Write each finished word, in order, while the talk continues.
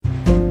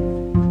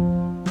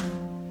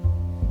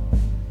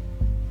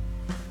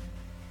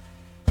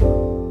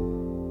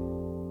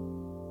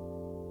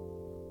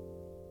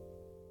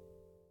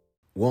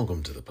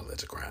Welcome to the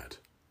Politicrat.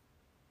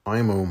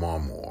 I'm Omar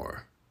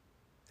Moore.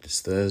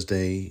 It's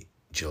Thursday,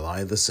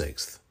 July the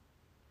 6th,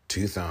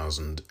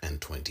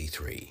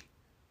 2023.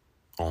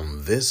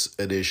 On this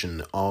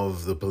edition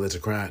of the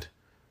Politicrat,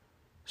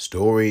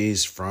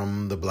 stories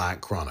from the Black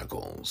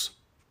Chronicles.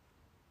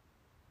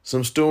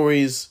 Some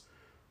stories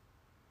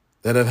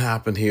that have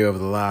happened here over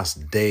the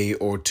last day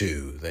or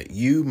two that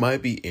you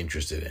might be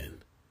interested in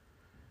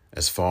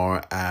as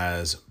far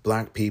as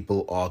black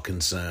people are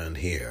concerned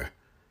here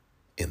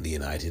in the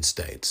United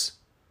States.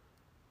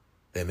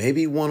 There may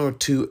be one or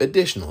two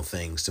additional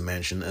things to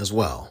mention as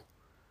well.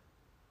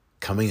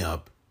 Coming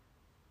up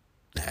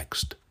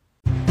next.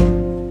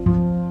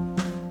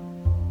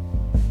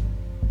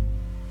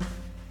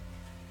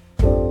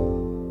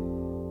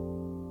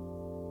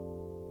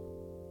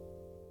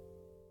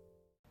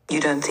 You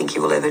don't think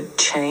you will ever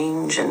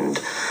change and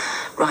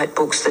write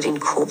books that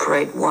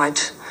incorporate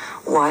white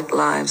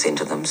lives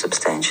into them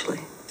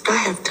substantially? I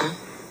have done.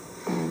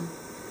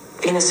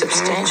 In a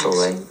substantial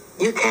way?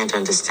 You can't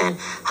understand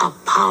how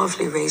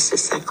powerfully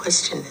racist that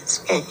question is,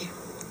 can you?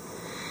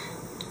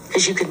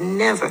 Because you could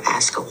never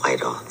ask a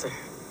white author,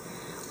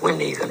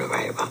 when are you going to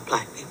write about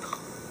black people?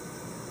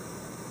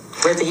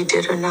 Whether he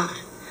did or not,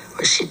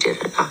 or she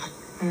did or not.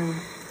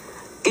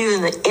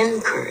 Even the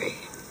inquiry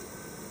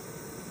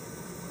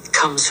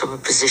comes from a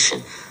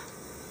position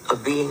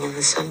of being in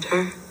the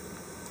center.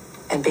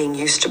 And being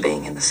used to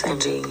being in the center.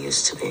 And being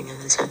used to being in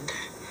the center.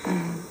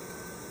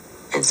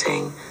 And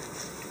saying,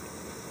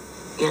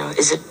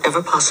 is it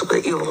ever possible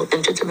that you will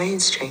enter the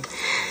mainstream?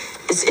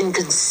 It's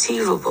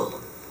inconceivable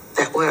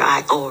that where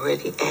I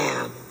already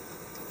am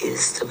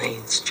is the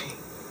mainstream.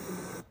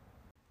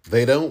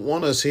 They don't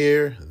want us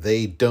here.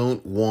 They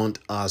don't want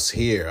us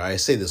here. I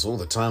say this all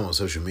the time on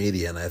social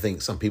media, and I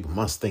think some people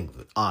must think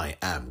that I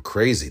am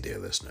crazy, dear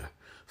listener,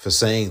 for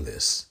saying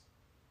this.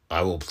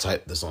 I will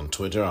type this on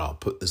Twitter. I'll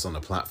put this on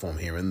a platform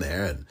here and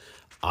there, and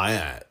I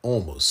am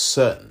almost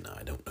certain,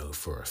 I don't know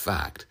for a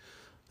fact,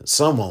 that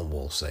someone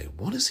will say,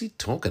 what is he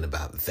talking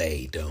about?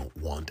 They don't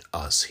want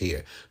us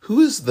here.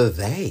 Who is the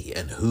they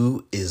and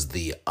who is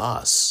the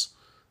us?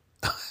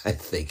 I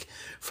think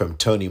from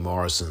Toni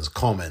Morrison's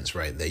comments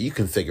right there, you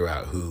can figure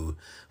out who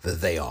the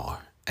they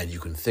are. And you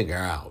can figure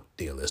out,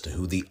 dear listener,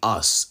 who the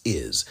us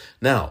is.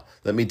 Now,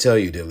 let me tell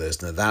you, dear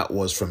listener, that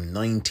was from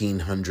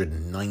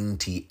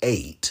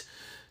 1998.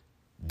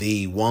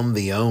 The one,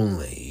 the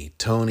only,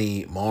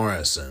 Toni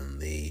Morrison,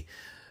 the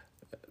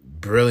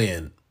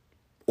brilliant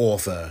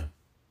author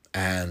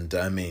and,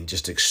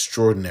 just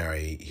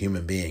extraordinary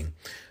human being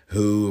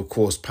who, of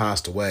course,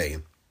 passed away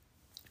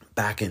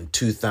back in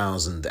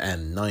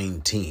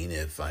 2019,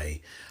 if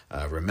I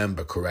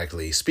remember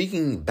correctly.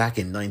 Speaking back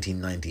in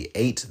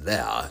 1998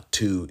 there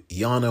to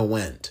Yana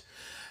Wendt,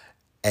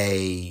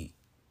 a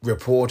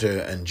reporter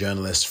and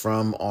journalist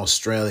from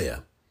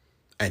Australia.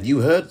 And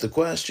you heard the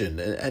question,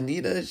 and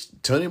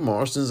Toni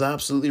Morrison's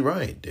absolutely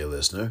right, dear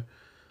listener.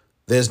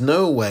 There's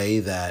no way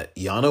that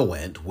Yana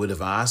Wendt would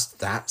have asked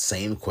that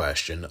same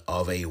question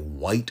of a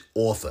white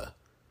author.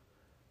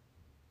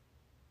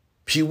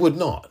 She would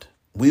not.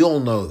 We all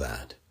know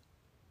that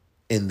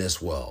in this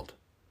world.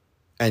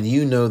 And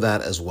you know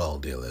that as well,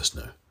 dear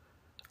listener.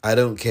 I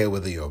don't care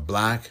whether you're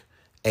black,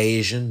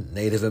 Asian,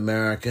 Native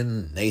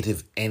American,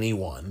 Native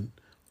anyone,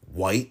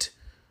 white.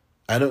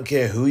 I don't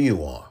care who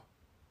you are.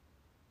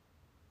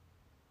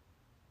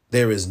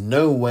 There is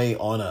no way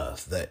on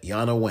earth that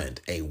Yana Wendt,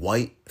 a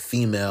white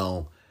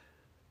female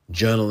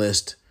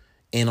journalist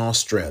in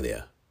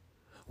Australia,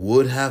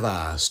 would have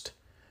asked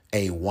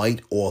a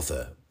white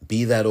author,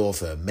 be that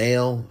author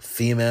male,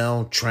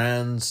 female,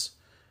 trans,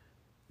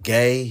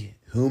 gay,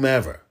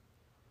 whomever.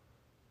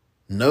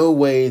 No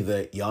way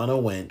that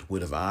Yana Wendt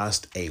would have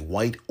asked a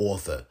white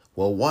author,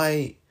 well,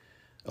 when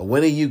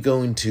are you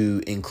going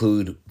to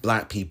include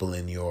black people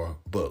in your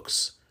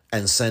books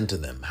and center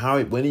them?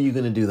 When are you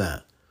going to do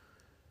that?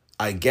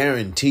 I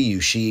guarantee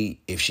you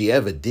if she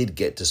ever did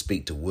get to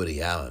speak to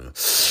Woody Allen,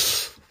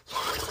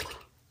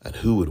 and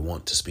who would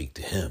want to speak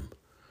to him?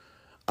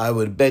 I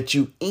would bet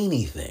you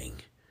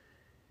anything,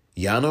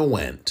 Yana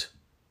Wendt,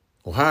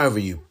 or however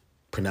you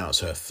pronounce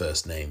her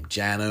first name,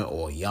 Jana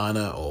or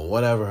Yana or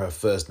whatever her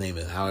first name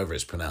is, however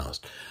it's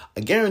pronounced,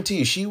 I guarantee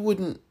you she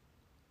wouldn't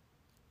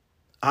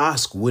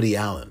ask Woody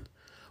Allen,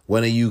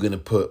 when are you going to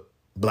put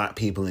black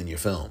people in your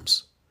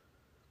films?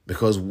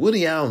 Because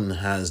Woody Allen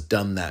has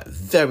done that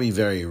very,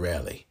 very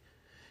rarely.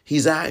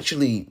 He's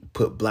actually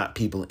put black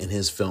people in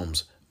his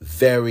films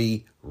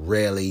very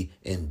rarely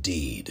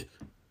indeed.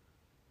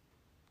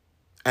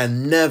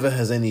 And never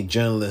has any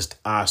journalist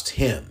asked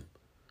him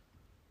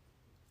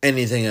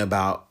anything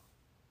about,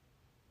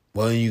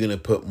 when are you going to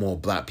put more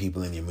black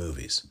people in your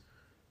movies?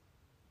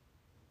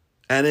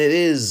 And it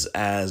is,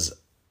 as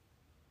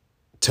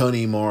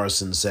Toni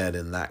Morrison said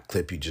in that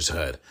clip you just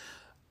heard,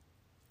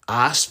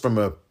 asked from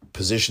a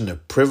position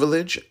of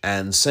privilege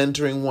and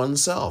centering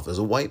oneself as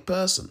a white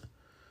person.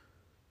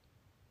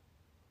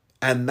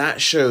 And that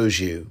shows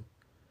you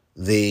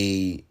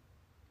the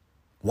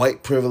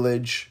white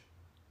privilege,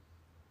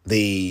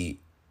 the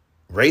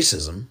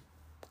racism,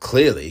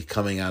 clearly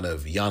coming out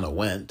of Yana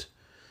Went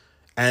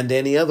and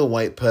any other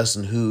white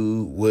person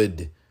who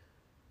would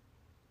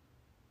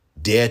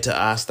dare to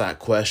ask that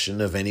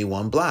question of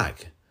anyone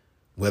black,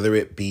 whether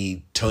it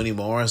be Toni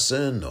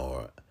Morrison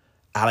or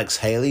Alex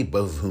Haley,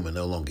 both of whom are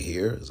no longer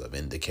here, as I've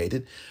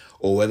indicated,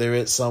 or whether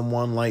it's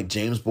someone like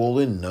James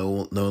Baldwin,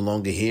 no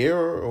longer here,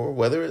 or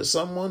whether it's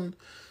someone,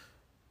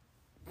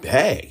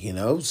 hey,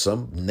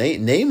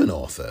 name an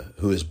author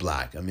who is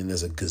black. I mean,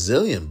 there's a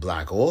gazillion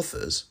black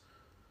authors.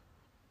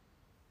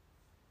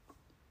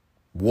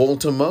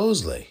 Walter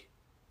Mosley.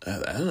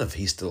 I don't know if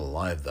he's still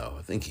alive, though.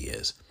 I think he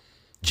is.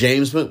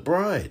 James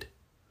McBride.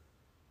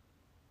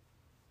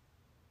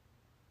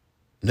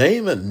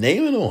 Name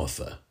an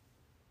author.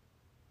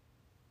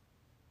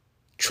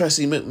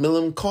 Tressie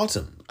McMillan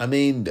Cottom. I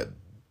mean,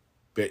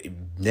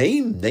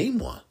 name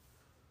one.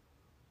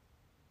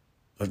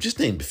 I've just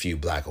named a few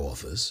black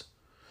authors,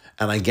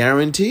 and I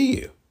guarantee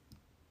you,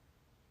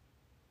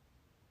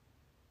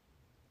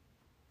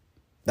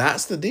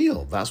 that's the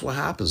deal. That's what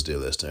happens, dear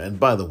listener. And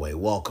by the way,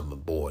 welcome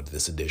aboard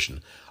this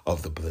edition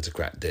of the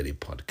Politicrat Daily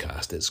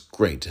Podcast. It's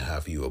great to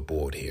have you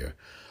aboard here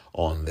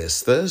on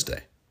this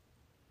Thursday.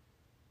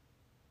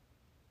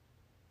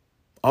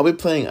 I'll be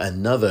playing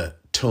another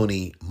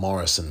Toni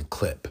Morrison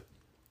clip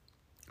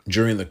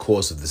during the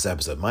course of this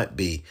episode. Might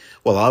be,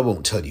 well, I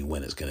won't tell you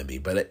when it's going to be,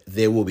 but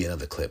there will be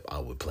another clip I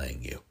will be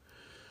playing you.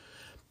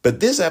 But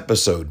this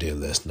episode, dear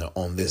listener,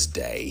 on this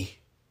day,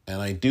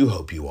 and I do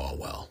hope you are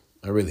well,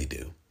 I really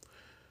do,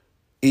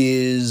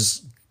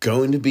 is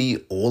going to be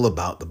all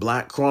about the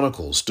Black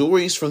Chronicles,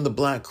 stories from the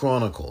Black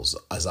Chronicles,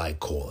 as I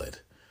call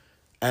it.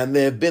 And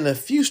there have been a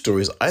few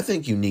stories I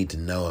think you need to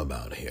know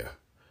about here.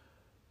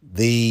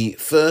 The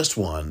first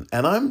one,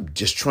 and I'm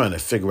just trying to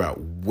figure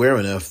out where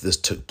on earth this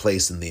took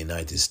place in the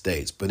United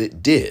States, but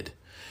it did.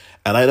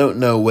 And I don't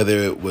know whether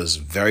it was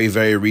very,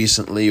 very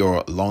recently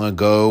or long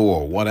ago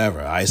or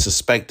whatever. I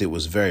suspect it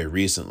was very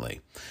recently.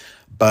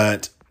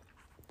 But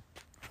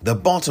the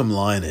bottom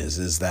line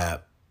is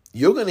that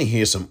you're going to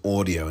hear some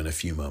audio in a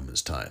few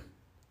moments' time.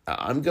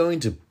 I'm going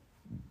to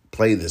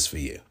play this for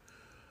you.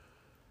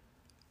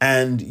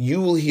 And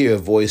you will hear a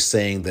voice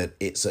saying that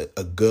it's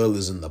a girl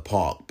is in the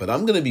park, but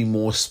I'm going to be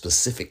more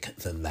specific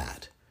than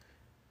that.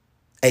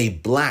 A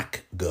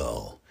black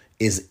girl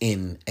is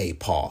in a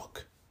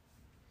park.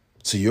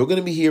 So you're going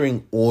to be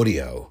hearing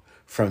audio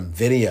from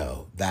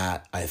video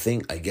that I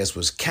guess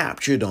was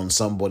captured on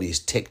somebody's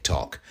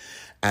TikTok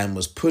and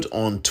was put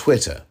on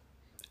Twitter.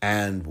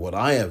 And what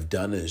I have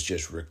done is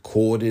just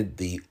recorded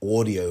the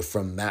audio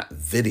from that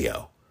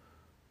video.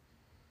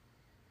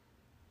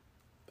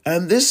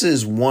 And this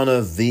is one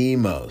of the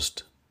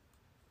most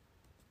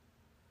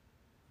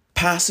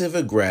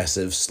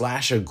passive-aggressive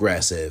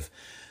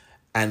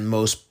and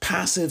most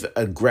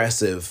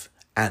passive-aggressive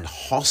and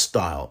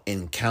hostile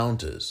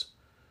encounters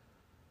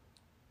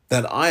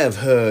that I have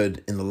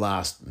heard in the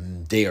last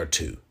day or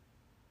two.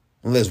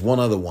 And there's one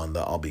other one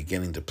that I'll be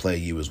getting to play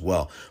you as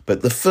well.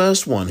 But the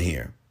first one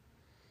here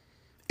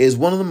is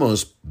one of the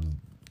most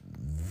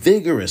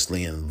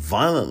vigorously and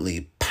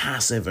violently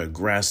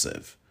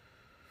passive-aggressive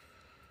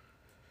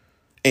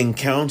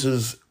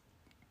encounters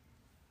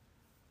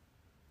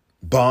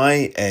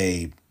by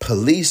a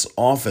police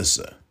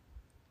officer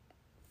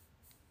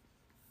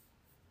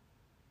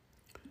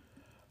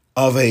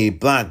of a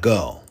black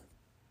girl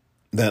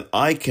that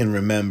I can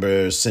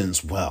remember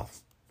since, well,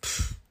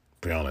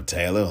 Breonna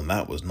Taylor, and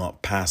that was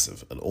not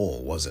passive at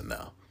all, was it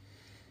now?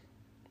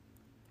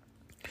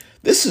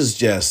 This is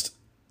just,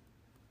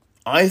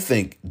 I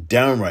think,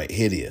 downright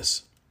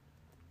hideous.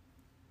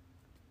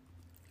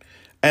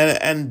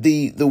 And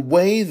the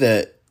way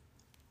that,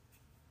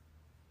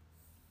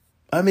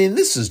 I mean,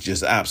 this is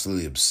just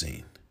absolutely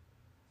obscene.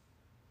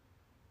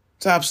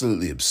 It's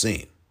absolutely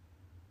obscene.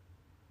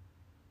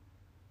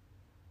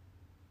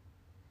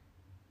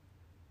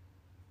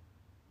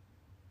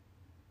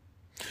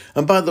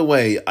 And by the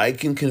way, I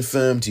can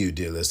confirm to you,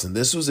 dear listener,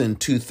 this was in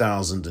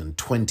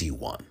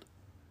 2021.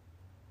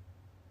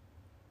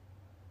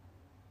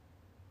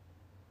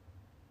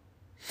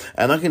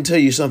 And I can tell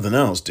you something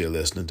else, dear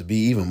listener, to be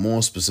even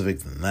more specific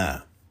than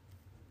that.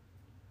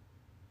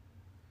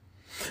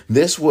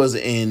 This was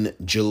in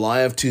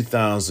July of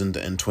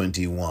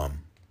 2021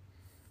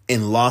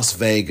 in Las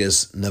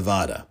Vegas,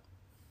 Nevada.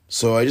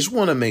 So I just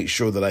want to make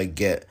sure that I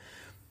get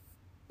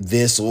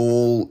this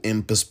all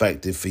in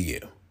perspective for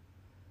you.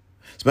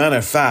 As a matter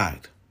of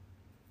fact,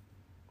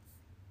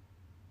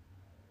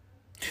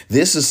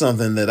 this is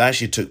something that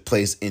actually took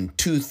place in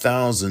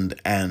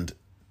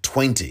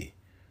 2020.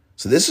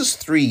 So this is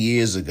 3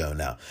 years ago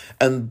now.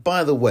 And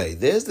by the way,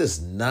 there's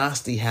this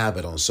nasty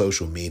habit on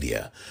social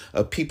media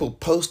of people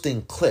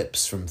posting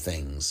clips from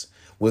things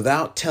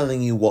without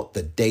telling you what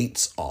the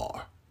dates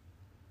are,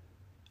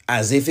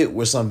 as if it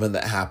were something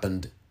that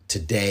happened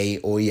today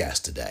or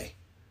yesterday.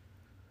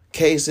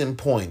 Case in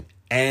point,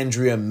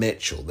 Andrea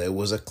Mitchell. There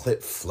was a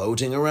clip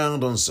floating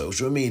around on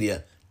social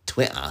media,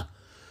 Twitter,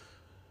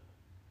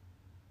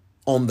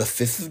 on the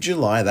 5th of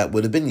July. That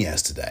would have been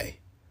yesterday.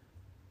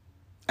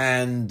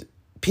 And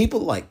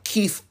people like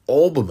Keith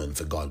Olbermann,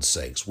 for God's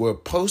sakes, were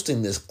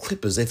posting this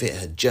clip as if it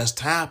had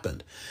just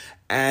happened.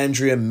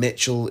 Andrea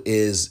Mitchell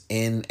is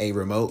in a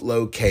remote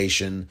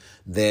location.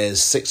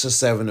 There's 6 or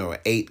 7 or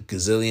 8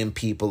 gazillion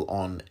people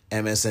on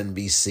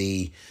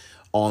MSNBC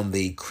on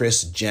the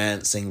Chris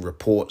Jansing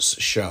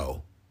Reports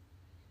show.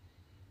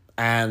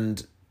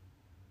 And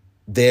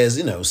there's,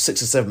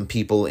 6 or 7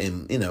 people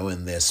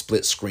in their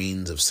split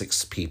screens of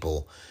 6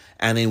 people.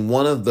 And in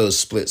one of those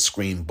split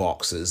screen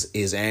boxes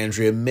is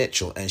Andrea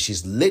Mitchell. And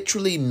she's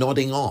literally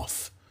nodding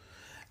off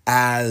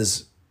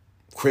as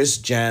Chris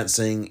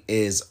Jansing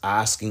is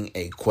asking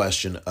a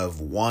question of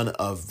one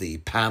of the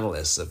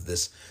panelists of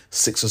this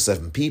 6 or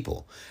 7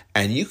 people.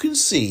 And you can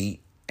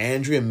see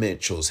Andrea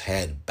Mitchell's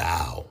head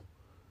bow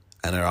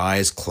and her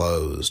eyes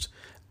closed.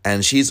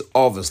 And she's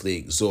obviously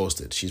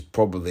exhausted. She's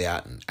probably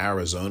out in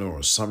Arizona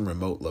or some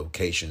remote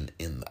location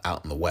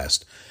out in the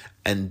West.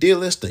 And dear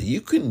listener, you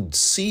can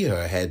see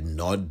her head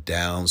nod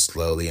down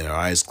slowly and her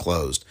eyes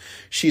closed.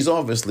 She's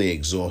obviously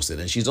exhausted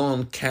and she's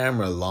on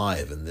camera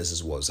live, and this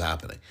is what's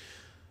happening.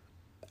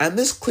 And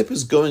this clip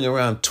is going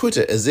around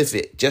Twitter as if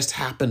it just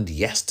happened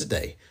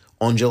yesterday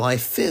on July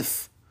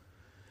 5th.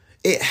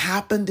 It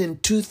happened in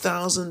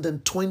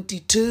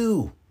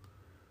 2022.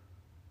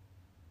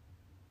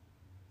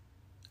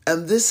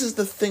 And this is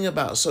the thing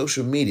about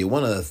social media,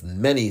 one of the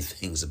many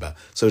things about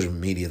social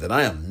media that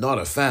I am not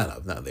a fan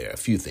of. Now, there are a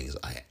few things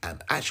I am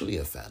actually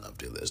a fan of,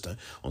 dear listener,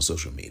 on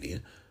social media.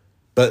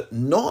 But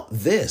not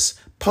this.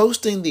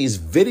 Posting these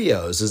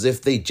videos as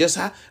if they just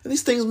happened.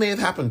 These things may have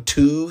happened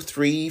 2,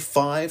 3,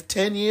 5,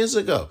 10 years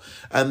ago.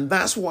 And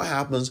that's what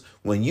happens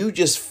when you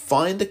just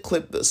find a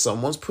clip that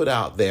someone's put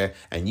out there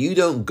and you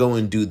don't go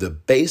and do the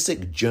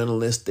basic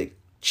journalistic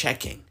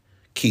checking.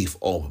 Keith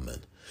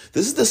Olbermann.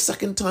 This is the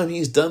second time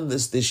he's done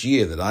this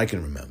year that I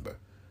can remember.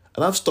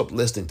 And I've stopped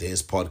listening to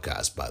his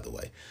podcast, by the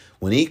way.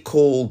 When he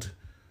called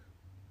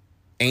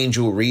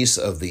Angel Reese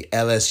of the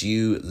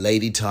LSU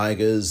Lady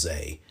Tigers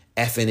a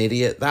effing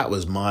idiot,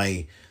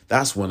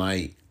 that's when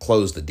I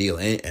closed the deal.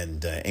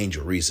 And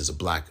Angel Reese is a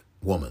black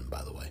woman,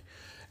 by the way.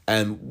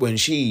 And when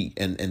she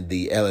and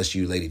the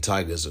LSU Lady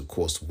Tigers, of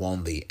course,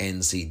 won the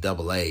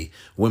NCAA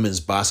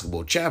Women's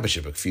Basketball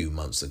Championship a few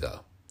months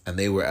ago. And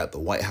they were at the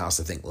White House,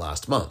 I think,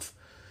 last month.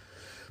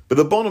 But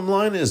the bottom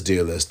line is,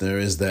 dear listener,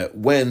 is that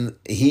when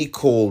he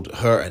called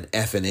her an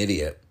effing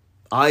idiot,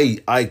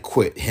 I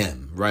quit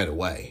him right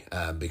away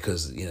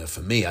because,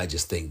 for me, I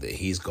just think that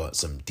he's got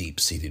some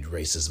deep-seated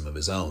racism of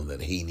his own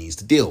that he needs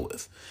to deal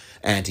with.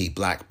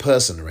 Anti-black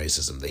person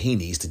racism that he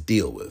needs to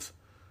deal with.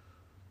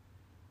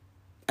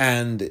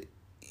 And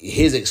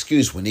his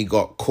excuse when he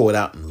got caught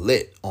out and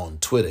lit on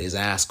Twitter, his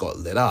ass got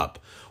lit up,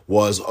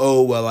 was,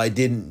 I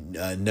didn't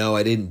know,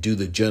 I didn't do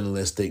the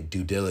journalistic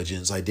due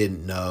diligence, I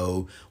didn't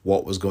know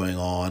what was going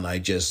on, I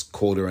just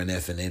called her an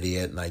effing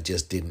idiot, and I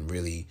just didn't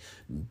really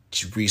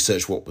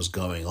research what was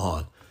going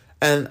on.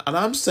 And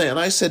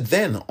I said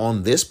then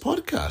on this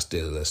podcast,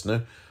 dear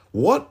listener,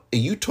 what are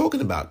you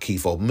talking about,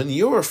 Keith Olbermann?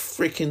 You're a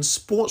freaking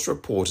sports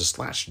reporter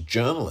 /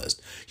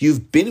 journalist.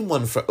 You've been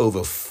one for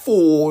over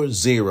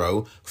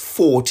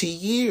 40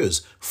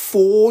 years.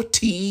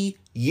 40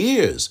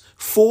 years.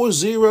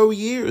 40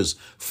 years.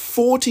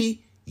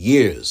 40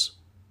 years.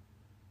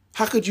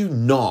 How could you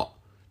not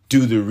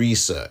do the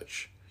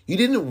research? You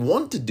didn't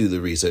want to do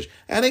the research.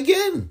 And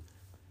again,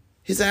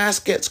 his ass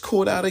gets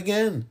caught out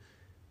again.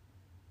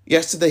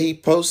 Yesterday he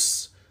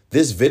posts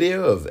this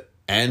video of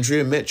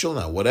Andrea Mitchell.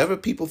 Now, whatever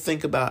people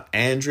think about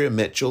Andrea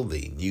Mitchell,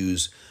 the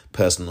news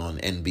person on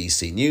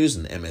NBC News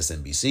and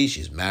MSNBC,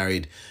 she's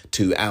married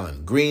to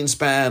Alan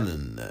Greenspan,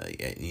 and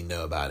you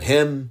know about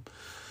him,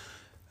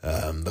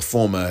 the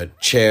former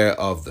chair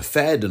of the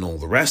Fed and all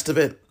the rest of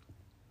it.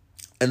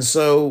 And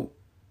so,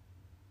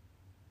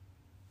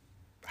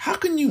 how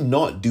can you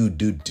not do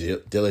due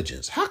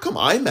diligence? How come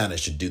I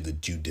managed to do the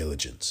due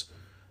diligence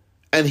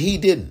and he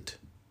didn't?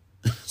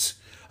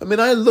 I mean,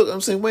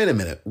 I'm saying, wait a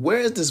minute,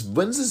 when's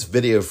this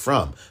video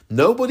from?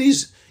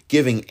 Nobody's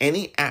giving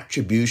any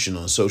attribution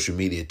on social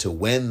media to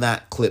when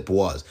that clip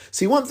was.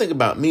 See, one thing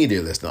about me,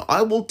 dear listener,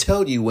 I will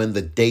tell you when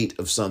the date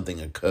of something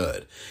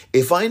occurred.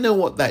 If I know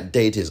what that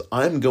date is,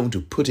 I'm going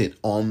to put it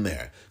on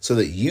there so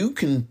that you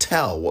can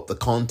tell what the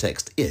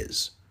context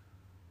is.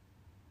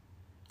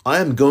 I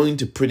am going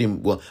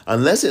to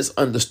unless it's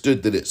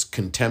understood that it's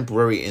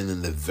contemporary and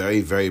in the very,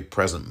 very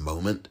present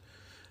moment,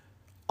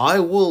 I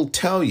will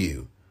tell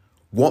you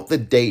what the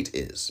date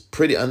is,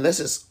 unless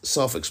it's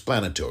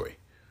self-explanatory.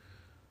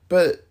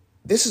 But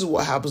this is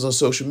what happens on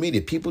social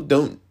media. People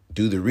don't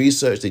do the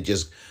research. They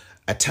just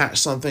attach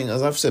something.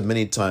 As I've said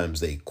many times,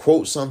 they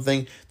quote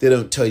something. They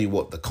don't tell you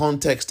what the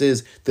context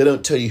is. They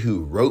don't tell you who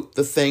wrote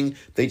the thing.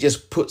 They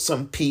just put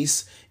some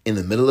piece in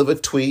the middle of a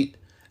tweet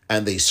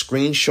and they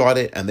screenshot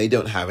it, and they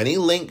don't have any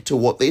link to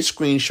what they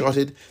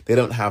screenshotted. They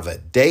don't have a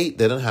date.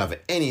 They don't have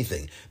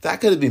anything. That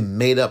could have been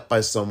made up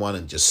by someone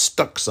and just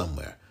stuck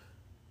somewhere.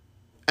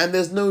 And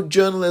there's no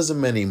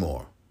journalism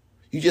anymore.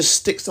 You just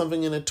stick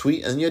something in a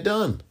tweet and you're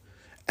done.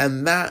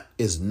 And that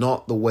is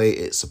not the way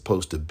it's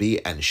supposed to be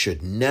and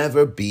should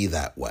never be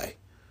that way.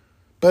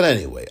 But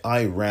anyway,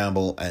 I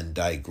ramble and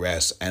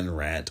digress and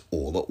rant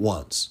all at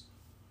once.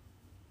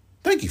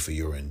 Thank you for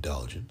your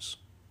indulgence.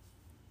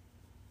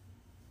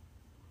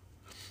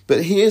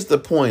 But here's the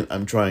point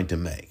I'm trying to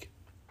make.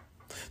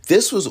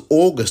 This was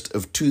August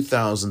of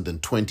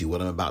 2020,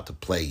 what I'm about to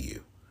play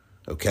you.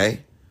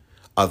 Okay?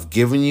 I've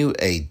given you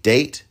a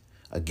date.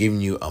 I've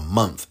given you a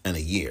month and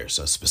a year.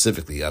 So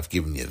specifically, I've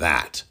given you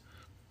that.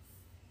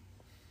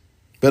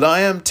 But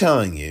I am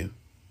telling you,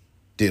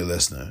 dear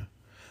listener,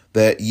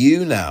 that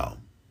you now,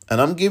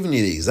 and I'm giving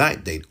you the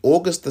exact date,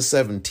 August the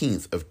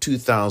 17th of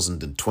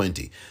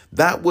 2020.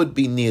 That would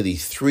be nearly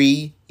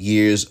 3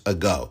 years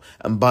ago.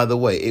 And by the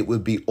way, it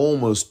would be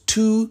almost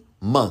 2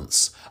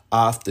 months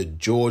after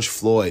George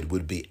Floyd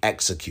would be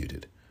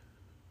executed.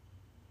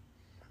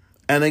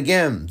 And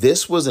again,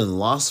 this was in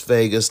Las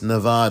Vegas,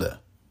 Nevada.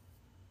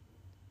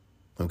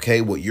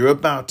 Okay, what you're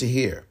about to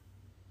hear.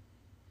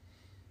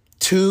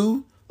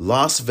 2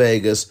 Las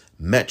Vegas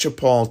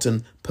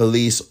Metropolitan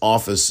Police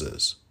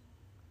officers.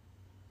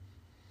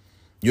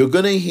 You're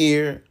going to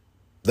hear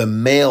the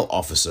male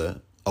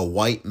officer, a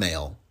white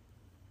male,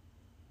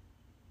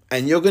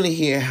 and you're going to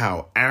hear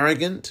how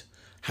arrogant,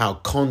 how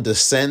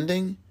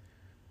condescending,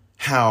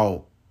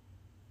 how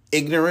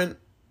ignorant,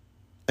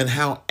 and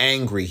how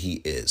angry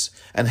he is,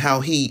 and how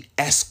he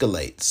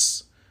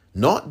escalates,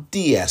 not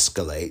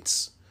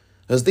de-escalates,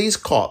 as these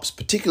cops,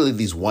 particularly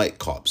these white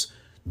cops,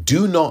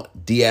 do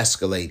not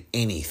de-escalate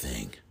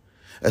anything,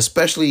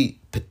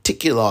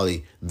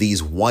 particularly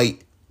these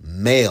white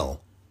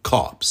male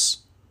cops.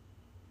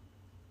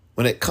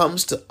 When it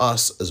comes to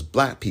us as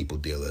black people,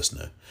 dear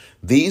listener,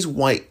 these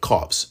white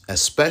cops,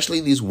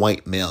 especially these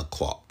white male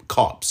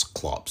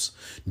cops,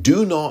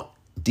 do not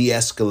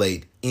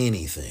de-escalate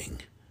anything.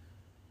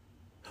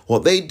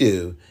 What they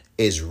do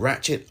is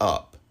ratchet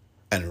up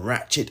and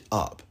ratchet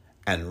up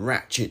and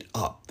ratchet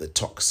up the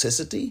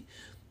toxicity,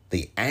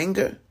 the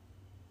anger,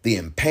 the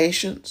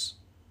impatience,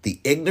 the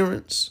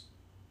ignorance.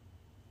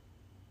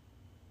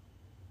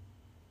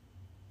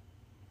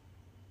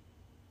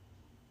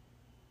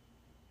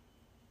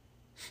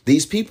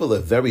 These people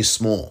are very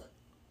small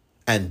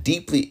and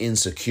deeply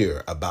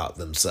insecure about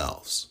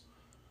themselves.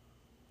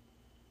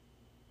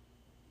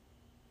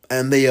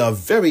 And they are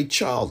very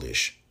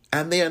childish,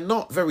 and they are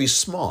not very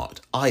smart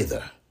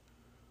either.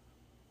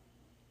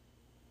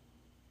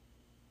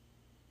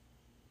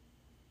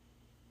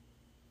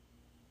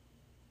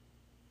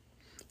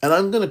 And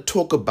I'm going to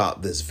talk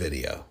about this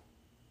video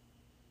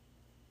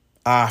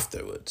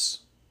afterwards.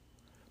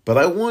 But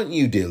I want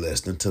you, dear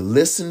listener, to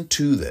listen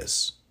to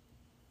this.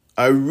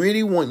 I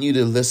really want you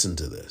to listen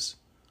to this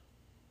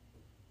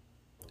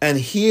and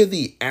hear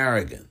the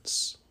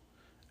arrogance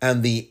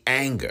and the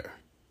anger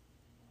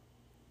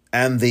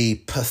and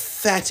the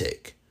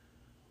pathetic,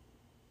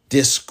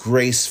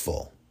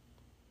 disgraceful,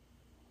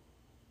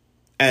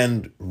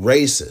 and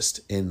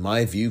racist, in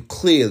my view,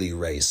 clearly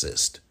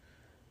racist,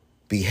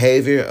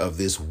 behavior of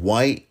this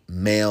white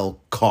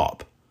male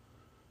cop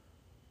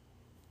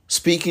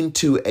speaking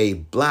to a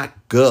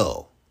black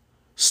girl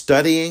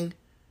studying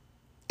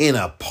in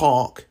a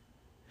park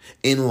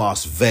in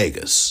Las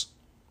Vegas.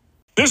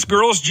 This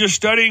girl's just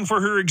studying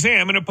for her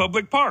exam in a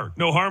public park.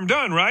 No harm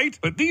done, right?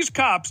 But these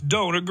cops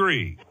don't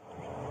agree.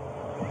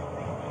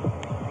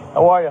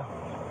 How are you?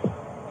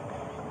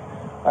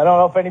 I don't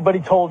know if anybody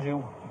told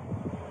you,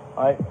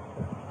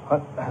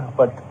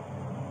 but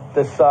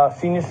this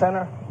senior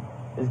center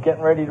is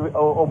getting ready to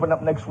open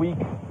up next week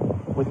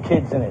with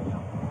kids in it.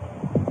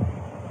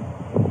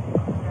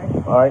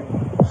 All right.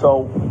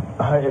 So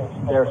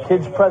if there are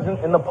kids present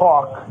in the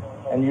park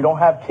and you don't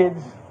have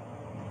kids,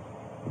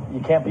 you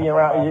can't be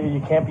around.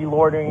 You can't be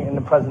loitering in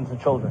the presence of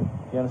children.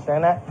 You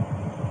understand that?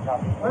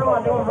 What am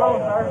I doing wrong,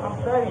 sir?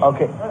 I'm studying.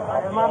 Okay.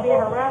 Am I being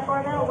harassed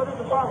right now? What is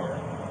the problem?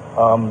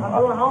 I'm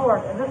doing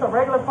homework. Is this a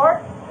regular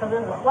park? Because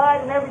there's a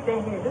slide and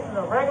everything here. This is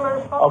a regular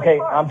park. Okay,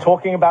 I'm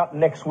talking about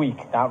next week.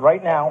 Not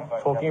right now.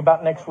 Talking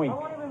about next week.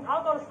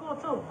 I'll go to school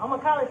too. I'm a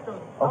college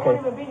student. Okay. I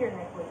won't even be here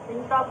next week. Can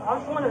you stop? I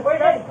just want to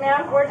study.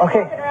 Ma'am, we're just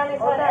Okay. walking around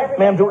inside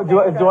Ma'am,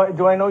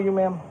 do I know you,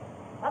 ma'am?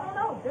 I don't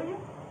know. Do you?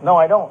 No,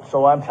 I don't.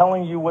 So I'm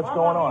telling you what's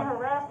going I'm on. being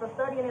harassed for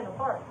studying in the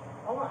park.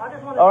 I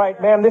just want to. All right,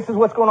 ma'am, this is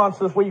what's going on,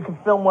 so this way you can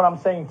film what I'm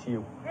saying to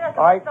you. Yeah,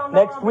 all right, don't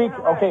know next I'm week,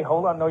 being harassed. okay,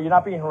 hold on. No, you're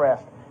not being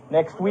harassed.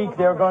 Next week,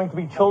 there are going to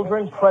be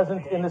children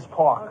present in this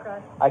park. Okay.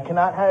 I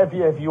cannot have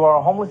you, if you are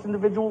a homeless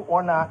individual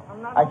or not,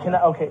 I'm not I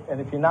cannot, okay,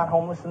 and if you're not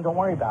homeless, then don't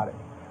worry about it.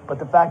 But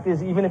the fact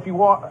is, even if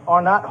you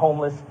are not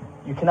homeless,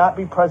 you cannot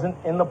be present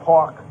in the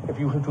park if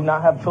you do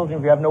not have children,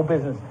 if you have no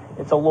business.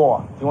 It's a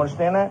law. Do you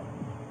understand that?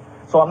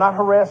 So I'm not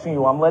harassing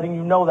you. I'm letting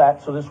you know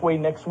that. So this way,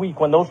 next week,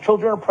 when those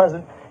children are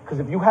present, because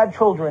if you had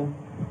children,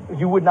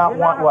 you would not You're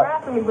want not what?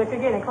 harassing me, but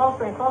you're getting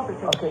closer and closer to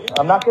me. Okay,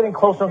 I'm not getting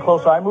closer and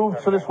closer. I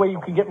moved so this way you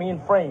can get me in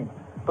frame.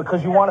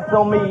 Because you want to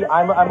film me,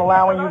 I'm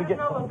allowing you to get.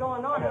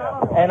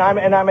 And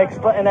I'm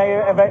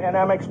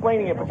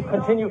explaining it. But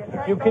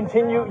you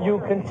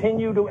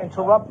continue to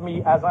interrupt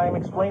me as I am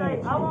explaining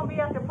it. I won't be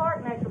at the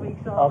park next week,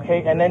 so.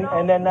 Okay, and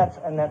then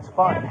that's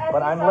fine.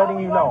 But I'm letting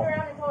you know.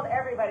 Around and told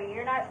everybody everybody.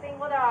 You're not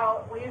singled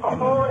out. We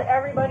told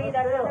everybody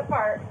that's in the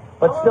park.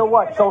 But still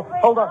what? So,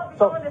 hold on.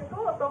 So,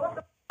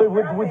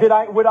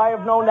 would I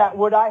have known that?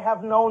 Would I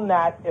have known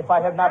that if I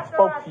had not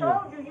spoke to you? I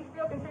told you. You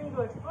still continue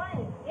to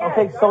explain. Yes,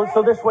 Okay,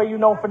 so this way you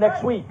know for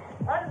next week.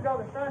 I just go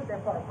to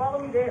Sunset Park. Follow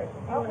me there.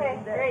 Okay,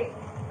 great.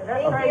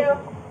 Thank you.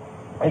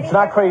 It's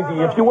not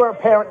crazy. If you were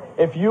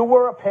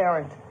a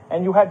parent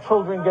and you had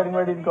children getting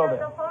ready to go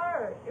there.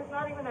 It's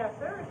not even that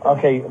serious.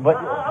 Okay, but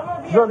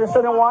so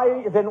then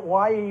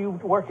why are you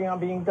working on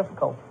being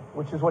difficult?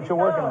 Which is what you're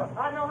working on.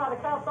 I know how the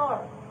cops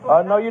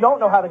are. No, you don't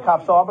know how the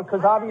cops are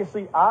because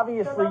obviously I'm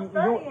you.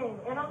 studying,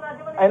 and I'm not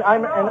doing And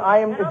I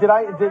am.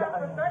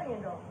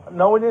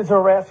 No one is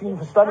harassing you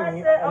for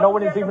studying, and no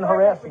one is even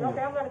harassing you.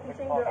 Okay, I'm going to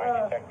continue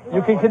to.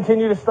 You can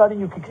continue to study.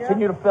 You can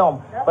continue to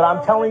film. But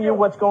I'm telling you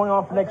what's going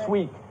on for next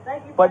week.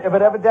 But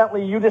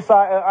evidently you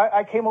decide.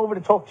 I came over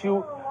to talk to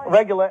you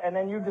regular, and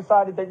then you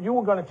decided that you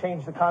were going to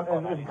change the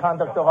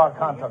conduct of our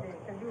conduct.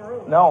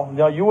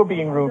 No, you were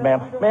being rude, ma'am.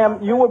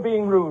 Ma'am, you were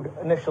being rude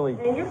initially.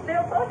 And you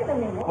still talking to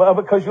me? Well,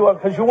 because you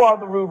are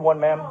the rude one,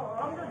 ma'am.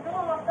 I'm just doing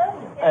my study.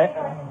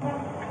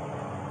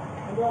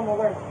 I'm doing my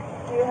work.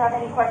 Do you have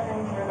any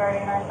questions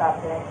regarding our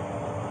stop today?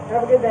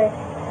 Have a good day.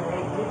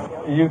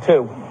 You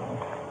too.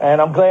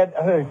 And I'm glad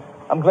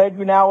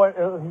you now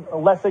are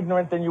less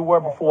ignorant than you were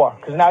before,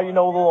 because now you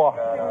know the law.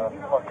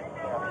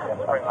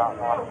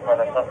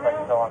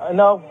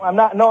 No, I'm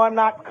not. No, I'm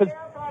not. Because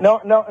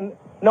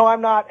no,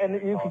 I'm not. And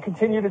you can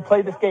continue to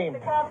play this game. The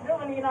cops do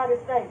in the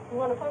United States. You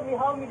want to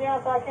hold me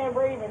down so I can't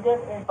breathe and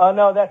just.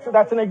 No,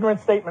 that's an ignorant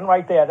statement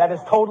right there. That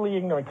is totally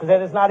ignorant because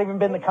that has not even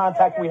been the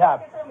contact we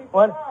have.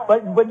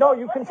 But no,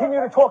 you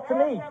continue to talk to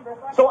me.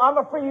 So I'm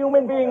a free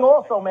human being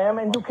also, ma'am,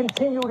 and you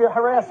continue to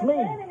harass me.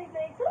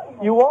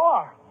 You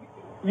are.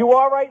 You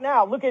are right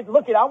now. Look at.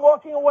 I'm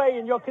walking away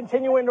and you're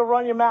continuing to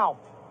run your mouth.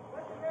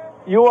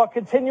 You are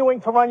continuing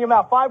to run your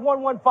mouth.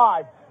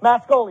 5115.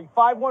 Mascoli,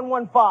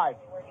 5115.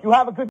 You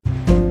have a good...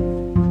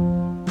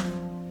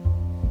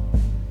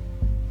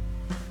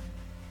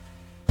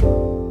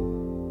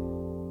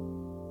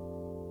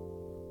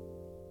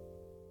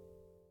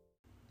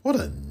 What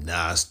a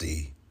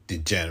nasty,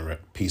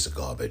 degenerate piece of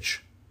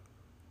garbage.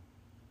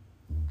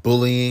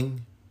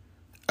 Bullying,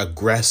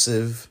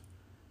 aggressive,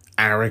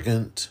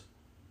 arrogant,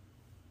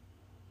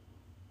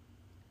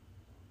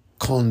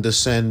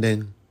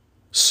 condescending,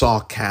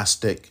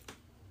 sarcastic.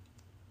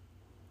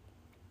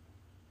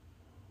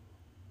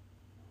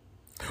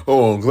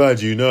 Oh, I'm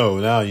glad you know.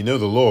 Now you know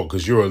the law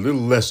because you're a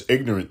little less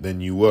ignorant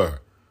than you were.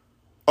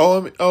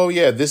 Oh,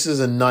 yeah, this is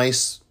a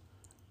nice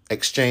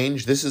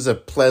exchange. This is a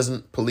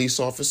pleasant police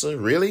officer.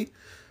 Really?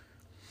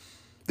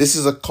 This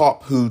is a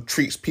cop who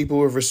treats people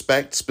with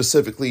respect,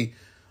 specifically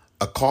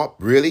a cop,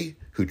 really,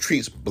 who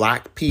treats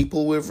black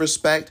people with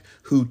respect,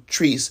 who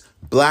treats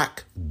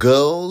black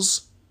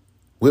girls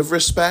with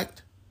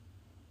respect.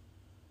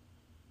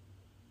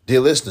 Dear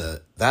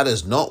listener, that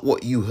is not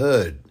what you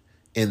heard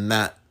in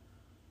that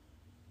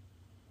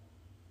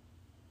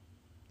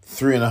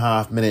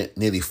 3.5 minute,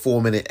 nearly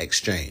 4 minute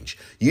exchange.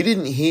 You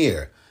didn't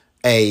hear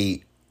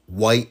a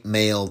white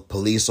male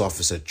police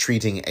officer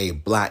treating a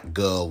black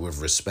girl with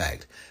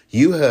respect.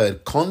 You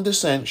heard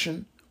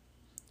condescension,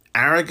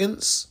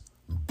 arrogance,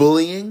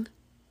 bullying,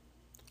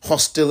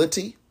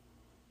 hostility,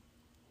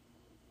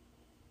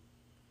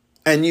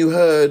 and you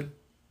heard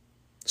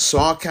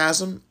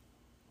sarcasm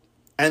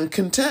and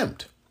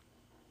contempt.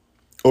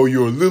 Oh,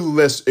 you're a little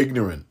less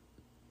ignorant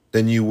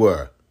than you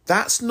were.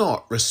 That's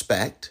not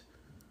respect.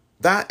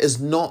 That is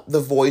not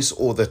the voice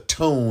or the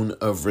tone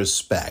of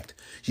respect.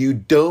 You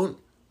don't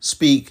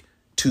speak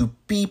to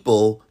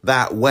people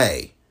that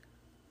way.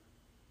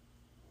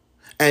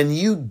 And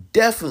you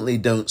definitely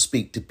don't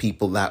speak to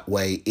people that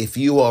way if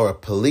you are a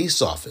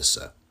police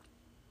officer.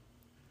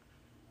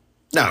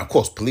 Now, of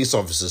course, police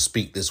officers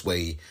speak this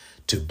way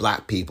to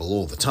black people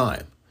all the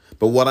time.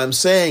 But what I'm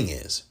saying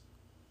is,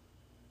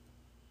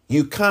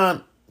 you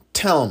can't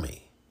tell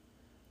me,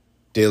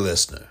 dear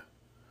listener,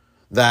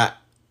 that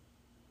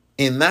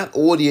in that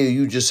audio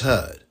you just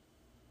heard,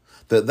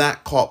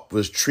 that cop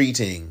was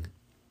treating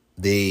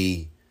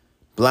the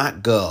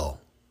black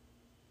girl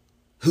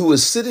who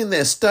was sitting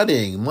there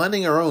studying,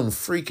 minding her own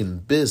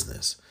freaking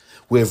business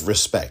with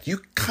respect.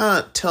 You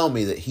can't tell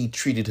me that he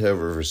treated her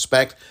with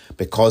respect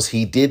because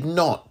he did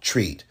not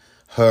treat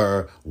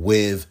her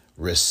with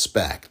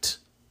respect.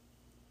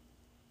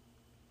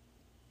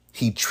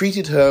 He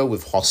treated her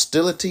with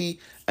hostility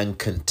and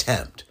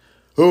contempt.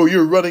 Oh,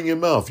 you're running your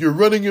mouth. You're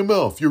running your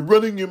mouth. You're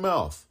running your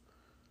mouth.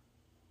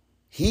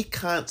 He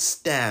can't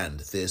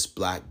stand this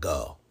black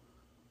girl.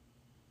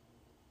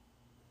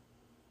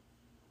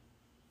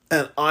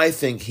 And I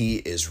think he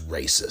is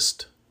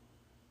racist.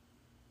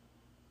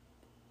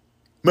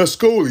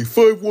 Mascoli,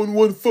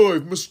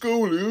 5115,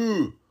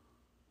 Mascoli.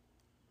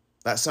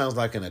 That sounds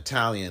like an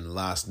Italian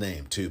last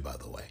name too, by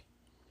the way.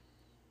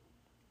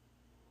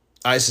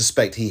 I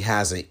suspect he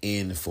has an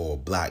in for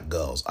black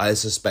girls. I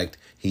suspect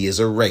he is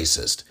a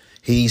racist.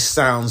 He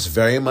sounds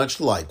very much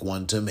like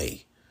one to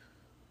me.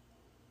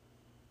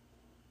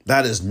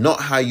 That is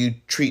not how you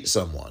treat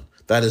someone.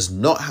 That is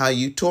not how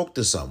you talk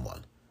to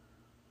someone.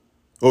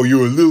 Oh,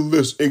 you're a little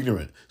less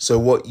ignorant. So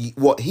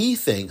what he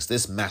thinks,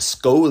 this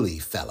Mascoli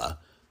fella,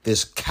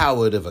 this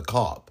coward of a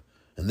cop,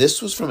 and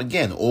this was from,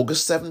 again,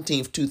 August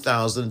 17th,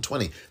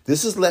 2020.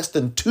 This is less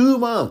than 2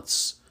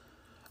 months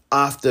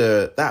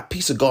after that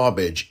piece of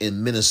garbage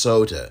in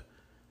Minnesota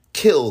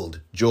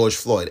killed George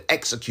Floyd,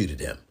 executed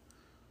him.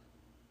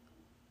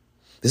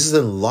 This is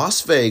in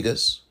Las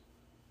Vegas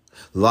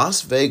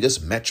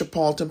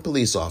Metropolitan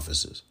Police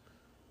officers.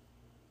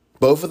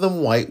 Both of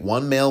them white,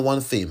 one male,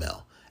 one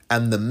female.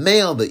 And the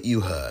male that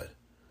you heard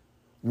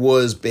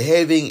was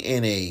behaving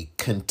in a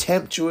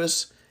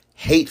contemptuous,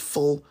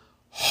 hateful,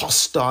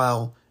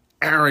 hostile,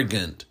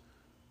 arrogant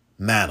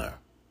manner.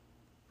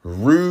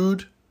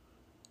 Rude,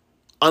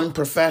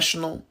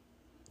 unprofessional,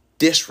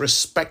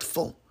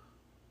 disrespectful.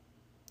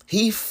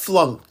 He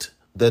flunked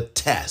the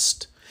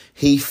test.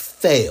 He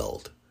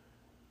failed.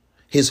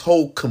 His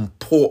whole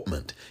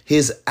comportment,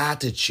 his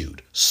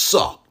attitude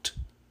sucked.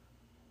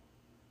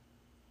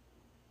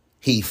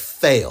 He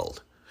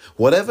failed.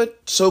 Whatever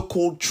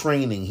so-called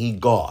training he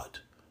got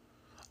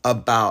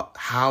about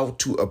how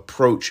to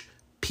approach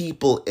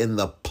people in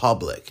the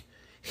public,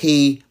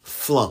 he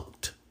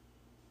flunked.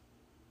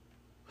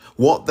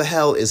 What the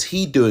hell is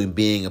he doing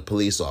being a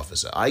police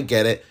officer? I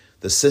get it.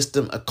 The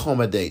system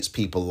accommodates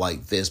people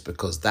like this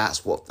because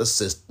that's what the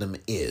system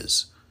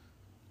is.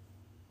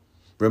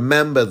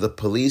 Remember, the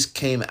police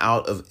came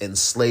out of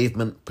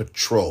enslavement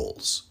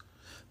patrols.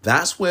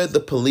 That's where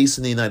the police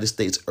in the United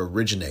States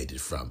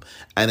originated from.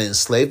 And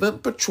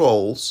enslavement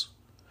patrols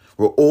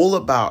were all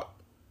about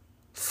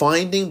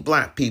finding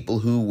black people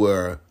who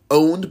were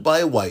owned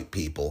by white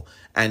people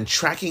and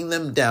tracking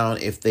them down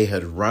if they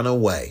had run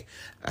away.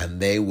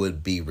 And they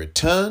would be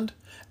returned,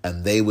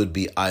 and they would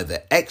be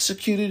either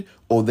executed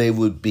or they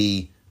would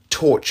be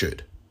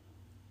tortured.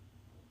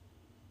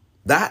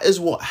 That is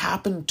what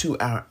happened to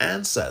our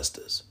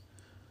ancestors.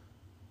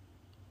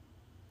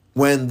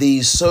 When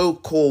these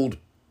so-called,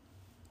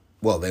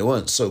 well, they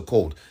weren't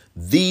so-called,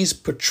 these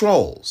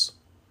patrols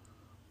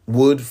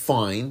would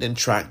find and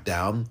track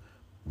down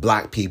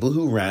black people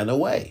who ran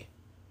away.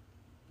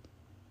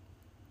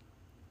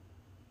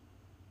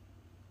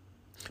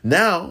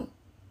 Now,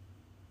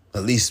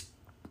 at least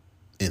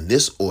in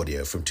this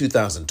audio from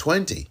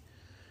 2020,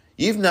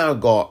 you've now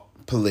got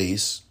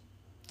police,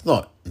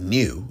 not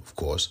new, of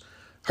course,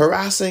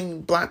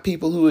 harassing black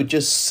people who are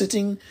just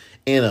sitting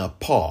in a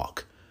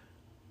park.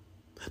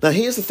 Now,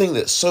 here's the thing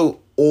that's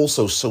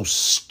also so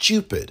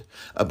stupid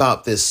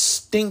about this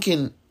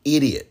stinking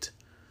idiot,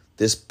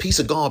 this piece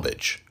of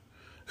garbage,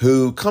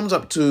 who comes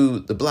up to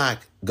the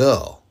black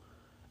girl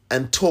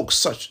and talks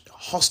such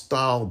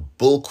hostile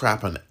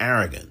bullcrap and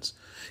arrogance.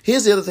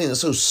 Here's the other thing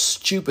that's so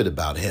stupid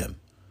about him.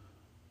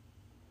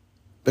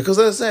 Because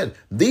as I said,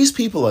 these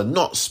people are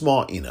not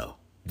smart, you know.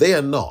 They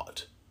are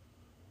not.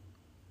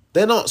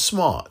 They're not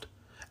smart.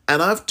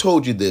 And I've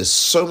told you this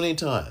so many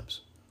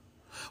times.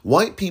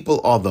 White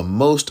people are the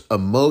most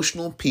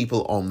emotional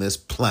people on this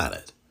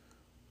planet.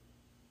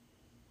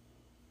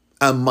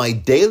 And my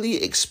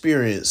daily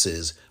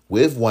experiences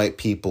with white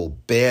people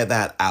bear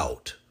that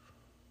out.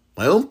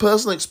 My own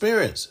personal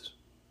experiences.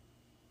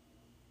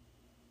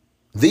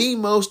 The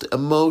most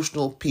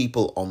emotional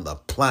people on the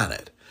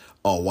planet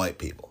are white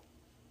people.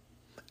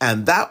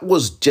 And that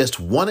was just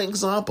one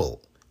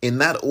example in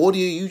that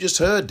audio you just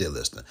heard, dear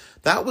listener.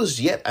 That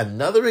was yet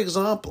another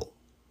example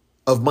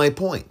of my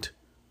point.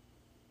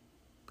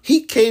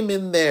 He came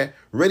in there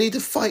ready to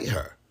fight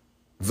her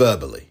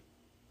verbally.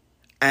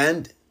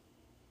 And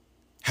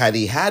had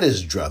he had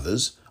his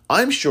druthers,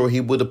 I'm sure he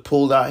would have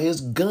pulled out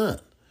his gun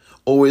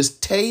or his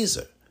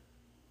taser.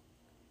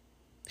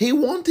 He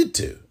wanted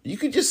to. You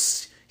could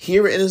just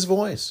hear it in his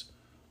voice.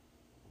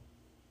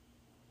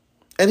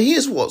 And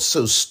here's what's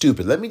so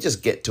stupid. Let me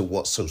just get to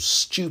what's so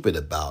stupid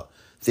about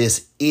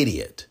this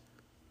idiot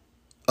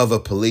of a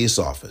police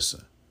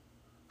officer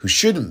who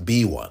shouldn't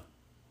be one.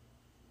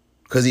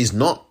 Because he's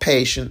not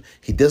patient.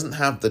 He doesn't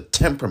have the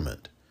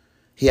temperament.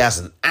 He has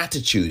an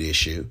attitude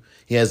issue.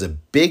 He has a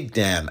big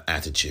damn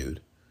attitude.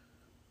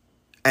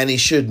 And he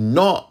should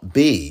not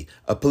be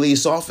a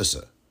police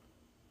officer.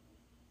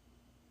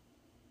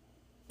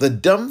 The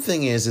dumb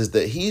thing is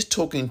that he's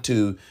talking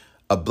to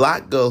a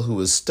black girl who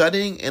was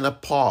studying in a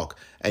park.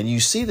 And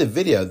you see the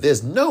video,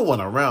 there's no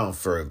one around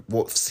for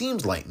what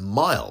seems like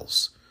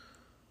miles.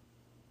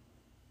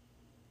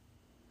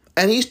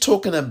 And he's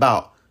talking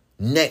about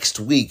next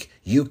week,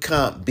 you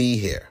can't be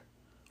here.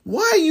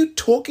 Why are you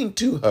talking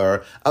to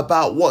her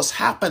about what's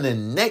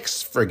happening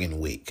next friggin'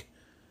 week?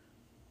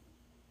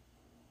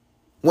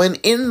 When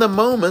in the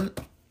moment,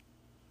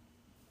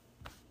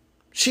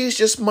 she's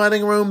just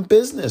minding her own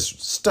business,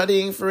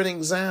 studying for an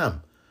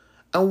exam.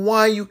 And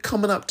why are you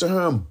coming up to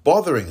her and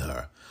bothering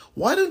her?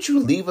 Why don't you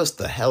leave us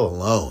the hell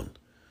alone?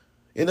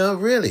 You know,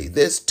 really,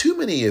 there's too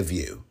many of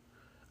you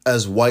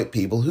as white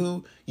people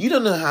who you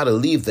don't know how to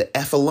leave the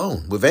F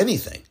alone with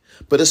anything,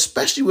 but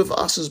especially with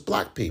us as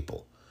black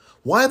people.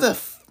 Why the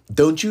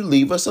don't you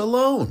leave us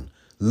alone?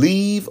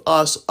 Leave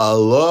us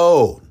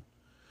alone.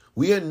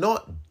 We are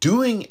not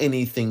doing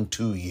anything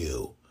to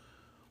you.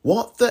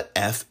 What the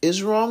F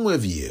is wrong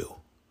with you?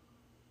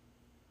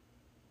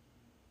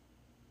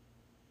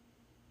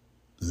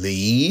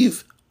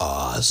 Leave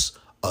us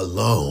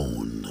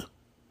alone.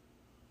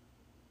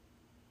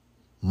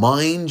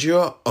 Mind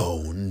your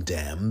own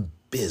damn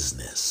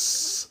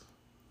business.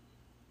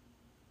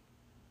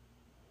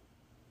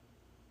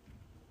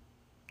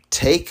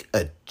 Take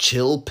a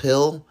chill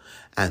pill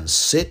and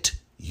sit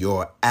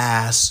your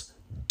ass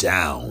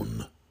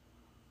down.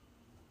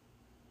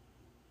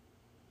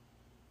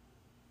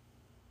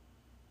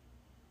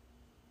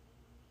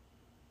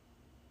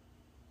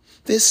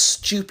 This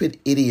stupid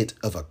idiot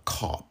of a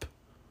cop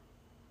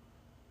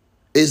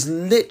is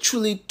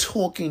literally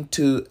talking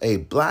to a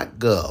black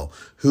girl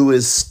who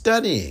is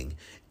studying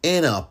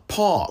in a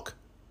park.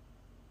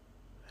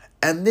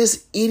 And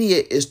this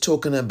idiot is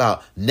talking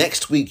about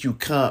next week you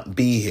can't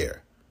be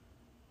here.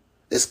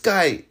 This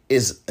guy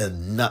is a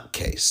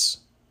nutcase.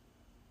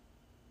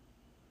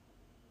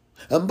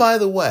 And by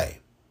the way,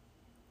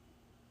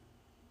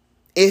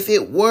 if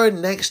it were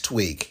next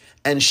week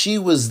and she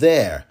was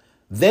there,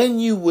 then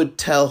you would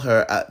tell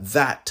her at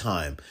that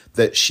time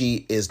that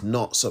she is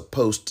not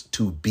supposed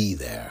to be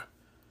there.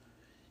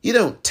 You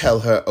don't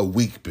tell her a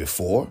week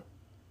before.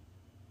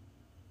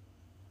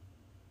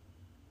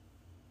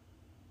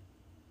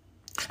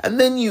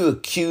 And then you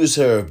accuse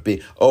her of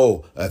being,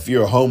 if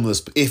you're a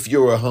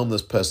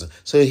homeless person.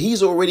 So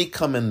he's already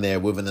come in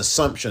there with an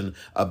assumption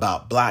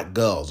about black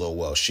girls.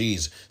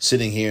 She's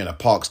sitting here in a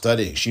park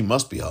studying. She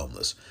must be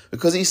homeless.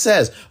 Because he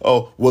says,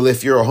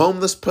 if you're a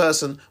homeless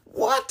person,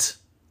 what?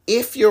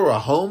 If you're a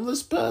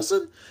homeless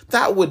person?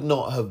 That would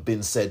not have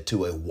been said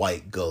to a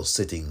white girl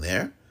sitting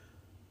there.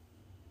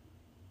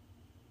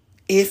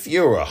 If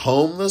you're a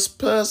homeless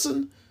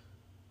person?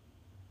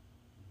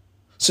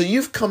 So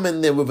you've come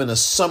in there with an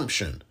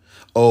assumption.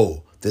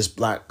 This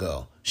black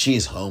girl,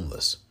 she's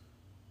homeless.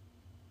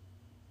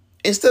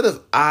 Instead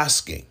of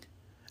asking.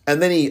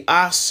 And then he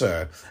asks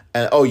her,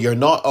 and you're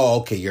not?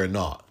 Okay, you're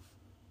not.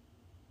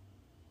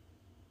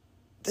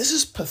 This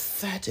is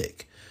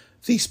pathetic.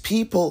 These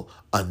people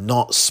are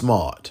not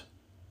smart.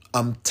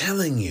 I'm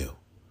telling you,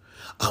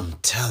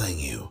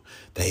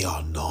 they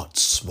are not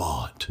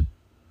smart.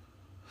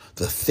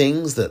 The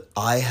things that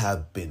I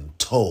have been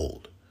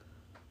told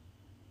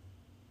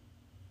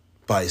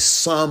by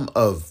some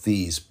of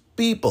these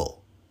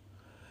people,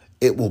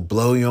 it will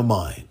blow your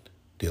mind,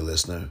 dear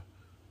listener.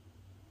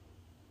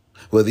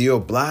 Whether you're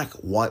black,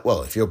 white,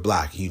 if you're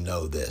black, you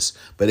know this.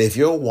 But if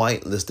you're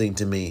white listening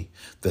to me,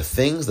 the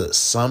things that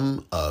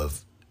some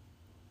of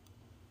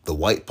the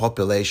white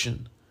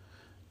population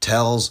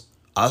tells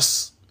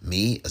us,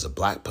 me as a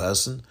black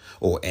person,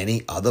 or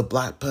any other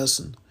black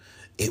person,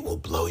 it will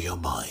blow your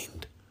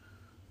mind.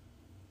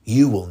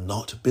 You will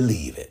not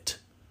believe it.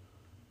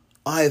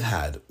 I've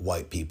had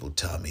white people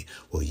tell me,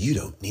 you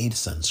don't need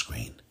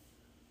sunscreen.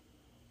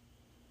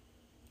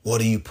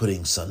 What are you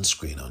putting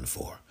sunscreen on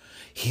for?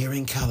 Here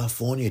in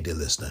California, dear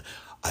listener,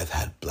 I've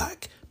had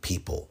black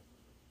people.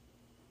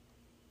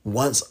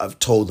 Once I've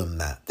told them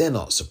that, they're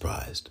not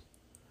surprised.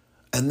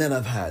 And then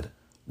I've had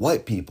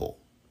white people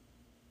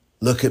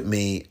look at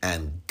me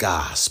and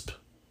gasp.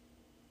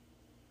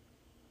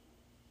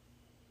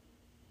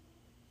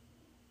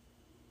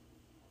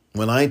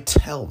 When I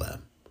tell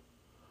them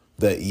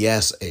that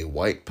yes, a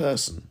white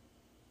person,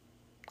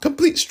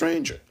 complete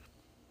stranger,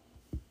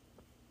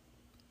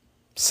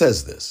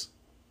 says this,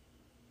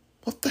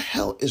 what the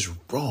hell is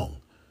wrong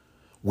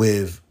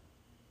with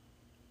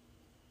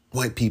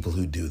white people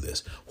who do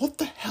this? What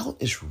the hell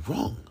is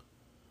wrong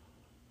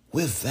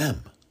with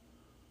them?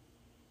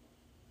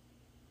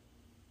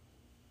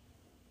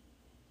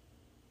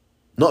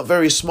 Not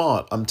very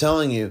smart, I'm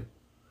telling you.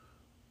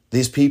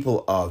 These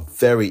people are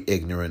very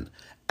ignorant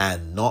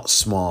and not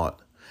smart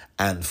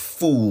and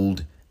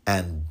fooled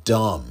and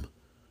dumb.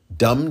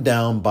 Dumbed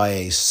down by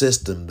a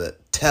system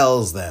that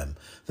tells them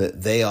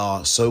that they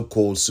are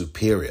so-called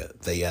superior.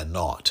 They are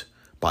not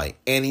by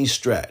any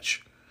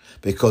stretch.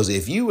 Because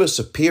if you were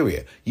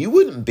superior, you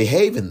wouldn't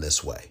behave in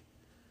this way.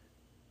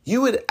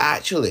 You would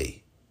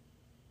actually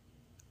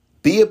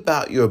be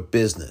about your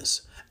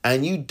business.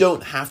 And you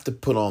don't have to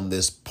put on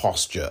this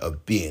posture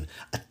of being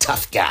a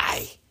tough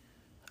guy.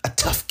 A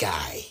tough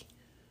guy.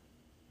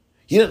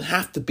 You don't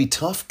have to be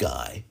tough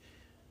guy.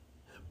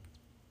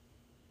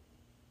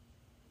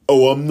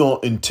 I'm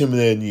not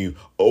intimidating you.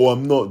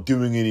 I'm not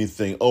doing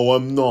anything.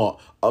 I'm not.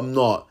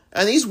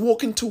 And he's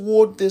walking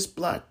toward this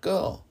black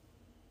girl.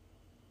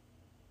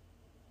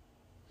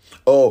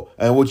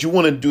 And what you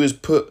want to do is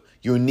put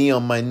your knee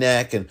on my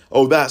neck and,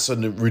 that's a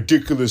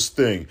ridiculous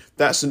thing.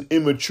 That's an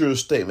immature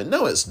statement.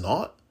 No, it's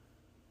not.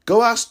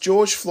 Go ask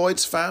George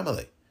Floyd's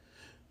family.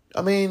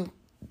 I mean,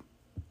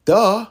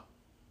 duh.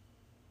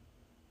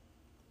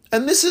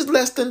 And this is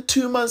less than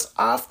 2 months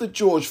after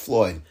George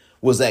Floyd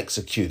was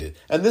executed.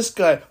 And this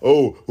guy,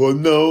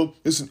 no,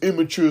 it's an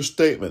immature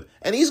statement.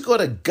 And he's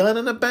got a gun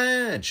and a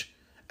badge.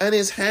 And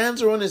his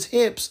hands are on his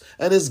hips.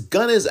 And his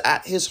gun is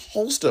at his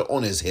holster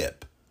on his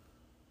hip.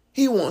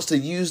 He wants to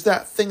use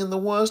that thing in the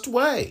worst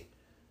way.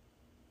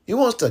 He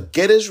wants to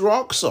get his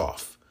rocks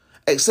off.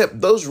 Except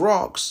those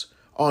rocks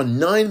are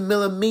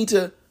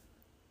 9mm.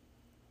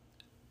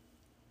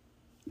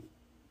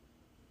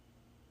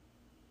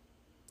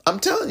 I'm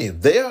telling you,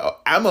 they are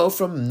ammo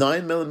from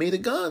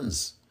 9mm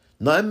guns.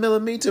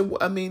 9mm,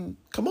 I mean,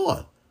 come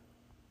on.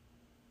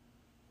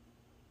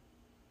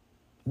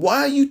 Why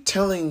are you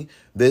telling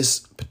this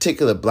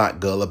particular black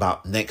girl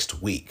about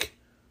next week?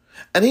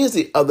 And here's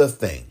the other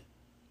thing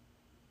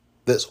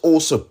that's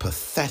also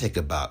pathetic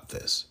about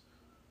this.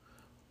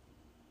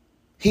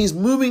 He's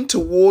moving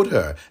toward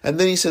her, and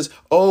then he says,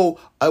 oh,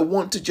 I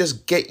want to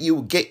just get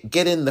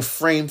in the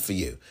frame for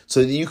you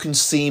so that you can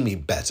see me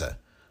better.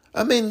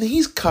 I mean,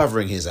 he's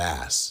covering his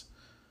ass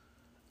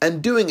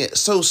and doing it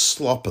so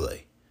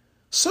sloppily.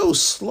 So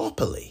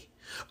sloppily.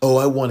 Oh,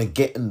 I want to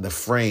get in the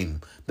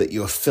frame that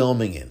you're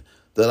filming in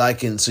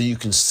so you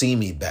can see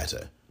me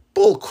better.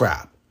 Bull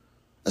crap.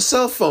 A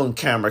cell phone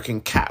camera can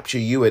capture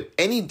you at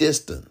any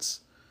distance,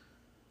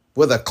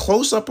 whether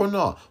close up or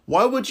not.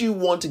 Why would you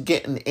want to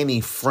get in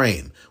any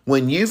frame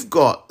when you've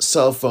got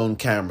cell phone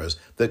cameras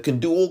that can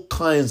do all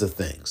kinds of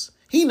things?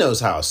 He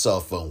knows how a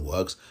cell phone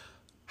works.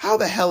 How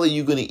the hell are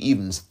you going to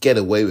even get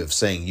away with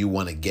saying you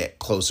want to get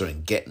closer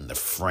and get in the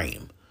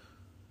frame?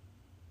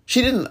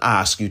 She didn't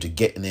ask you to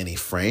get in any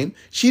frame.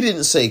 She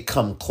didn't say,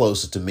 come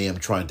closer to me, I'm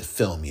trying to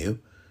film you.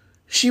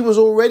 She was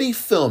already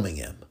filming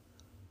him.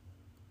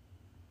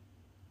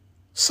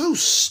 So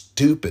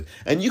stupid.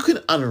 And you can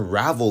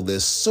unravel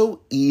this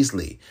so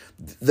easily.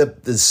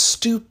 The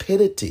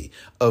stupidity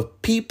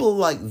of people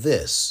like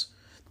this.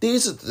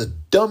 These are the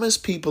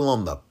dumbest people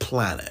on the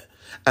planet.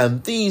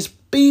 And these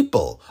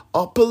people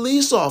are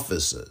police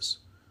officers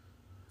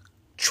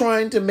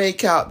trying to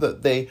make out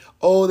that they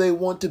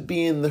want to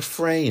be in the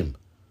frame.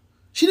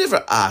 She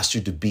never asked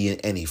you to be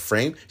in any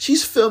frame.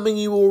 She's filming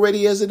you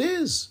already as it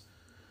is.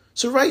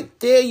 So right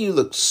there you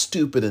look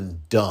stupid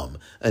and dumb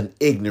and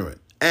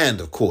ignorant and,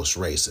 of course,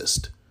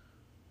 racist.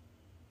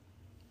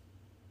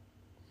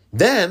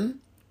 Then,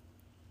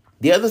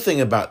 the other thing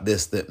about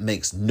this that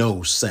makes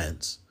no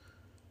sense,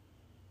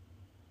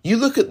 you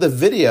look at the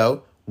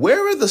video,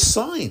 where are the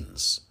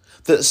signs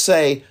that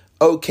say,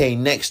 okay,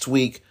 next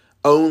week,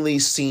 only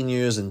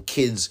seniors and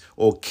kids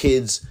or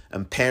kids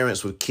and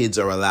parents with kids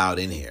are allowed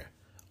in here?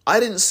 I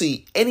didn't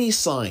see any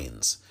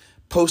signs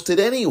posted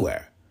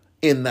anywhere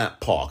in that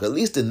park, at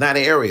least in that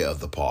area of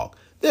the park.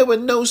 There were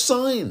no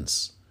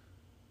signs.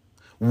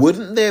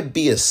 Wouldn't there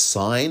be a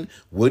sign?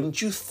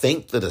 Wouldn't you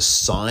think that a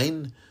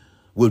sign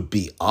would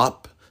be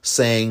up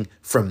saying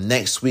from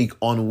next week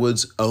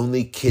onwards,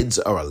 only kids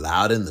are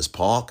allowed in this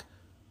park?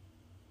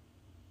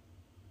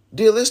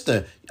 Dear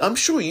listener, I'm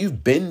sure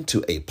you've been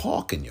to a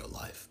park in your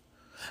life.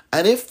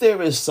 And if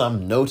there is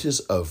some notice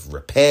of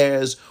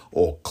repairs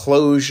or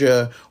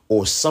closure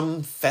or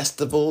some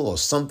festival or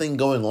something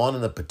going on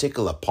in a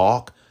particular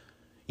park,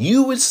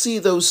 you would see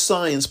those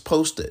signs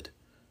posted.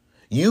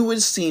 You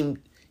would see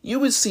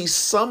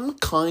some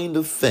kind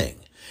of thing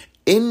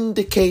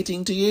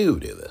indicating to you,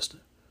 dear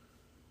listener,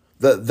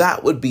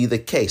 that would be the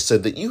case so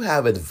that you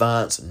have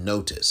advance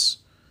notice.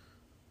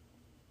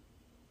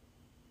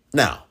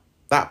 Now,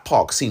 that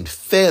park seemed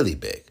fairly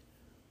big.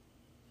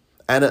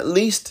 And at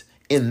least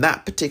in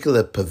that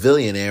particular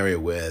pavilion area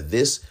where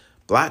this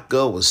black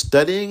girl was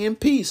studying in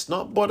peace,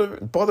 not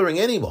bothering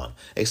anyone,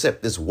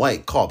 except this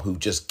white cop who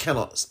just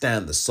cannot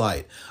stand the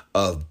sight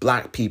of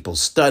black people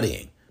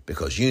studying,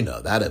 because you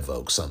know that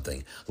evokes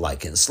something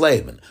like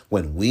enslavement,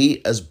 when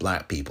we as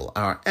black people,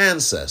 our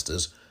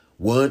ancestors,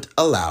 weren't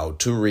allowed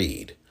to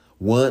read,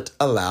 weren't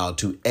allowed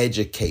to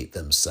educate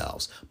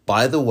themselves.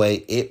 By the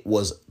way, it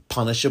was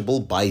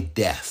punishable by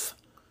death.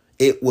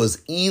 It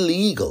was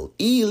illegal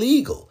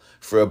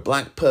for a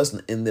black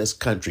person in this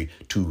country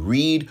to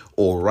read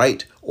or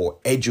write or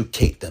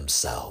educate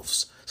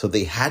themselves. So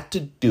they had to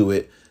do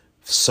it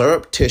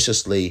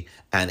surreptitiously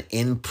and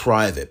in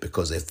private,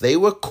 because if they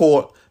were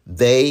caught,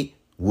 they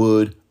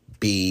would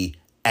be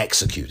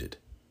executed.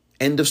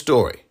 End of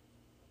story.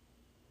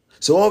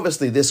 So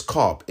obviously this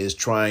cop is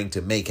trying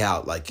to make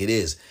out like it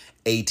is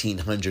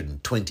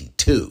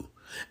 1822,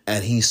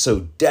 and he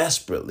so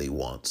desperately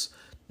wants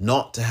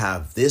not to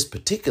have this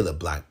particular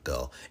black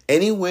girl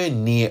anywhere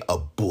near a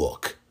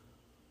book.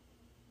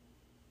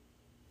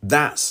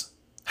 That's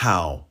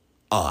how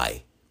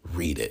I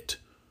read it.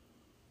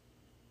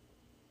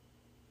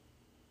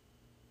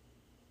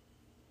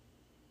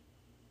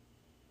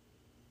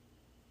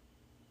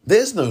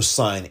 There's no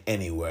sign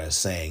anywhere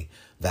saying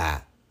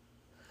that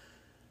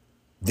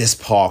this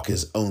park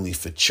is only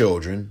for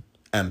children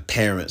and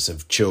parents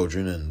of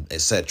children and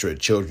etc.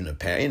 Children of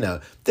parents. You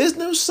know, there's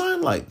no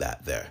sign like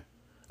that there.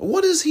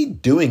 What is he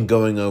doing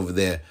going over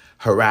there?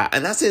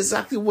 And that's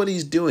exactly what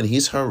he's doing.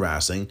 He's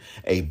harassing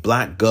a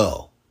black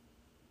girl.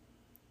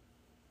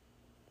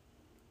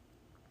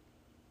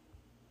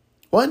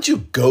 Why don't you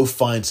go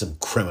find some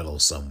criminal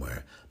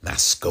somewhere?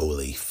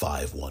 Mascoli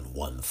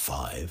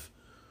 5115.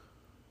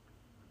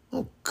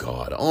 Oh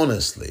God,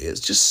 honestly, it's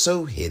just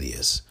so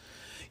hideous.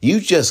 You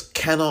just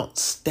cannot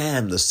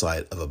stand the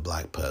sight of a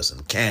black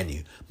person, can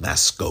you,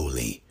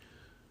 Mascoli?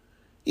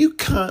 You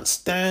can't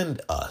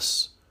stand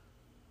us.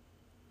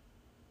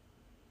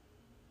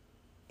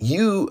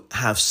 You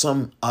have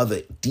some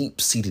other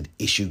deep-seated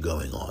issue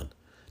going on,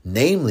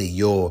 namely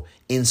your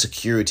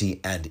insecurity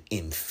and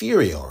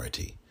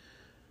inferiority,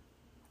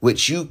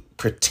 which you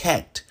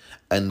protect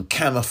and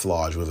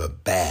camouflage with a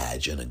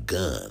badge and a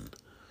gun.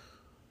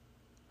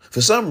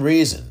 For some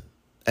reason,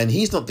 and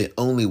he's not the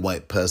only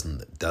white person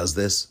that does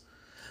this,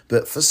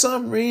 but for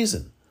some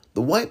reason,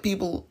 the white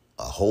people,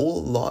 a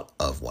whole lot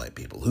of white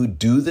people who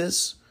do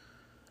this,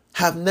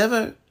 have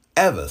never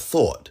ever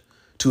thought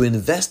to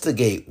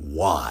investigate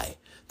why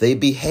they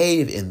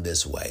behave in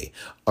this way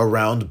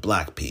around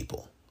black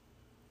people.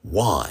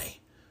 Why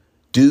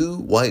do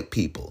white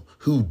people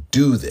who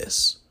do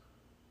this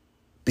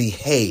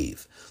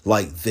behave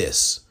like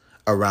this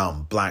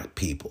around black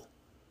people?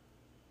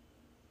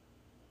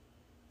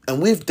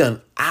 And we've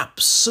done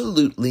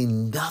absolutely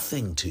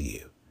nothing to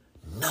you.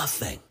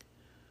 Nothing.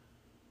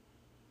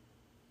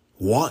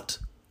 What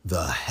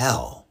the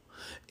hell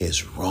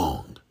is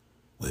wrong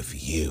with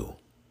you?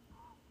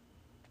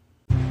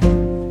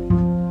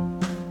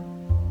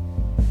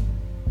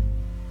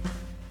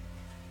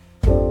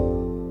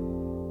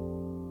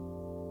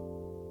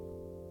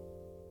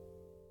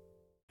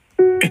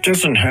 It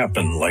doesn't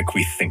happen like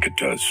we think it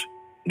does.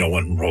 No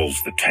one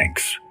rolls the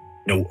tanks.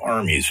 No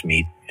armies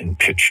meet in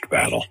pitched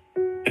battle.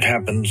 It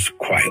happens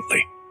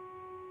quietly,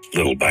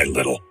 little by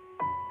little.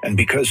 And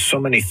because so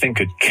many think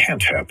it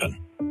can't happen,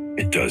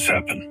 it does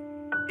happen.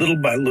 Little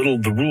by little,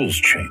 the rules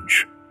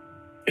change.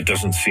 It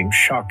doesn't seem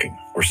shocking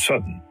or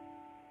sudden.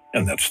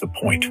 And that's the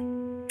point.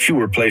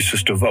 Fewer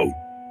places to vote,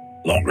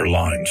 longer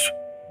lines.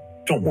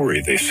 Don't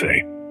worry, they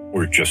say.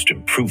 We're just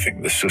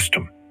improving the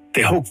system.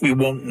 They hope we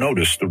won't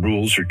notice the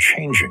rules are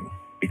changing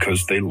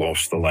because they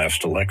lost the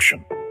last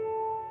election.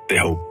 They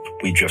hope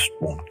we just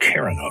won't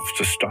care enough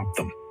to stop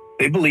them.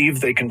 They believe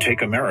they can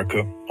take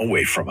America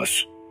away from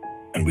us,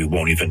 and we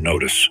won't even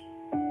notice.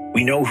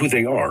 We know who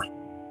they are.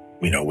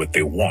 We know what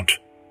they want.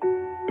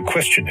 The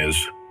question is,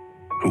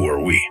 who are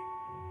we?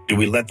 Do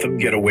we let them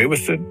get away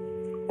with it,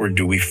 or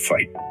do we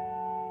fight?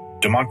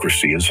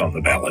 Democracy is on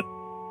the ballot.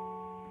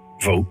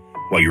 Vote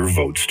while your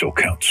vote still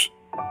counts.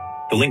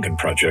 The Lincoln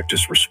Project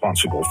is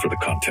responsible for the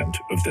content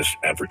of this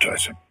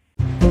advertising.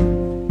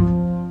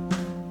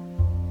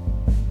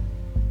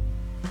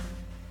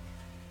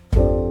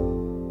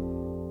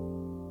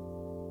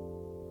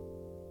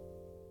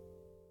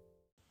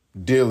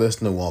 Dear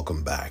listener,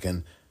 welcome back.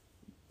 And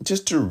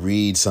just to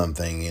read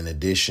something in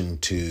addition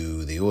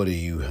to the order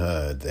you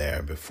heard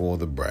there before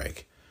the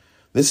break.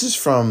 This is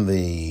from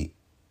the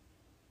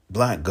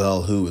black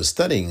girl who was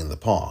studying in the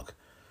park.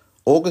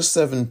 August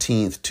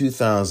 17th,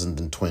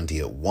 2020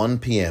 at 1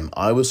 p.m.,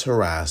 I was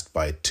harassed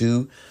by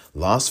 2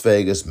 Las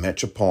Vegas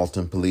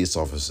Metropolitan Police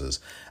officers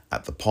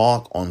at the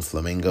park on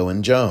Flamingo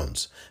and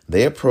Jones.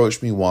 They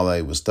approached me while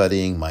I was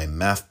studying my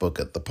math book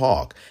at the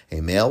park. A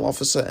male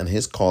officer and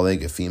his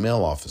colleague, a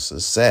female officer,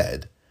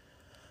 said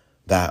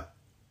that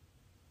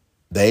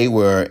they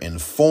were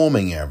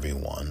informing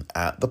everyone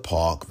at the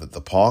park that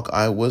the park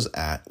I was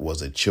at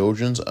was a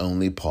children's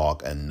only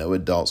park and no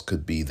adults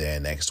could be there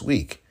next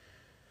week.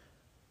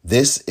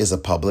 This is a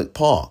public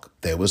park.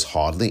 There was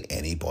hardly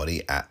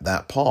anybody at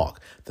that park.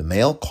 The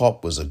male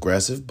cop was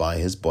aggressive by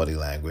his body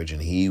language,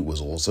 and he was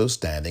also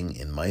standing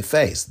in my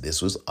face.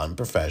 This was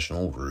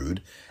unprofessional,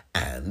 rude,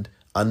 and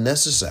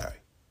unnecessary.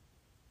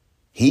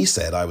 He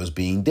said I was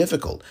being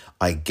difficult.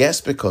 I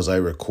guess because I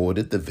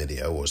recorded the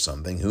video or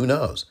something, who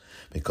knows?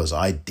 Because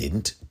I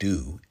didn't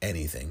do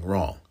anything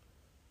wrong.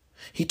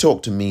 He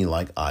talked to me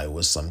like I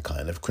was some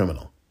kind of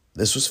criminal.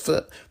 This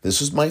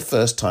was my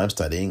first time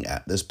studying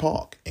at this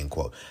park, end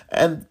quote.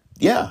 And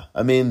yeah,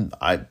 I mean,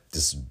 I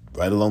just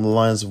right along the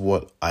lines of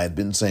what I had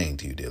been saying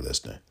to you, dear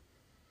listener.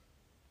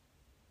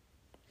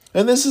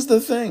 And this is the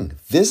thing.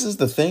 This is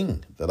the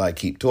thing that I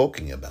keep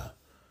talking about.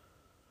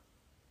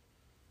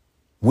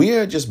 We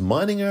are just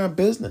minding our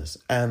business,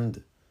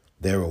 and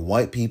there are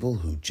white people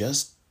who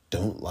just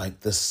don't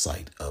like the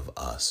sight of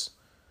us.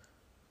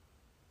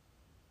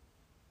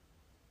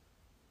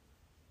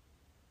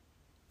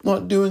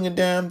 Not doing a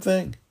damn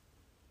thing.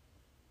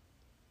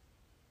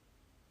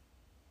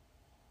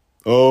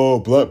 Oh,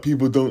 black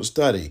people don't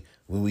study.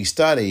 When we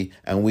study,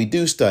 and we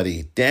do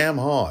study damn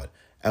hard,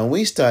 and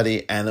we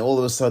study, and all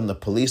of a sudden the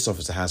police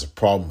officer has a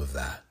problem with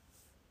that.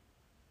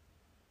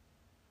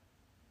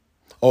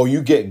 Oh,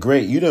 you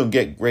don't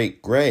get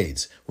great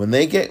grades. When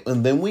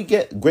we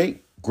get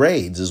great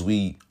grades, as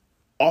we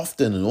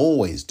often and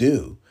always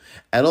do,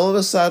 and all of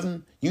a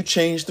sudden you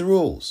change the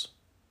rules.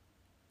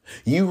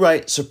 You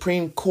write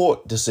Supreme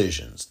Court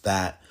decisions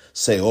that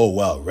say, oh,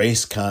 well,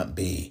 race can't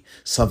be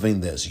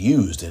something that's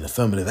used in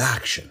affirmative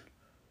action.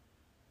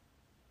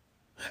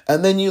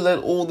 And then you let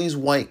all these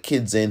white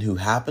kids in who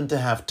happen to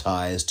have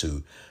ties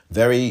to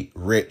very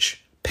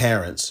rich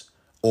parents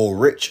or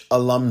rich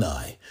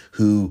alumni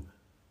who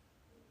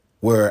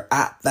were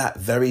at that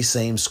very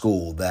same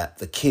school that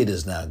the kid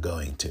is now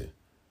going to.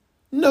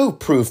 No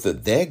proof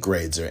that their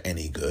grades are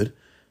any good.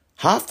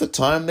 Half the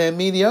time they're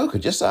mediocre.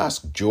 Just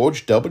ask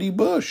George W.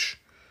 Bush.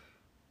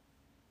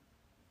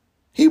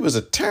 He was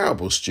a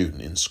terrible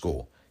student in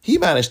school. He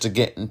managed to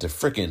get into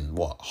frickin'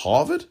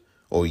 Harvard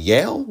or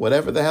Yale,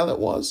 whatever the hell it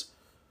was.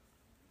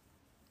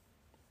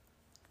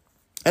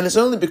 And it's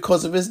only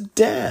because of his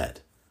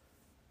dad,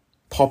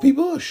 Poppy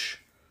Bush,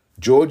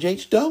 George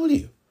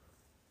H.W.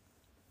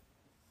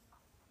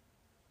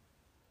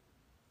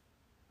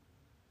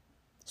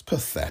 It's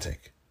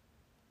pathetic.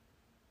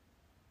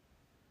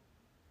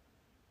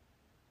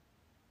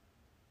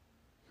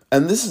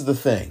 And this is the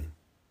thing.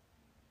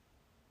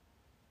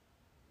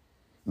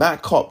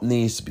 That cop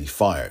needs to be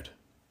fired.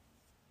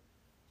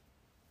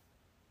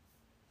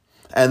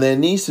 And there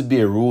needs to be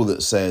a rule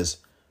that says,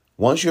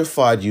 once you're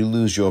fired, you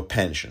lose your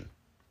pension.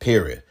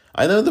 Period.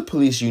 I know the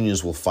police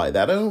unions will fight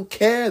that. I don't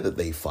care that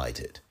they fight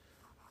it.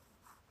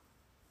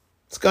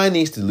 This guy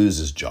needs to lose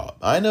his job.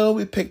 I know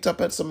we picked up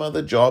at some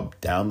other job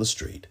down the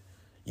street.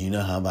 You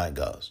know how that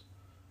goes.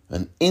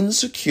 An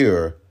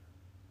insecure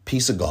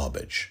piece of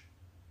garbage.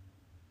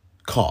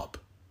 Cop.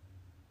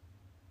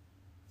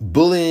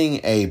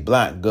 Bullying a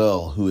black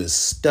girl who is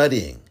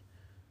studying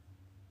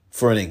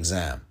for an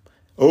exam.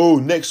 Oh,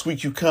 next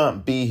week you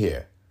can't be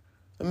here.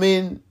 I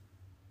mean,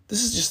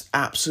 this is just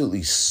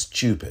absolutely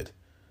stupid.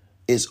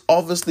 It's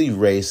obviously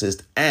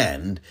racist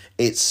and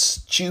it's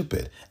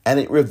stupid. And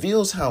it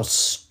reveals how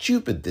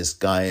stupid this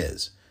guy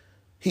is.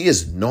 He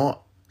is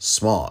not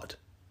smart.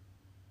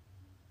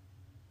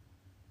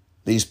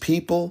 These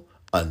people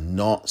are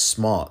not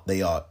smart.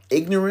 They are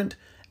ignorant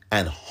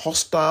and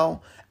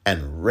hostile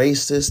and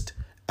racist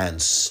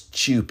and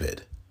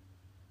stupid.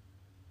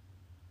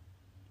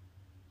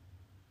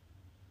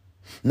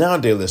 Now,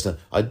 dear listener,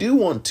 I do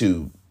want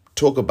to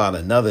talk about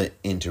another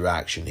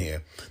interaction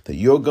here that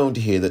you're going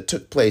to hear that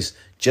took place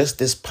just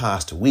this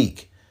past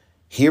week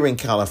here in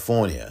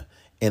California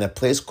in a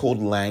place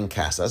called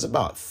Lancaster. That's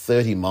about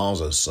 30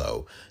 miles or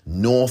so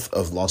north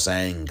of Los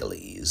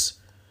Angeles.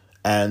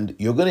 And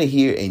you're going to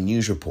hear a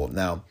news report.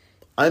 Now,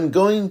 I'm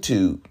going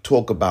to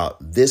talk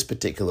about this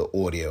particular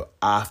audio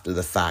after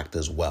the fact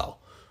as well.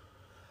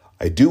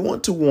 I do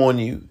want to warn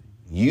you,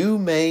 you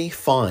may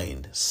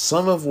find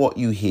some of what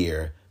you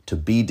hear to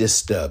be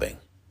disturbing.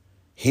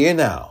 Here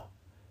now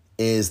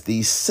is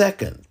the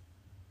second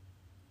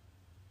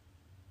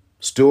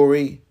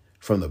story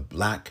from the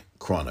Black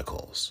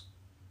Chronicles.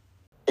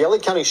 The LA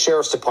County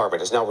Sheriff's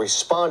Department is now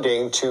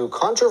responding to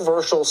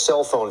controversial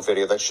cell phone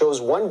video that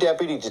shows one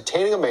deputy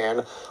detaining a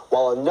man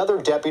while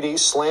another deputy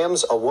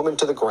slams a woman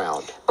to the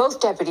ground. Both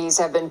deputies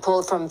have been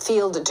pulled from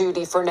field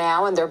duty for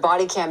now, and their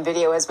body cam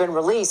video has been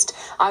released.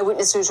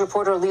 Eyewitness News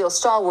reporter Leo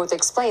Stallworth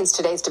explains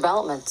today's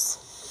developments.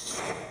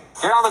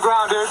 Get on the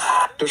ground,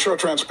 dude. To show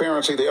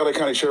transparency, the LA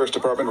County Sheriff's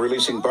Department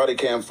releasing body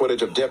cam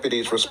footage of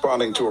deputies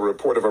responding to a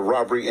report of a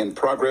robbery in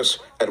progress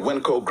at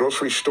Winco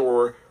Grocery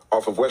Store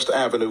off of West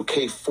Avenue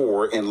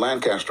K4 in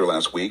Lancaster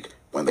last week.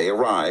 When they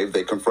arrive,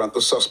 they confront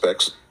the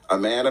suspects, a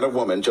man and a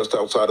woman, just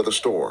outside of the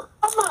store.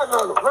 I'm not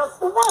under arrest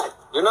for what?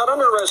 You're not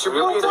under arrest. You're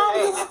being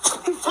detained.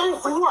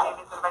 Detained for what?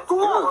 For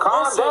what? Dude,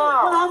 calm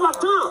down. What have I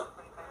done?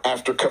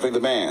 After cuffing the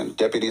man,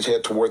 deputies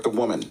head toward the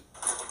woman.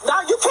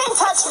 No, you can't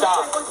touch me.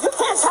 You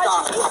can't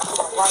touch me.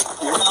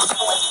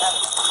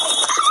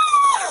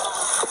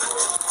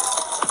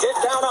 Get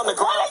down on the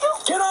ground.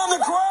 Get on the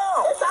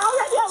ground. It's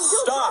already on you.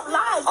 Stop.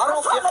 I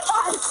don't get.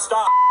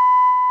 Stop.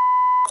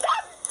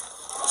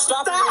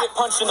 Stop and you get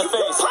punched in the face.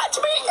 You punch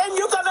me and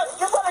you're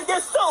gonna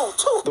get sued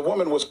too. The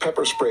woman was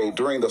pepper sprayed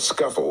during the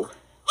scuffle.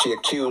 She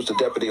accused the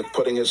deputy of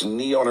putting his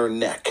knee on her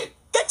neck.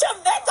 Get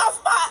your neck off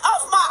my,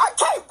 I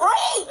can't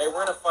breathe. Hey,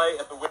 we're in a fight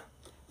at the window.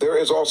 There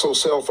is also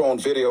cell phone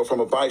video from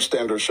a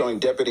bystander showing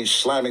deputies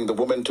slamming the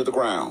woman to the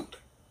ground.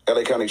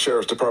 LA County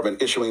Sheriff's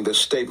Department issuing this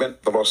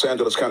statement. The Los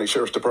Angeles County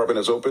Sheriff's Department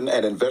has opened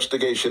an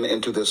investigation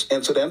into this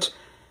incident.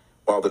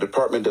 While the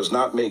department does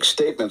not make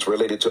statements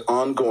related to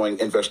ongoing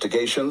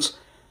investigations,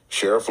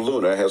 Sheriff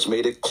Luna has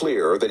made it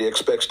clear that he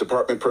expects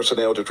department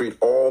personnel to treat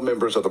all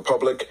members of the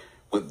public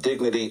with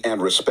dignity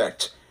and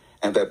respect,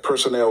 and that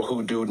personnel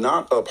who do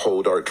not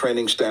uphold our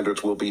training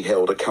standards will be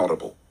held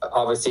accountable.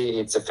 Obviously,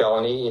 it's a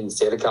felony in the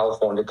state of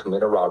California to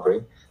commit a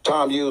robbery.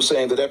 Tom Hughes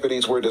saying the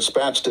deputies were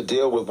dispatched to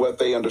deal with what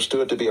they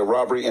understood to be a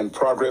robbery in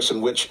progress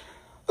in which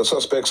the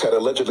suspects had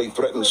allegedly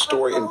threatened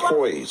store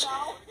employees.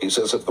 He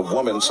says if the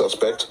woman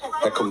suspect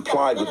had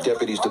complied with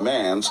deputies'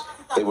 demands,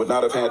 they would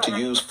not have had to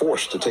use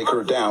force to take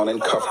her down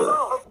and cuff her.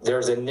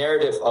 There's a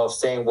narrative of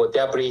saying, well,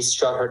 deputies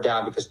shut her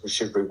down because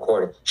she was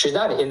recorded. She's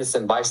not an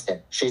innocent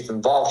bystander. She's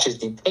involved. She's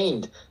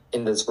detained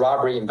in this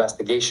robbery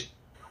investigation.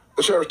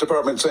 The Sheriff's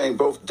Department saying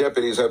both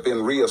deputies have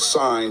been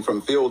reassigned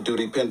from field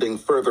duty pending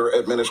further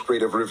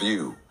administrative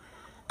review.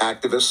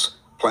 Activists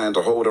plan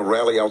to hold a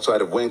rally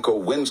outside of Winco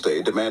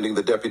Wednesday demanding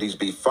the deputies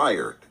be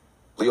fired.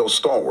 Leo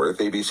Stallworth,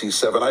 ABC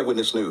 7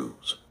 Eyewitness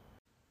News.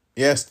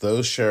 Yes,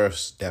 those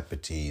sheriff's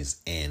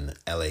deputies in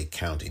LA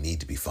County need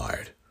to be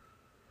fired.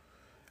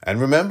 And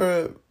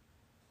remember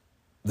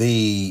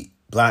the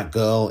black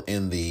girl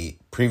in the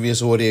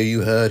previous audio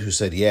you heard who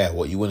said, yeah,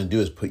 what you want to do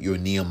is put your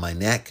knee on my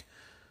neck?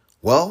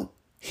 Well,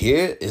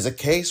 here is a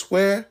case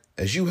where,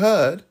 as you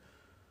heard,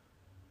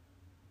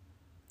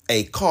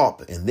 a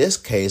cop, in this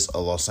case a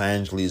Los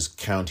Angeles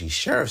County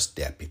Sheriff's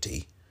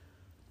deputy,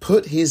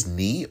 put his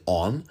knee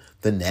on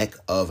the neck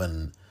of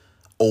an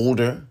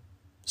older,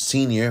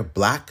 senior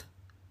black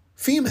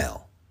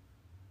female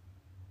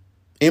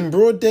in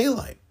broad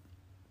daylight.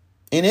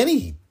 In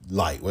any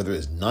light, whether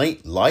it's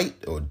night,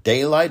 light, or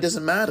daylight,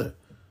 doesn't matter.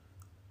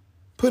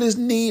 Put his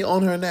knee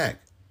on her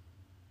neck.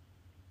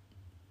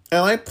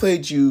 And I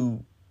played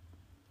you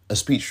a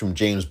speech from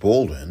James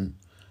Baldwin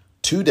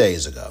 2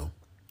 days ago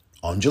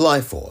on July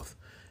 4th.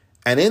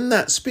 And in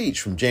that speech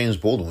from James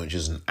Baldwin, which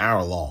is an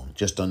hour long,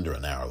 just under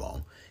an hour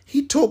long,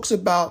 he talks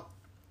about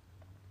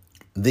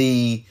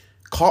the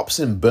cops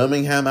in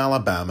Birmingham,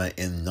 Alabama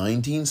in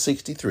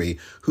 1963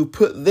 who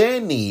put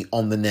their knee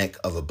on the neck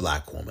of a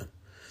black woman.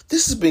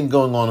 This has been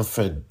going on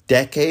for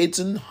decades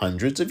and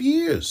hundreds of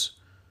years.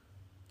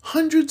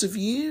 Hundreds of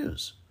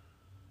years.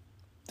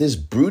 This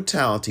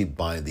brutality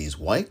by these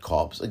white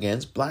cops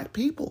against black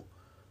people.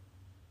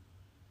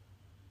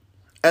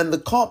 And the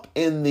cop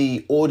in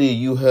the audio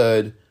you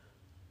heard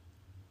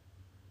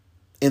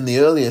in the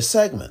earlier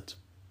segment,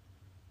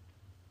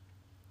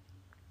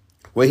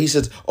 where he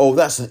says, oh,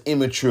 that's an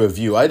immature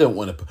view. I don't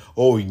want to put,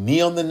 oh, knee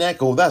on the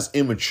neck. Oh, that's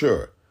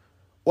immature.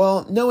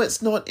 Well, no,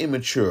 it's not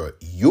immature.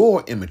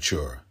 You're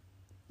immature,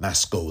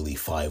 Mascoli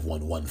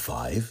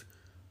 5115.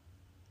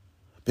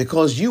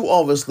 Because you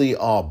obviously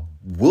are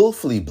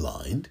willfully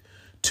blind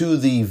to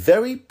the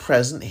very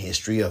present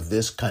history of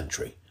this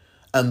country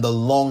and the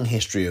long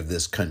history of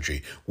this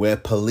country where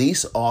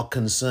police are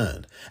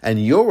concerned.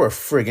 And you're a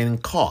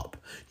friggin' cop.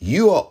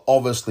 You are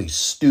obviously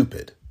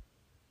stupid.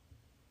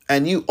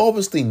 And you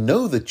obviously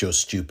know that you're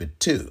stupid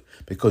too,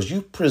 because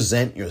you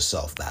present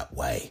yourself that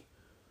way.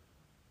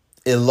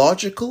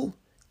 Illogical,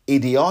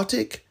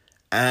 idiotic,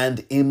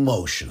 and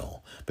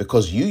emotional.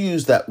 Because you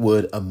use that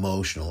word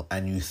emotional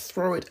and you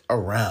throw it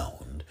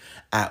around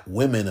at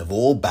women of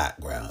all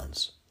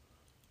backgrounds.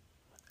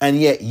 And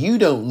yet you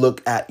don't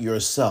look at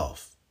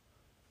yourself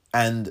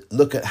and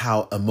look at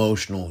how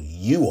emotional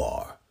you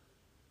are.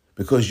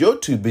 Because you're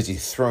too busy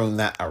throwing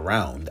that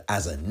around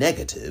as a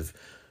negative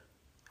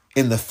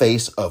in the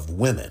face of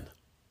women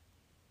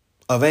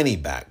of any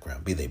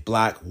background, be they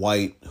black,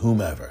 white,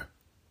 whomever.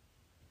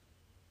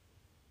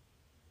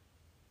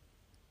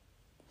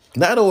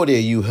 That audio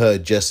you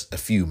heard just a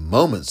few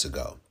moments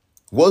ago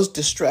was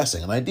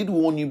distressing, and I did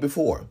warn you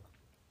before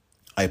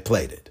I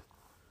played it.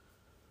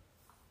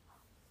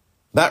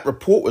 That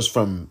report was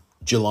from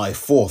July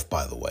 4th,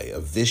 by the way,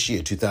 of this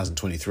year,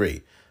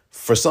 2023,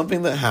 for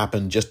something that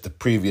happened just the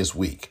previous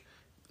week,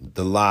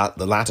 the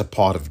latter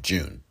part of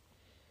June.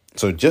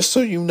 So just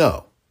so you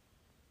know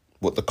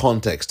what the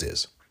context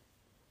is.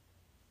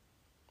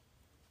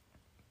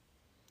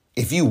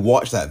 If you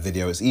watch that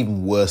video, it's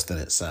even worse than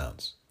it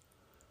sounds.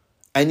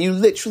 And you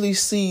literally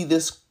see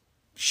this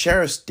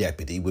sheriff's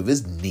deputy with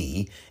his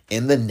knee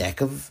in the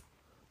neck of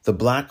the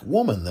black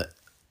woman, the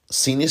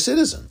senior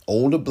citizen,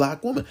 older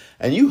black woman.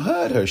 And you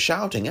heard her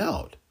shouting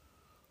out.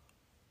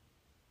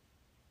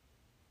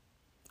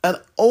 And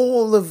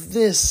all of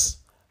this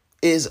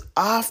is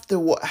after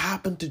what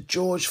happened to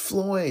George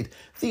Floyd.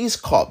 These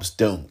cops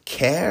don't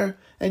care.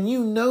 And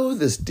you know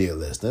this, dear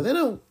listener. They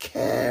don't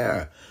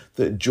care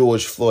that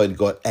George Floyd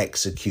got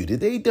executed.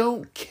 They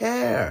don't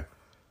care.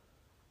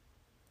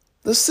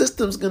 The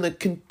system's going to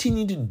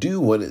continue to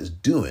do what it's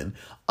doing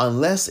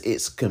unless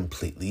it's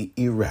completely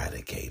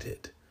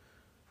eradicated.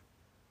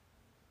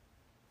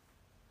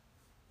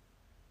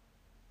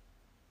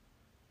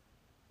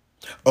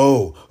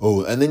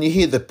 Oh, and then you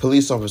hear the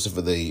police officer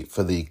for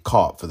the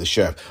cop, for the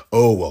sheriff.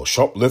 Oh, well,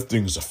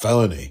 shoplifting's a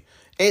felony.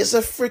 It's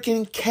a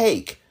freaking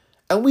cake.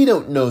 And we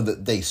don't know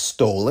that they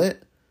stole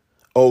it.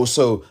 Oh,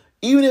 so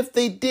even if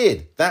they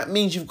did, that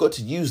means you've got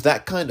to use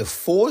that kind of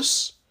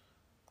force?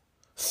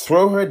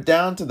 Throw her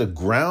down to the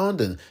ground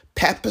and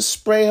pepper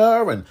spray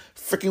her and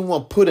freaking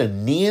want to put a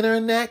knee in her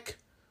neck?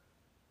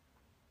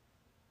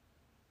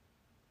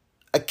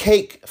 A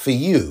cake for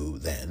you,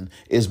 then,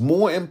 is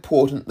more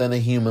important than a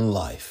human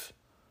life.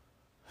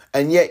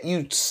 And yet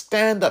you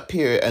stand up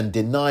here and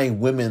deny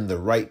women the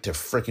right to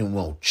freaking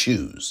well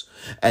choose.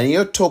 And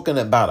you're talking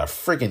about a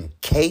freaking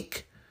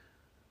cake?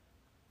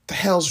 What the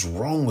hell's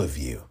wrong with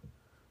you?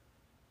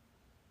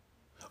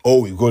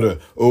 Oh,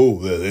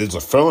 it's a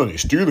felony.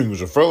 Stealing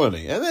was a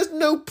felony. And there's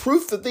no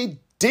proof that they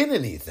did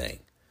anything.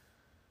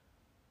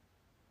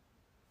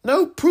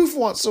 No proof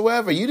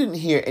whatsoever. You didn't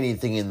hear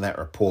anything in that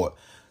report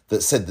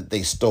that said that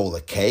they stole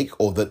a cake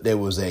or that there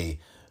was a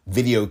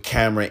video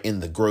camera in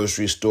the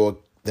grocery store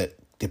that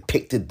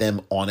depicted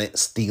them on it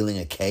stealing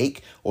a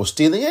cake or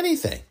stealing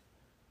anything.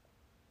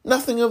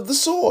 Nothing of the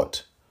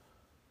sort.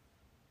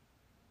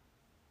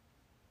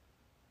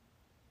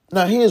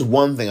 Now, here's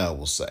one thing I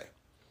will say.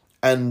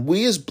 And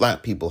we as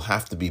black people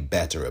have to be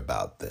better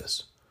about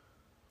this.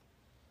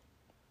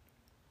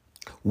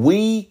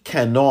 We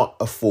cannot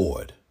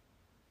afford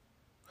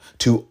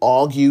to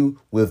argue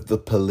with the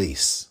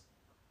police.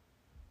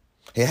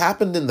 It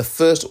happened in the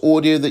first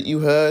audio that you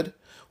heard,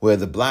 where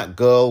the black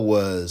girl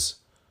was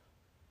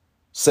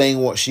saying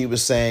what she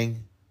was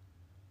saying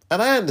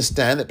And I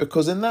understand it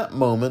because in that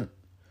moment,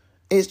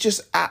 it's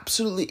just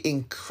absolutely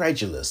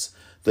incredulous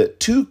that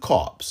two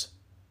cops,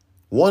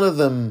 one of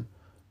them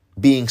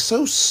being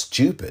so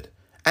stupid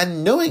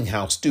and knowing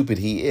how stupid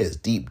he is,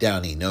 deep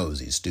down he knows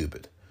he's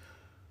stupid.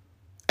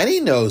 And he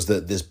knows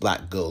that this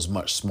black girl's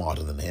much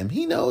smarter than him.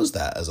 He knows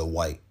that as a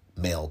white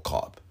male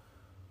cop.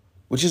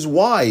 Which is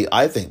why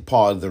I think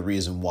part of the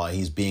reason why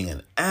he's being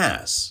an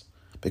ass.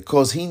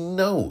 Because he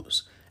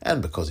knows.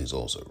 And because he's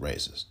also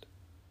racist.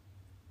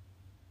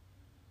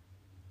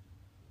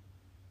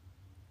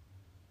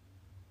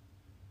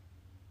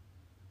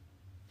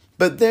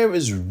 But there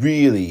is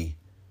really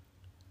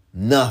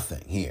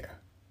nothing here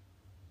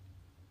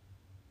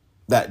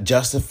that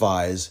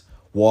justifies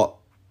what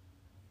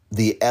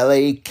the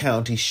LA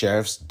County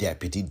Sheriff's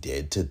deputy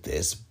did to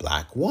this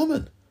black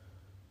woman.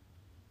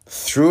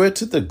 Threw her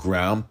to the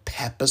ground,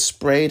 pepper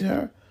sprayed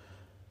her,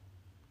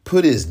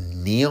 put his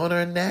knee on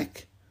her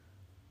neck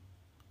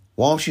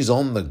while she's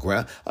on the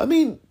ground. I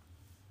mean,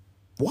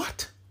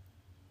 what?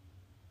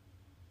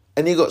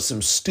 And you got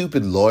some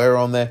stupid lawyer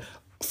on there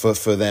for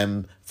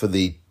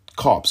the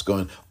cops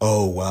going,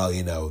 oh, well,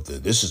 you know,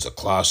 this is a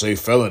Class A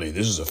felony.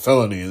 This is a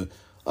felony.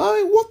 I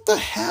mean, what the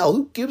hell?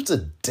 Who gives a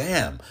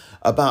damn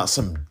about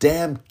some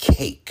damn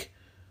cake?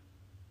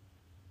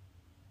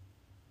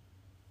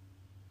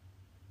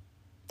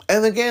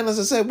 And again, as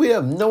I said, we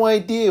have no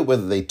idea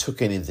whether they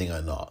took anything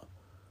or not.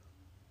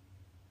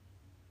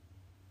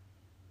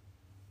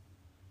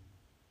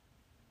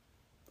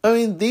 I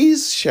mean,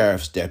 these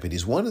sheriff's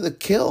deputies wanted to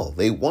kill.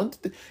 They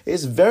wanted to,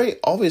 it's very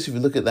obvious if you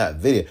look at that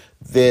video.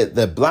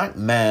 The black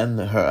man,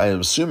 I'm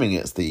assuming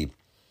it's the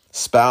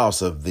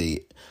spouse of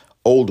the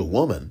older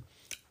woman,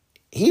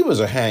 he was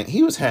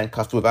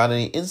handcuffed without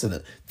any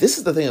incident. This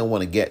is the thing I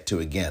want to get to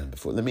again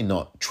before. Let me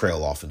not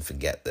trail off and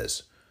forget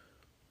this.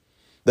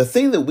 The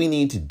thing that we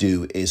need to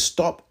do is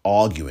stop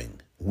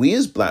arguing. We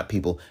as black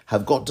people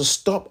have got to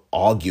stop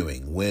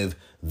arguing with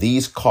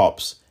these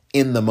cops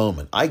in the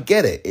moment. I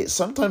get it. It's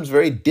sometimes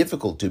very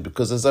difficult to,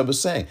 because as I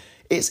was saying,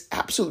 it's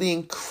absolutely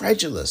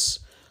incredulous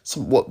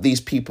what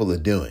these people are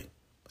doing.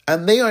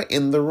 And they are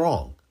in the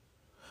wrong.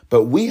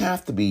 But we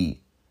have to be,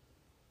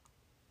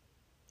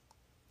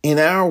 in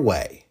our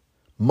way,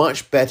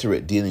 much better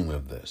at dealing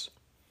with this.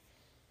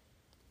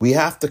 We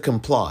have to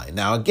comply.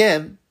 Now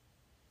again,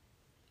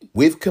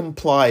 we've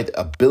complied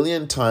 1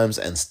 billion times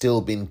and still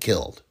been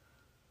killed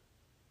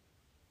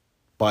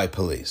by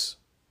police.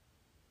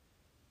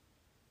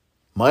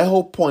 My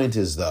whole point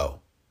is,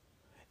 though,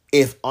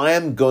 if I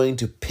am going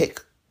to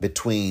pick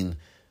between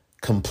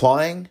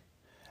complying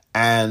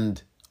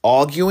and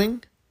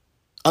arguing,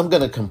 I'm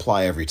going to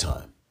comply every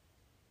time.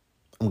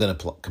 I'm going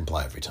to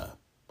comply every time.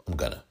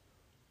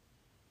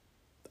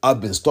 I've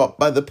been stopped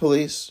by the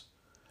police,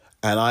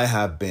 and I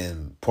have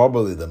been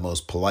probably the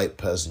most polite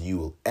person you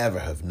will ever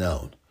have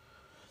known,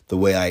 the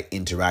way I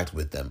interact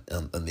with them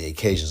on the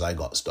occasions I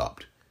got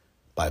stopped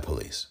by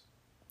police.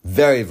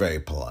 Very,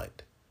 very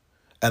polite.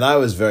 And I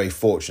was very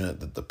fortunate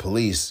that the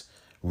police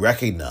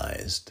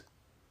recognized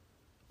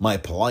my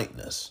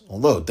politeness,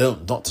 although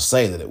not to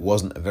say that it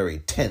wasn't a very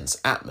tense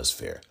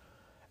atmosphere.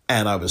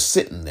 And I was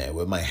sitting there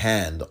with my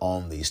hand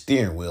on the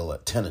steering wheel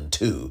at 10 and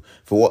 2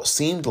 for what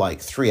seemed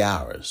like 3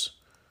 hours.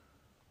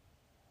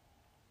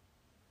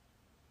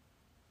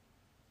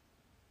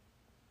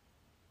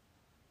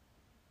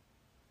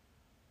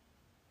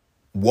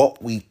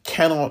 What we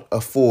cannot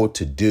afford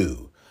to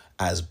do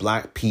as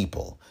black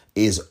people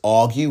is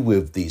argue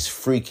with these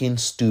freaking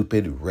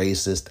stupid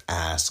racist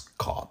ass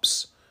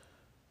cops.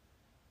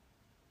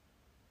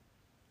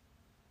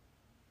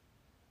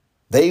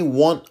 They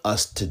want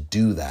us to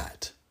do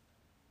that.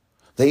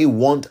 They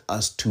want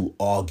us to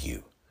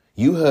argue.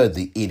 You heard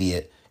the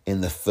idiot in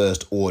the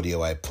first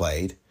audio I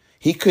played.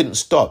 He couldn't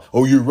stop.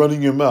 Oh, you're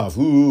running your mouth.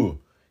 Ooh.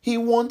 He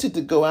wanted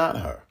to go at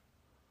her.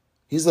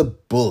 He's a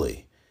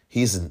bully.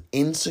 He's an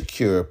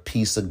insecure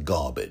piece of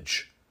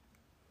garbage.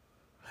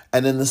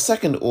 And in the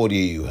second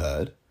audio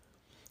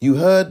you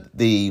heard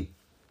the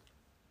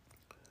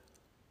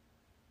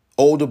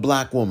older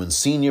black woman,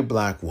 senior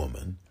black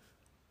woman,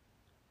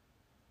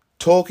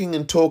 talking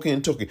and talking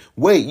and talking.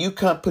 Wait, you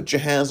can't put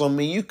your hands on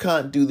me. You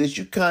can't do this.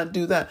 You can't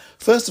do that.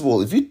 First of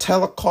all, if you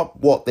tell a cop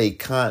what they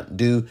can't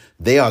do,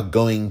 they are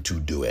going to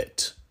do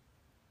it.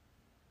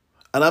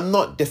 And I'm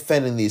not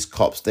defending these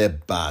cops. They're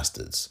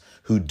bastards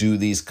who do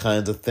these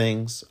kinds of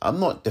things. I'm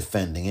not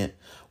defending it.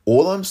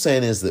 All I'm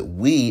saying is that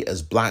we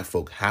as black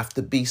folk have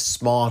to be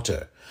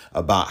smarter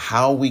about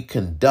how we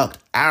conduct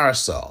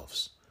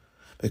ourselves,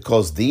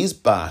 because these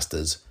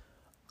bastards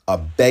are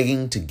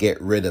begging to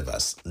get rid of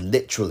us,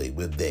 literally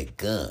with their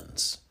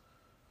guns.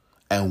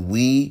 And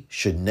we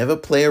should never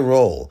play a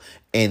role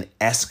in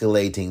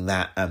escalating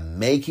that and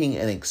making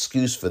an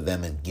excuse for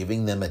them and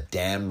giving them a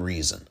damn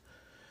reason.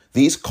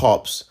 These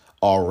cops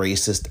are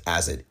racist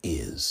as it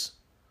is.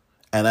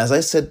 And as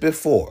I said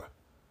before,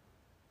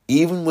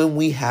 even when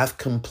we have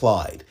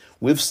complied,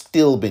 we've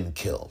still been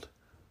killed.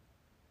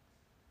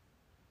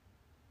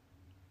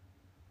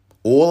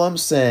 All I'm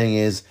saying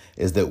is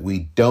that we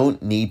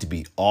don't need to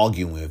be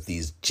arguing with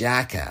these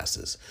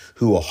jackasses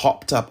who are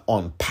hopped up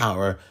on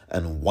power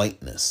and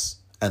whiteness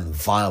and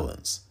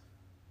violence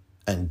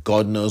and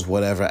God knows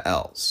whatever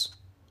else.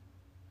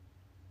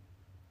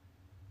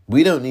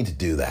 We don't need to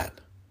do that.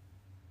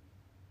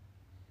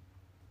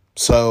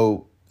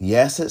 So,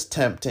 yes, it's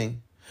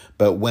tempting,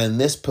 but when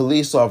this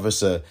police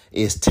officer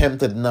is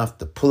tempted enough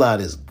to pull out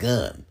his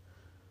gun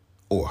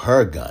or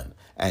her gun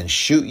and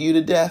shoot you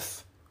to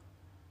death,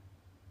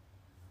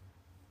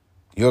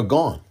 you're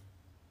gone.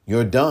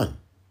 You're done.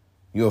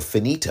 You're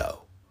finito.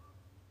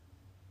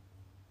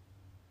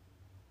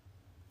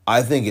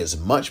 I think it's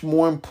much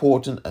more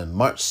important and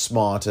much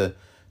smarter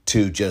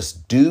to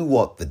just do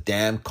what the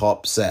damn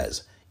cop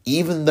says.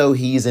 Even though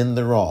he's in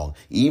the wrong,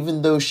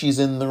 even though she's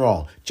in the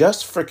wrong,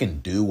 just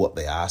freaking do what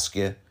they ask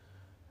you.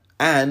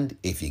 And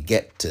if you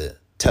get to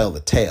tell the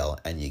tale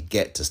and you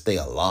get to stay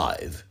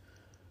alive,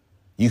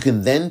 you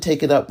can then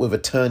take it up with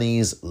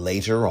attorneys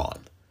later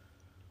on.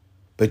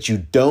 But you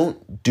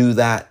don't do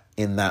that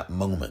in that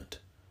moment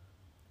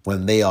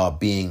when they are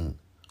being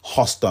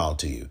hostile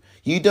to you.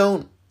 You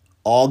don't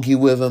argue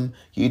with them.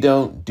 You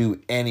don't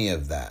do any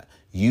of that.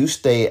 You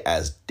stay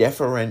as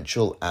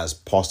deferential as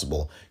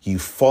possible. You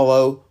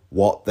follow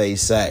what they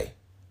say.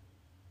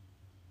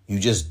 You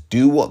just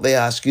do what they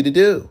ask you to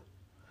do.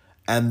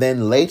 And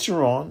then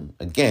later on,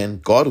 again,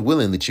 God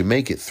willing that you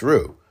make it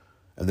through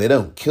and they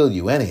don't kill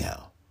you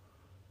anyhow,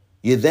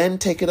 you then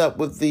take it up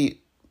with the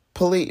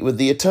police, with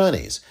the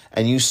attorneys,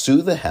 and you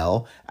sue the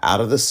hell out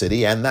of the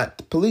city and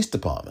that police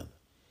department.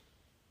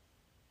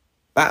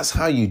 That's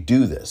how you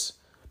do this.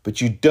 But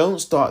you don't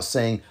start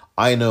saying,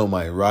 I know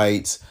my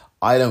rights.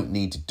 I don't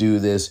need to do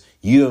this.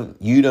 You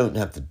don't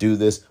have to do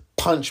this.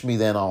 Punch me,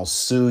 then I'll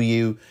sue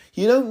you.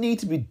 You don't need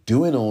to be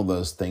doing all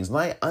those things. And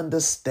I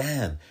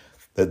understand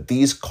that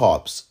these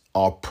cops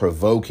are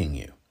provoking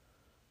you.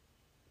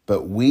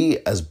 But we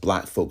as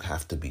black folk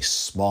have to be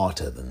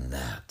smarter than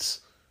that.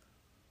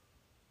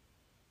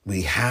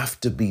 We have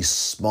to be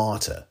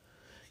smarter.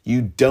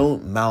 You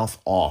don't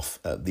mouth off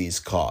at these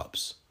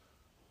cops.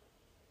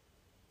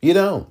 You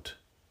don't.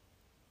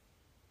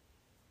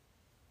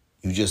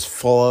 You just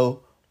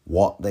follow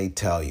what they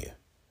tell you.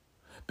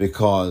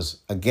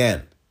 Because,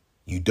 again,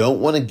 you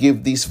don't want to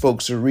give these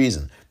folks a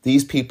reason.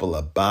 These people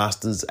are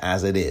bastards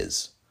as it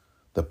is,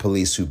 the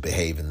police who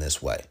behave in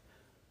this way.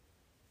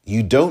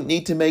 You don't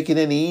need to make it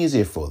any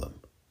easier for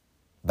them.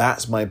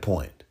 That's my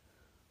point.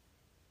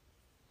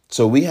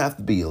 So we have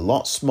to be a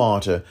lot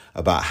smarter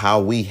about how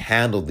we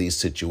handle these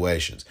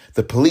situations.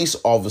 The police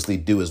obviously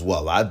do as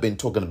well. I've been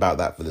talking about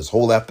that for this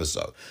whole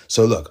episode.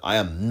 So look, I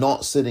am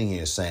not sitting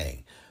here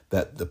saying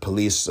that the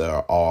police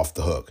are off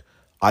the hook.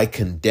 I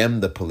condemn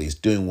the police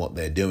doing what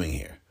they're doing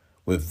here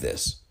with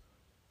this.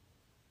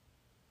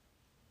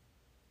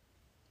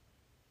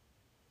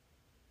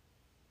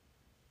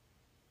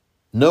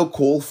 No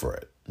call for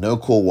it. No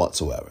call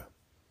whatsoever.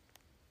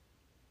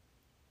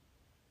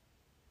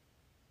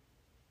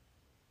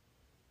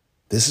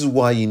 This is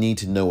why you need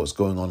to know what's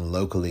going on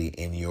locally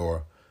in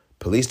your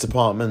police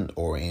department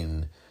or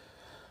in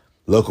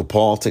local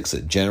politics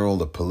in general,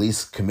 the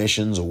police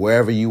commissions or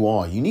wherever you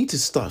are. You need to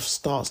start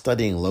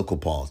studying local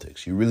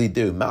politics. You really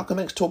do. Malcolm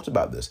X talked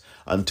about this.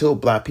 Until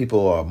black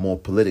people are more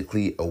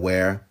politically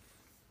aware,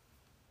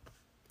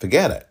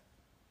 forget it.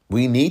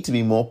 We need to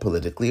be more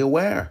politically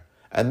aware.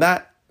 And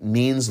that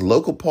means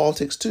local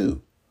politics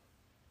too.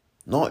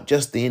 Not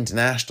just the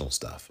international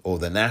stuff or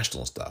the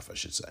national stuff, I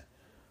should say.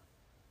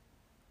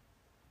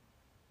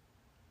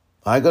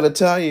 I got to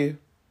tell you,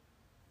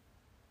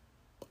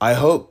 I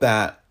hope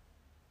that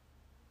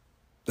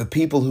the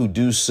people who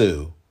do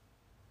sue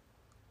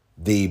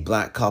the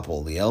black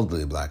couple, the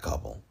elderly black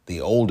couple,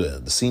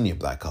 the senior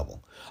black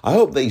couple, I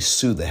hope they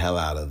sue the hell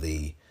out of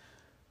the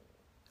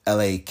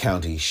LA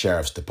County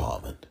Sheriff's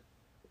Department.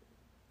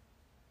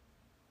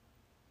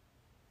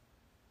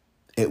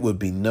 It would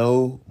be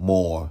no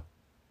more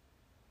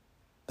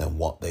than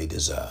what they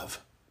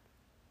deserve.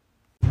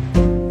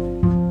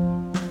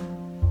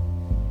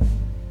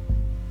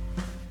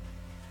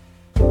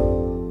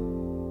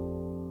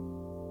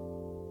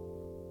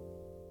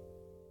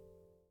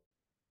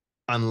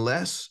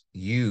 Unless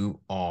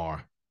you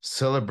are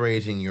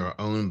celebrating your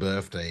own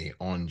birthday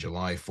on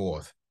July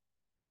 4th,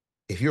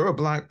 if you're a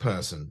black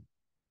person,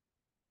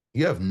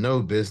 you have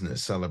no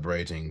business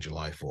celebrating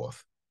July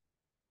 4th.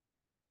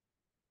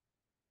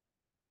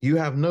 You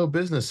have no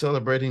business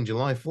celebrating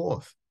July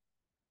 4th.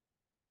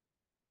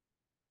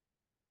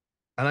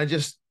 And I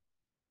just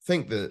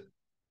think that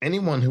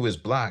anyone who is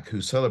black who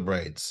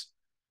celebrates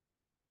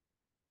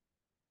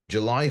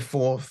July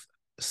 4th,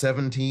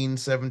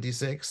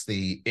 1776,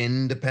 the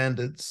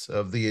independence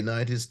of the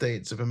United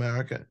States of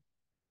America,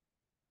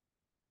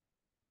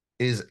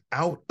 is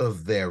out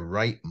of their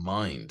right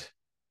mind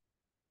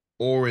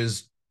or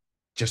is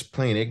just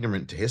plain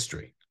ignorant to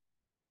history.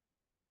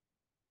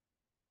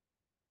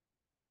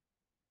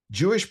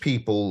 Jewish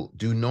people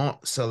do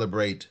not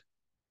celebrate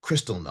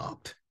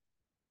Kristallnacht.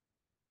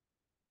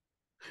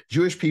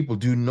 Jewish people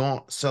do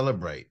not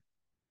celebrate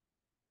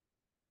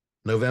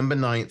November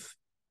 9th,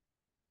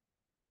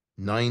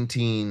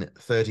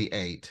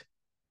 1938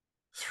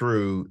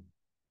 through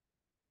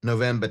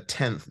November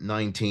 10th,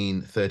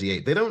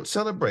 1938. They don't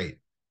celebrate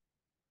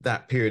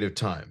that period of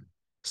time.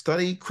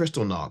 Study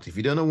Kristallnacht. If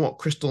you don't know what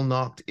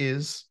Kristallnacht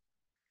is,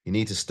 you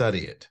need to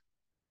study it.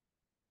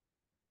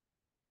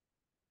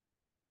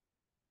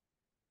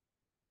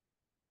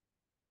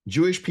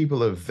 Jewish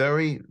people are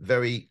very,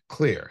 very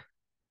clear,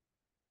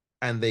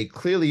 and they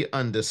clearly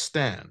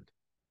understand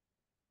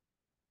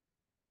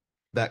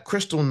that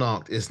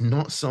Kristallnacht is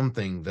not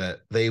something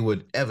that they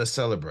would ever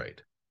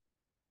celebrate.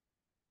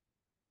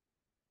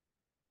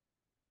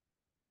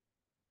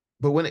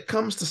 But when it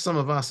comes to some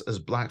of us as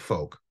Black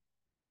folk,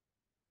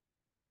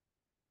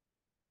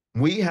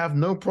 we have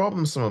no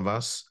problem, some of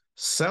us,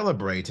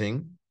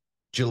 celebrating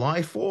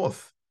July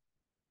 4th,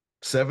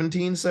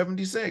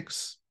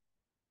 1776.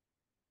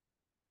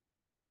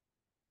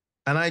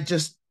 And I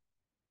just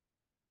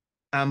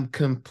am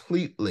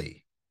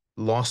completely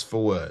lost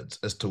for words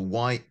as to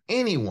why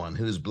anyone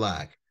who's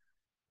Black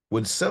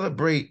would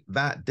celebrate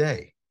that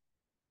day.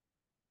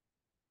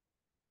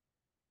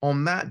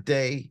 On that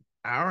day,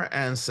 our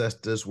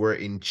ancestors were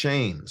in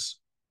chains,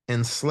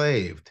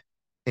 enslaved,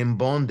 in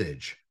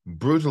bondage,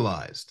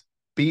 brutalized,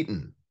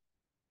 beaten,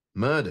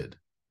 murdered,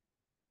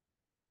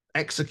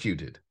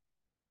 executed.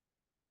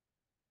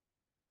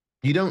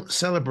 You don't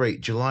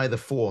celebrate July the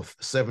 4th,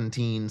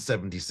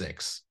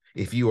 1776,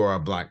 if you are a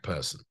Black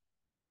person,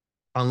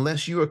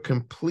 unless you are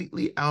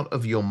completely out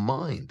of your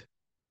mind.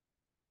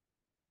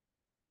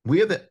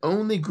 We are the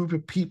only group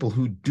of people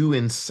who do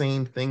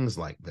insane things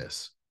like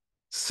this.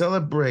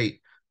 Celebrate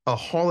a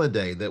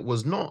holiday that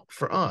was not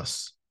for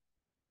us.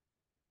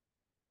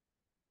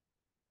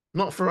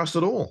 Not for us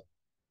at all.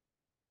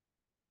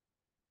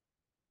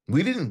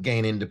 We didn't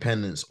gain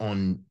independence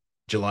on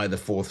July the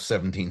 4th,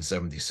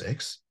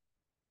 1776.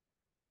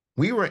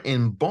 We were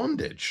in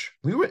bondage.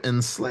 We were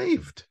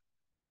enslaved.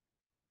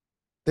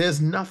 There's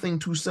nothing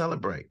to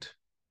celebrate,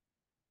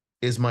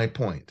 is my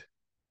point.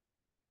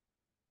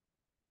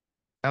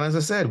 And as I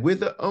said, we're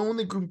the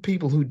only group of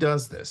people who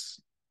does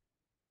this.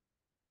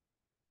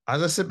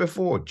 As I said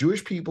before,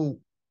 Jewish people,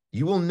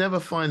 you will never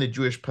find a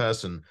Jewish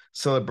person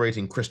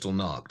celebrating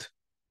Kristallnacht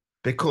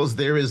because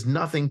there is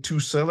nothing to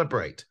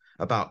celebrate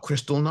about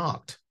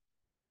Kristallnacht.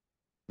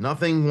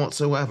 Nothing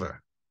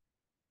whatsoever.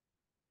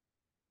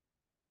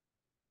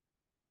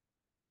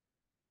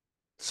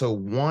 So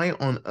why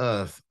on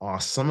earth are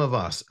some of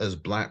us as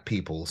Black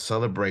people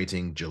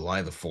celebrating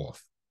July the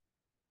 4th?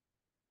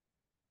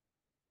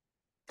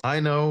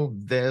 I know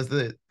there's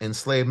the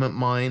enslavement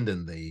mind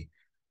and the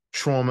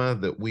trauma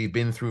that we've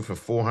been through for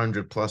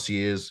 400 plus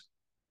years.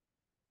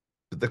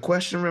 But the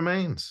question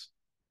remains,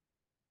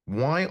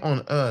 why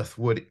on earth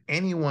would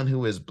anyone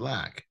who is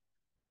Black,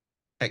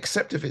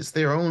 except if it's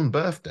their own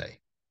birthday,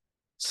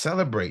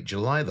 celebrate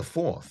July the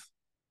 4th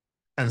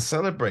and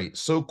celebrate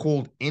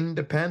so-called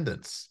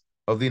independence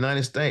of the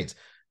United States,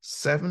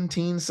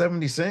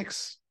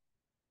 1776?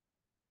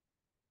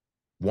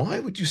 Why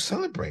would you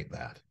celebrate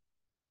that?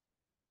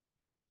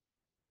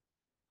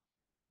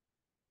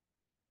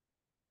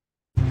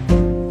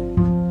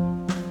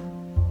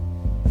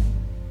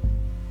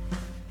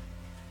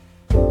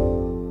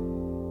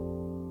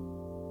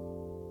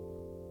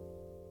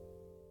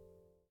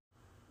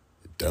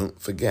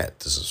 Don't forget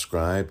to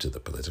subscribe to the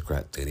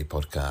Politicrat Daily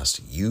Podcast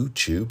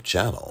YouTube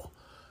channel,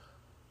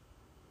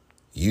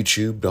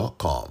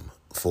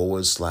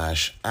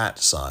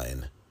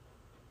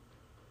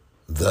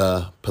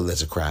 youtube.com/@the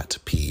Politicrat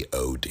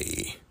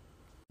POD.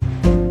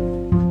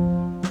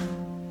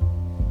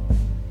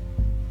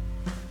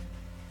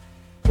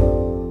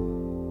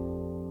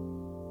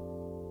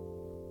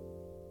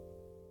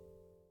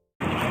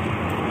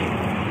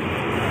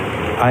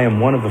 I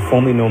am one of the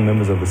formerly known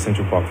members of the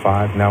Central Park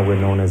Five. Now we're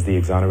known as the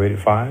Exonerated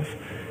Five.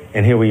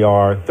 And here we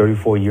are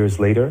 34 years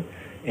later,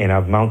 and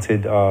I've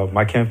mounted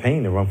my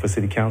campaign to run for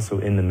city council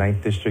in the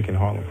 9th District in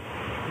Harlem.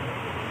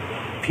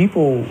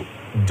 People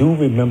do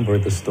remember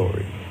the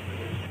story,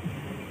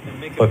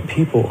 but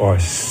people are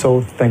so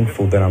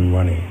thankful that I'm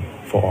running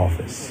for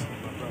office.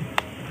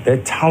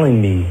 They're telling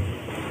me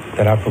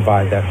that I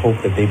provide that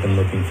hope that they've been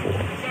looking for.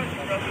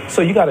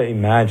 So you got to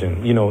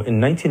imagine, in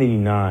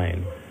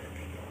 1989,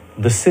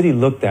 the city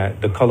looked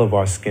at the color of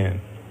our skin.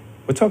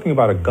 We're talking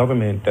about a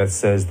government that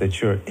says that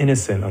you're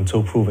innocent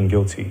until proven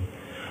guilty.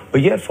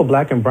 But yet for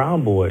Black and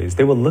brown boys,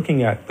 they were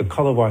looking at the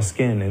color of our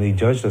skin and they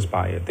judged us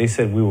by it. They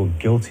said we were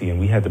guilty and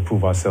we had to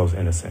prove ourselves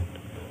innocent.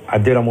 I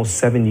did almost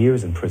 7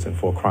 years in prison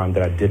for a crime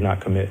that I did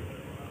not commit.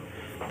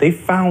 They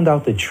found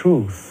out the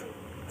truth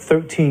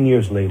 13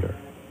 years later.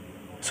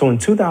 So in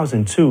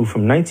 2002,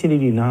 from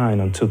 1989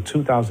 until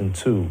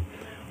 2002,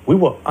 we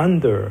were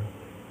under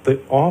the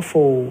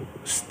awful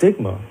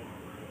stigma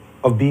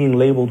of being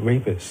labeled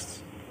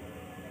rapists.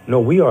 No,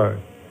 we are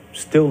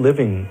still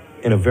living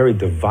in a very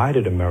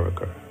divided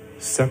America,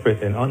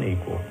 separate and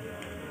unequal.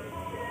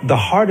 The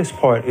hardest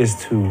part is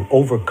to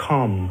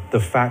overcome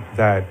the fact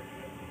that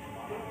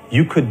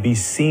you could be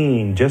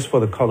seen just for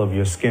the color of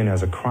your skin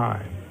as a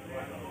crime.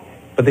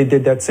 But they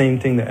did that same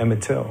thing to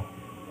Emmett Till.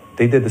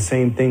 They did the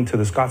same thing to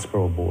the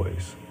Scottsboro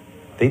boys.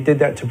 They did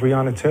that to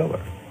Breonna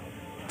Taylor,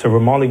 to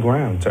Ramarley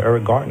Graham, to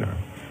Eric Gardner.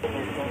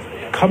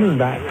 Coming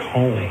back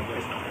home,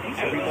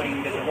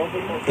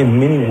 in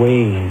many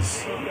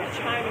ways,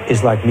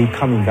 is like me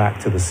coming back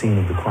to the scene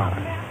of the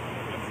crime.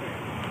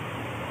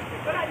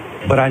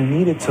 But I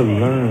needed to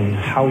learn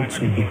how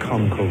to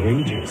become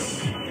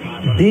courageous.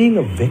 Being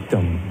a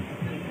victim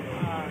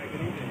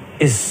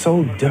is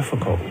so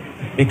difficult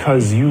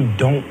because you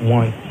don't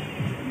want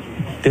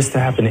this to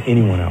happen to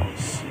anyone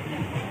else.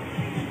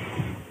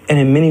 And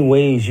in many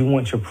ways, you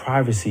want your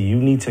privacy. You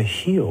need to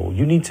heal.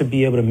 You need to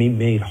be able to be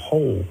made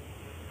whole.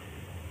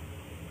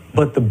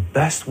 But the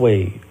best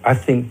way, I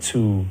think,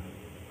 to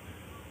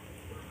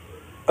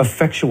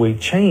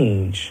effectuate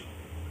change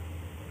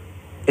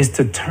is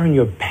to turn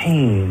your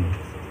pain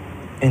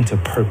into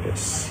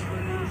purpose.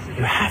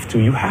 You have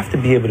to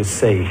be able to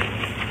say,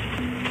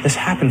 this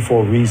happened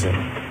for a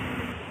reason.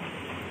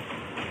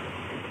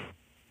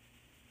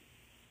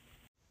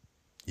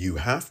 You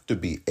have to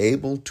be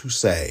able to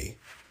say,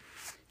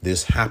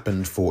 this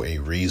happened for a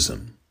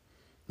reason.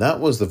 That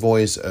was the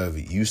voice of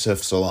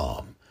Yusef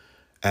Salaam.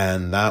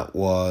 And that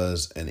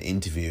was an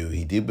interview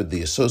he did with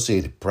the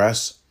Associated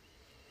Press.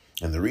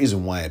 And the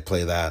reason why I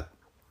play that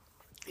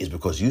is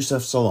because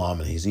Yusef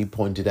Salaam, and as he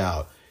pointed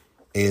out,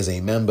 is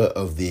a member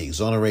of the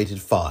Exonerated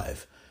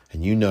Five.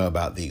 And you know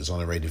about the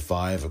Exonerated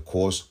Five, of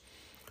course.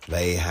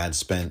 They had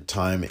spent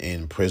time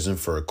in prison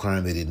for a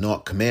crime they did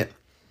not commit.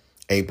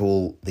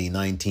 April the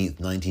 19th,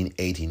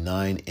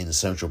 1989, in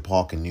Central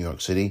Park in New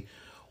York City,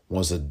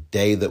 was a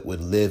day that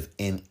would live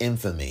in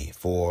infamy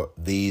for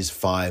these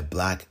 5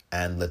 Black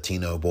and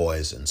Latino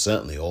boys, and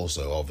certainly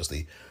also,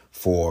 obviously,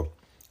 for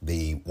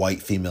the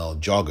white female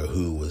jogger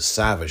who was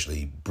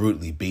savagely,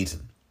 brutally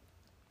beaten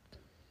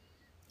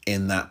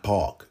in that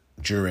park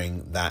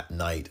during that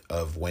night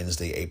of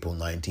Wednesday, April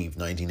 19th,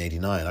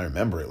 1989. I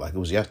remember it like it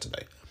was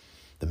yesterday.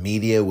 The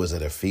media was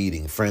at a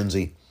feeding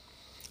frenzy.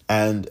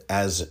 And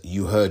as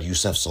you heard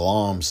Yusef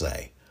Salaam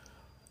say,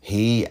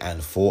 he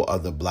and 4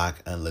 other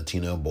Black and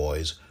Latino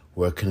boys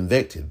were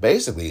convicted.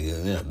 Basically,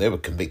 they were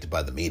convicted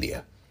by the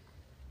media.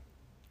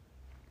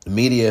 The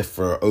media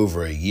for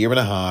over a year and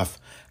a half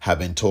have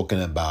been talking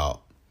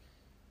about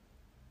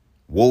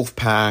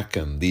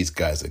Wolfpack and these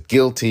guys are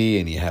guilty,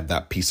 and you have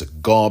that piece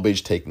of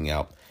garbage taking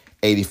out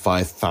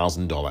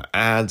 $85,000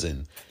 ads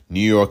in New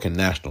York and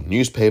national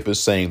newspapers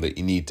saying that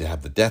you need to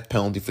have the death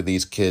penalty for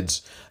these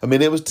kids. I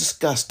mean, it was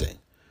disgusting.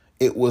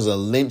 It was a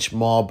lynch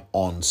mob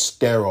on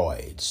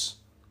steroids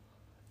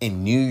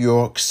in New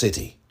York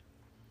City.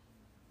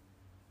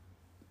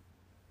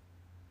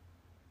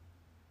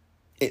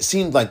 It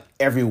seemed like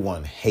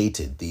everyone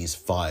hated these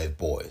 5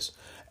 boys.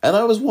 And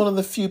I was one of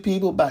the few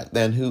people back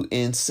then who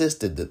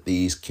insisted that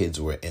these kids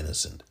were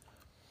innocent.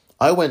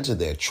 I went to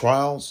their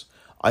trials.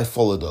 I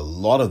followed a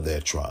lot of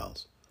their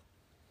trials.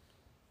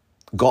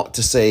 Got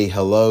to say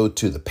hello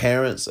to the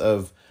parents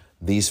of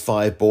these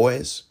 5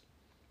 boys.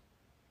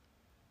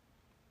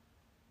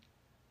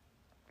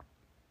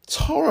 It's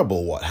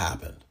horrible what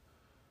happened.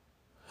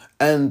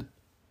 And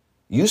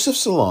Yusef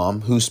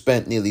Salaam, who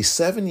spent nearly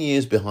 7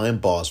 years behind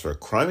bars for a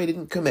crime he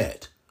didn't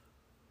commit,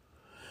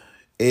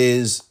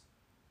 is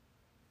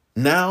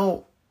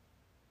now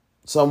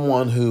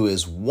someone who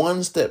is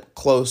one step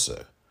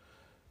closer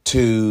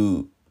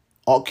to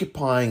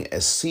occupying a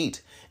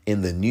seat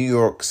in the New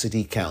York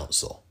City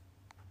Council.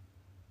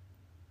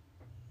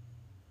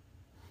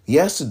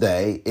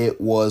 Yesterday,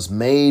 it was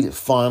made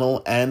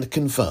final and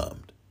confirmed.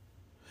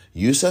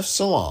 Yusef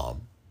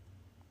Salaam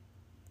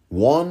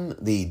won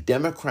the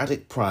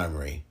Democratic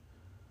primary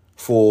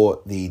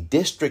for the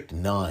District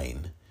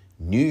 9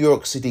 New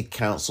York City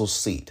Council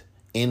seat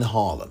in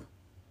Harlem.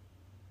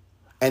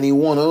 And he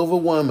won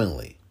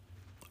overwhelmingly.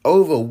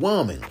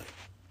 Overwhelmingly.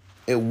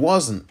 It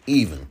wasn't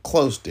even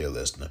close, dear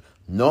listener.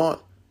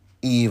 Not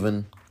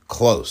even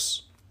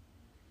close.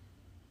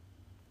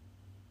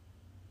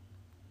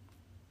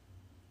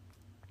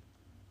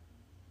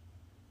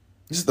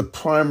 This is the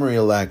primary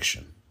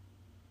election.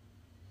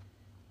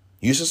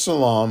 Yusef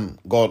Salaam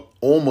got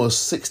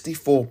almost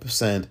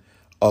 64%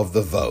 of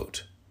the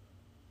vote.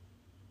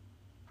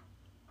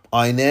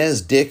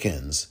 Inez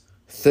Dickens,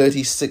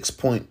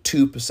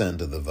 36.2%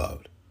 of the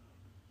vote.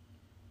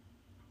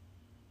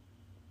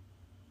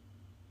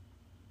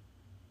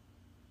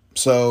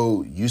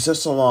 So Yusef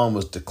Salaam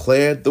was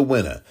declared the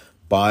winner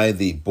by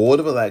the Board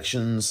of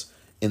Elections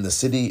in the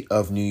city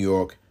of New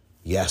York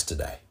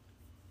yesterday.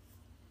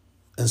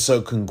 And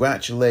so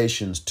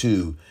congratulations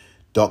to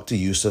Dr.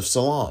 Yusef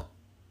Salaam.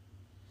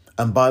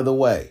 And by the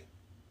way,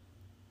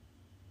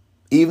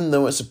 even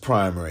though it's a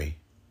primary,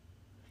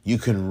 you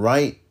can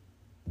write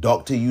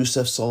Dr.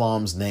 Yusef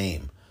Salaam's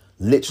name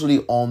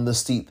literally on the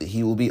seat that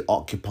he will be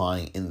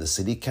occupying in the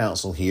city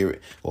council here,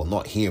 well,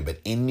 not here, but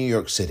in New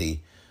York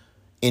City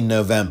in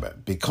November,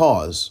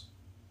 because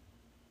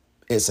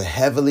it's a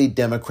heavily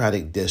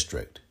Democratic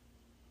district.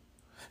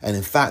 And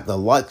in fact, the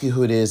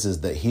likelihood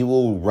is that he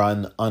will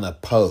run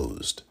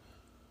unopposed.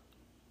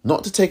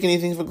 Not to take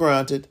anything for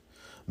granted,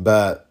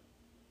 but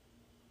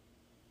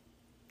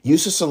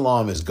Yusef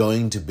Salaam is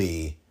going to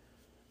be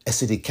a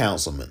city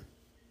councilman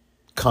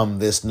come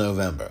this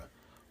November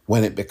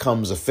when it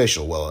becomes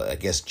official. Well, I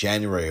guess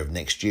January of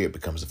next year it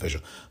becomes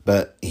official.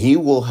 But he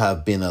will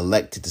have been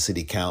elected to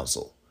city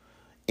council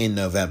in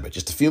November,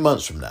 just a few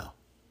months from now.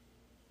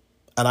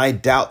 And I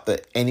doubt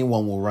that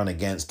anyone will run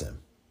against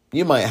him.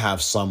 You might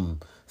have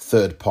some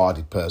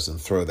third-party person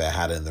throw their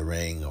hat in the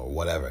ring or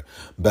whatever.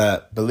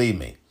 But believe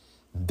me,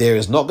 there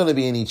is not going to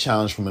be any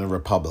challenge from a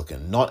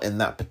Republican, not in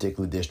that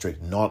particular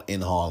district, not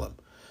in Harlem.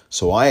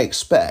 So I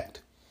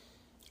expect,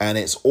 and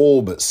it's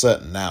all but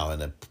certain now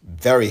in a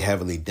very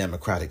heavily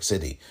Democratic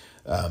city,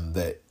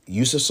 that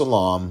Yusef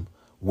Salaam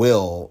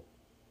will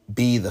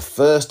be the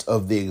first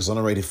of the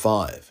exonerated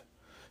five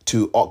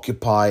to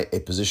occupy a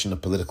position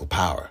of political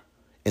power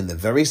in the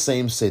very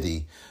same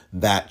city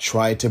that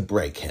tried to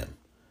break him,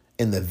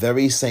 in the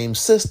very same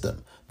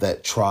system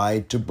that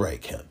tried to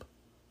break him.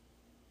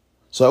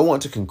 So I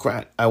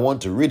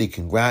want to really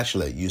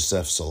congratulate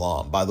Yusef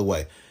Salaam. By the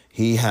way,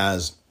 he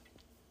has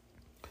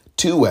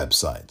two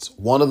websites.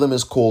 One of them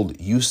is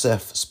called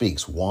Yusef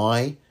Speaks,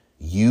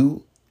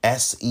 YUSEF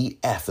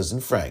as in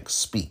Frank,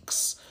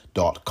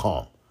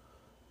 speaks.com.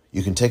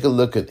 You can take a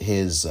look at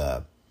his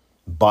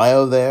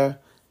bio there,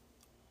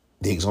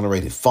 the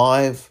Exonerated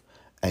Five,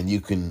 and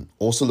you can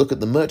also look at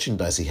the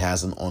merchandise he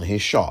has on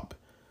his shop.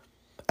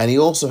 And he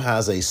also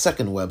has a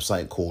second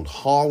website called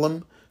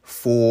Harlem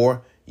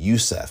for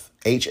Yusef,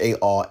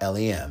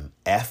 HARLEM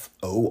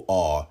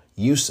FOR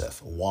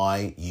Yusef,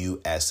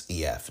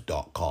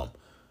 YUSEF.com.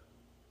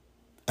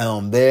 And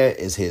on there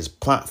is his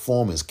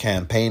platform, his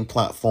campaign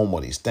platform,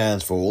 what he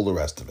stands for, all the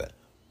rest of it.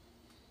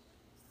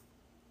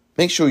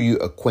 Make sure you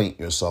acquaint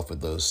yourself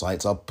with those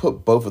sites. I'll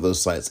put both of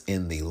those sites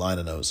in the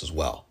liner notes as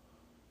well.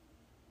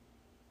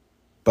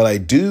 But I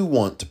do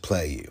want to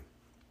play you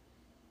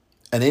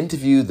an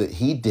interview that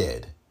he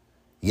did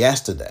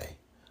yesterday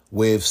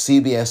with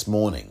CBS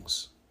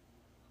Mornings.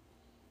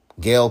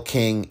 Gayle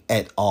King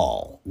et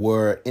al.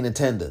 Were in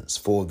attendance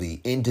for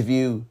the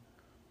interview.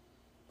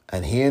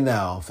 And here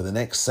now, for the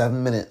next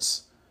 7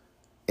 minutes,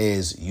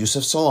 is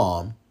Yusef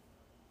Salaam,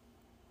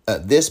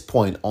 at this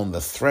point on the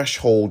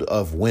threshold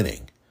of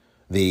winning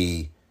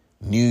the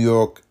New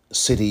York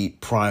City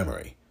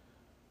primary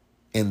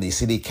in the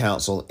city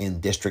council in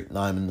District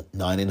 9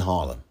 in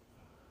Harlem.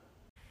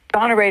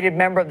 Exonerated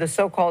member of the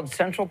so-called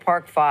Central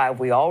Park Five,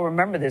 we all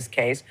remember this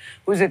case,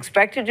 who's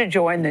expected to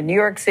join the New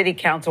York City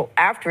Council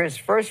after his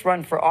first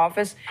run for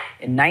office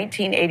in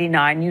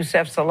 1989.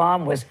 Yusef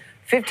Salaam was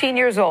 15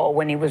 years old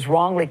when he was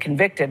wrongly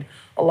convicted,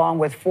 along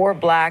with 4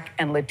 Black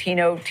and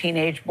Latino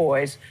teenage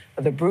boys,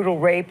 of the brutal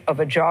rape of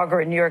a jogger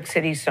in New York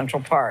City's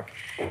Central Park.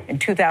 In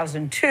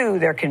 2002,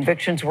 their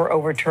convictions were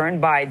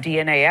overturned by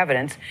DNA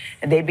evidence,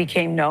 and they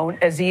became known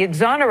as the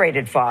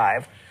Exonerated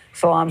Five.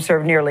 Salaam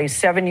served nearly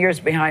 7 years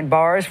behind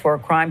bars for a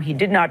crime he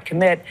did not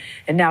commit,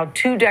 and now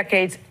 2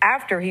 decades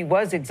after he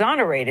was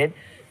exonerated,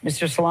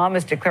 Mr. Salaam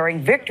is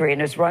declaring victory in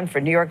his run for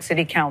New York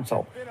City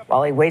Council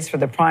while he waits for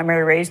the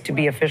primary race to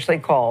be officially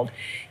called.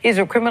 He's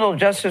a criminal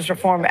justice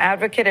reform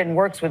advocate and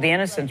works with the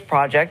Innocence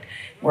Project.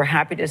 We're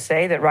happy to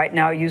say that right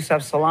now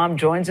Yusef Salaam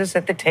joins us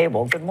at the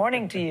table. Good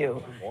morning to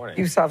you. Good morning.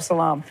 Yusef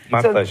Salaam.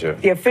 My pleasure.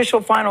 The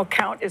official final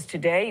count is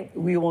today.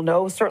 We will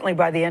know certainly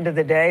by the end of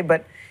the day,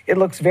 but it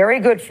looks very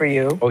good for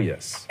you. Oh,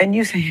 yes. And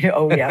you say,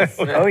 oh, yes,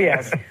 oh,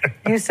 yes.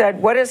 You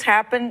said, what has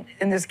happened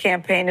in this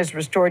campaign has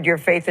restored your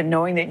faith in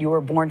knowing that you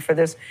were born for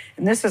this.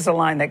 And this is a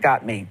line that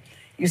got me.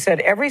 You said,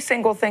 every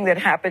single thing that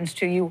happens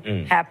to you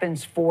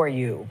happens for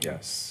you.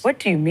 Yes. What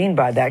do you mean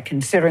by that,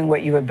 considering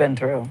what you have been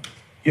through?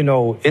 You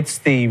know, it's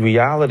the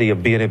reality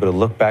of being able to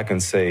look back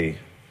and say,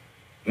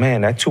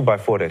 man, that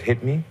 2x4 that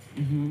hit me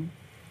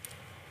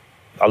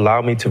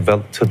allowed me to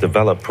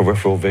develop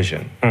peripheral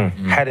vision.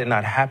 Had it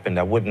not happened,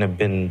 I wouldn't have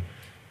been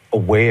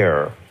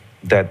aware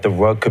that the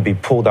rug could be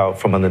pulled out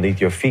from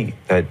underneath your feet,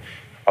 that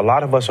a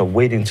lot of us are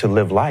waiting to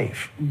live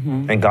life.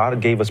 And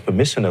God gave us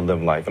permission to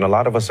live life. And a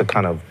lot of us are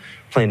kind of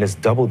playing this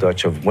double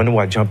dutch of when do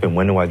I jump in,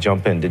 when do I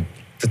jump in?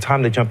 The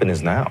time to jump in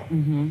is now.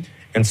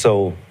 And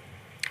so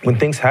when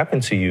things happen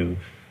to you,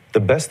 the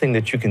best thing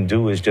that you can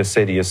do is just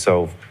say to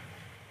yourself,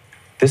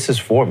 this is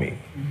for me.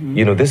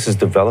 You know, this is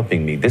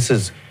developing me. This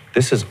is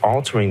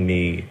altering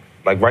me.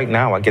 Like right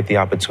now, I get the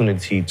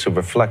opportunity to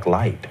reflect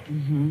light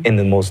in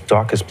the most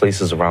darkest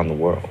places around the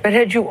world. But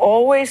had you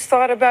always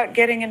thought about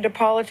getting into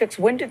politics?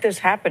 When did this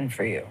happen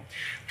for you?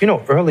 You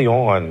know, early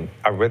on,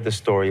 I read the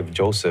story of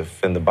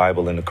Joseph in the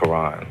Bible and the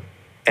Quran.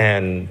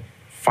 And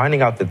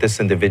finding out that this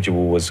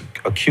individual was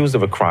accused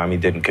of a crime he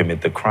didn't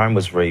commit, the crime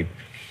was rape,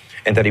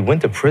 and that he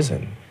went to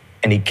prison,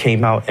 and he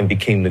came out and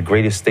became the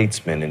greatest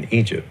statesman in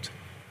Egypt.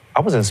 I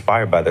was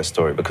inspired by that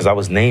story because I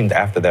was named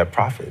after that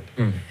prophet.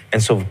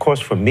 And so, of course,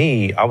 for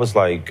me, I was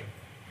like,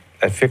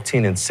 at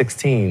 15 and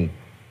 16,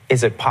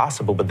 is it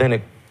possible? But then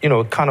it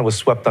kind of was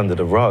swept under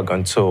the rug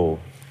until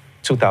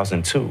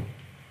 2002,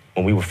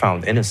 when we were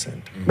found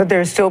innocent. But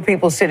there are still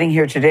people sitting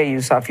here today,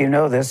 Yusef, you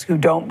know this, who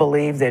don't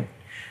believe that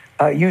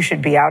you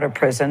should be out of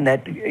prison,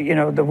 that,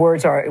 the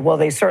words are, well,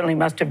 they certainly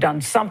must have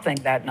done something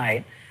that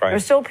night. Right.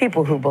 There's still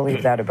people who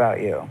believe that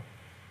about you.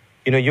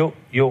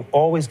 You'll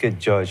always get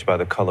judged by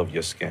the color of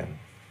your skin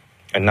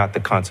and not the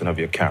content of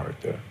your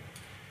character.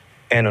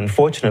 And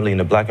unfortunately, in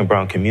the Black and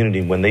brown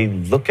community, when they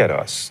look at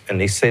us and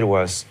they say to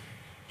us,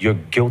 you're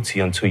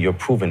guilty until you're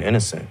proven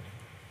innocent.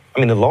 I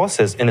mean, the law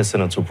says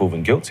innocent until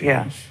proven guilty.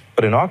 Yes.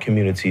 But in our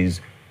communities,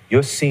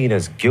 you're seen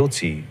as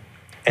guilty,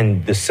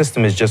 and the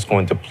system is just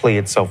going to play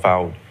itself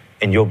out,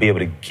 and you'll be able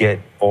to get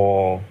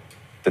all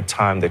the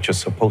time that you're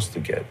supposed to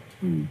get.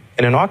 And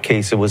in our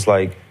case, it was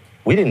like,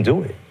 we didn't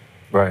do it.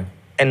 Right.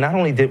 And not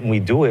only didn't we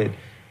do it,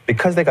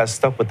 because they got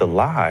stuck with the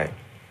lie,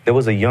 there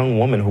was a young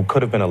woman who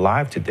could have been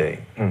alive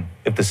today.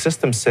 If the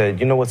system said,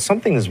 you know what,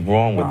 something is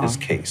wrong with this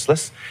case.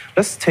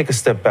 Let's take a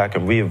step back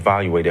and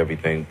reevaluate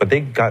everything. But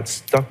they got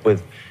stuck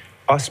with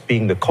us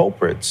being the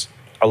culprits,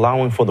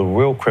 allowing for the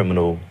real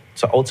criminal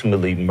to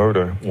ultimately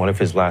murder one of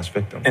his last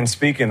victims. And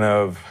speaking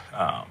of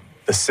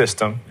the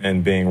system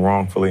and being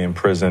wrongfully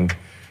imprisoned,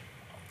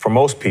 for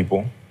most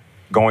people,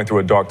 going through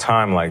a dark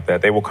time like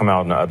that, they will come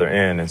out on the other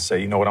end and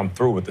say, you know what, I'm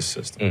through with the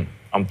system.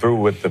 I'm through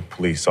with the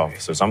police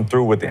officers. I'm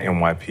through with the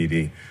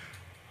NYPD.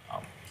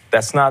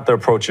 That's not the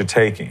approach you're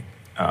taking.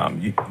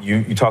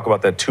 You talk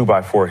about that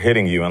 2x4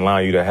 hitting you and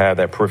allowing you to have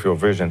that peripheral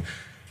vision.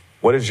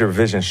 What has your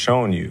vision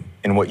shown you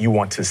in what you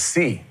want to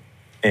see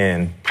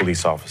in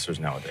police officers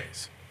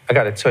nowadays? I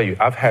got to tell you,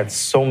 I've had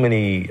so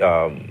many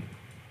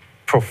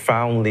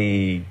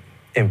profoundly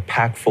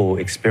impactful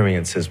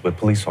experiences with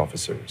police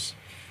officers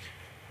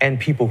and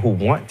people who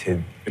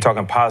wanted. You're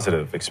talking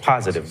positive experiences.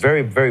 Positive,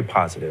 very, very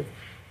positive.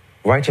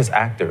 Righteous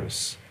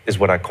actors is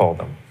what I call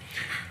them.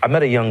 I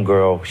met a young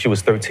girl, she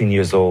was 13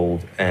 years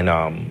old,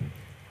 and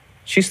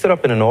she stood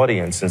up in an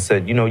audience and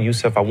said, you know,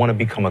 Yusef, I want to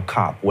become a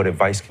cop. What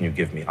advice can you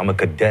give me? I'm a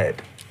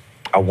cadet.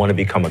 I want to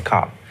become a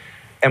cop.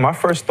 And my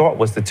first thought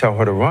was to tell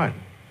her to run.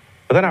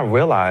 But then I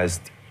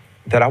realized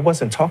that I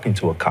wasn't talking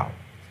to a cop.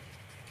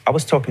 I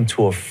was talking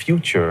to a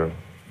future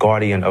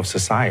guardian of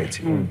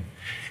society.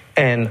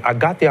 And I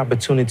got the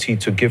opportunity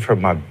to give her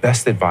my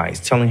best advice,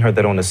 telling her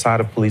that on the side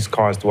of police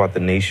cars throughout the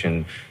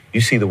nation, you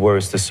see the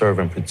words to serve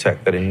and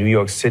protect, that in New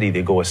York City,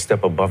 they go a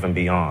step above and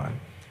beyond,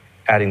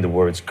 adding the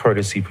words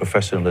courtesy,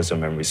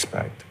 professionalism, and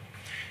respect.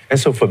 And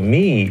so for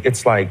me,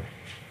 it's like,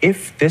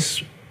 if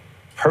this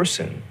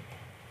person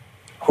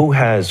who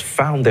has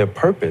found their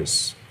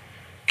purpose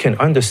can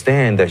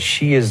understand that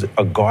she is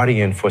a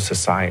guardian for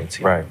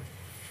society. Right.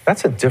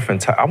 That's a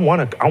different type. I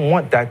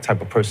want that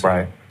type of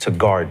person to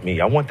guard me.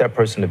 I want that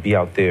person to be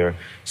out there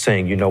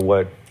saying, you know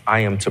what,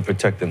 I am to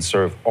protect and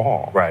serve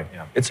all. Right.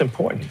 Yeah. It's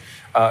important.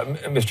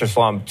 Mr.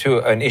 Salaam, to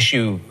an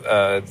issue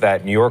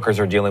that New Yorkers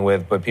are dealing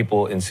with, but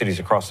people in cities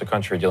across the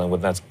country are dealing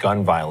with, that's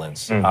gun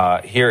violence.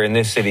 Here in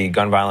this city,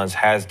 gun violence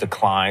has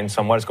declined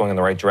somewhat. It's going in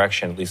the right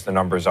direction, at least the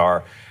numbers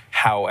are.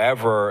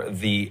 However,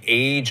 the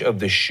age of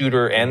the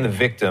shooter and the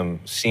victim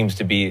seems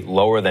to be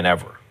lower than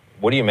ever.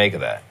 What do you make of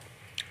that?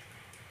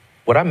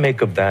 What I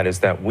make of that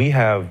is that we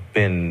have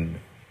been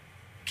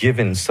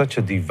given such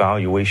a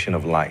devaluation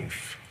of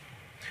life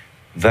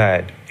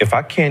that if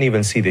I can't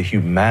even see the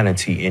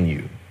humanity in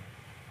you,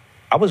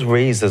 I was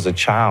raised as a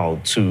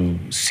child to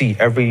see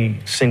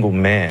every single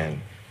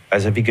man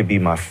as if he could be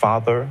my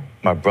father,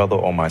 my brother,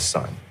 or my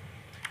son.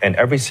 And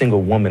every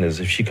single woman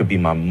as if she could be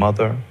my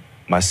mother,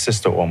 my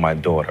sister, or my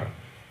daughter.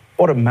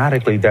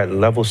 Automatically, that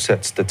level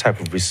sets the type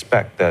of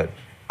respect that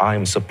I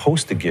am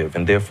supposed to give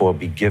and therefore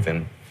be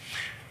given.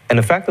 And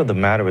the fact of the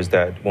matter is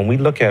that when we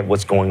look at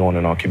what's going on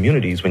in our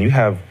communities, when you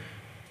have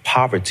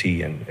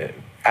poverty and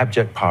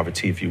abject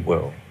poverty, if you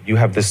will, you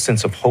have this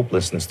sense of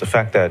hopelessness, the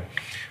fact that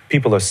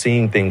people are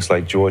seeing things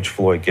like George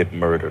Floyd get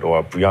murdered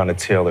or Breonna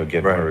Taylor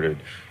get murdered,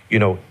 you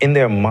know, in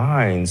their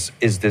minds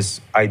is this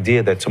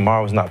idea that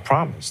tomorrow is not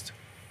promised.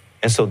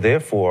 And so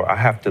therefore, I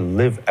have to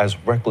live as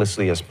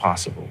recklessly as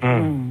possible.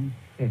 And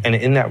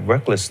in that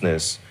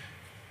recklessness,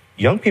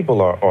 young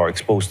people are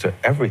exposed to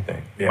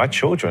everything. My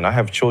children, I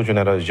have children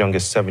that are as young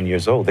as 7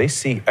 years old. They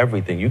see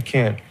everything. You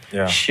can't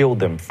shield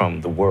them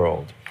from the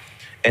world.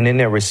 And in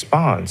their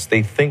response,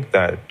 they think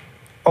that,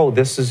 oh,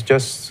 this is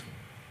just,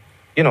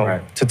 you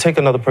know, to take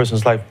another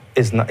person's life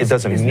is not. It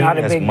doesn't mean as much.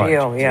 It's not a big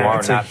deal. Yeah,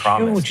 it's not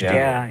promised. Huge.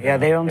 Yeah,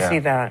 they don't see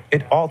that.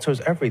 It alters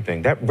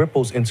everything. That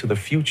ripples into the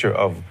future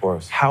of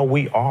how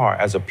we are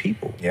as a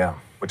people. Yeah,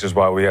 which is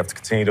why we have to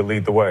continue to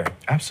lead the way.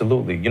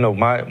 Absolutely. You know,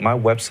 my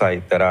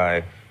website that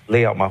I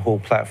lay out my whole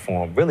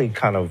platform really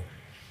kind of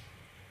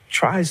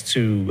tries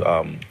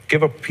to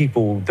give up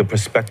people the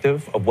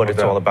perspective of what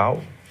it's all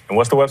about. And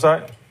what's the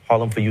website?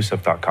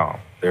 HarlemForYusef.com.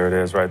 There it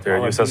is right there.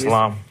 Yusef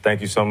Salaam,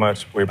 thank you so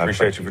much. We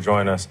appreciate you for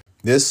joining us.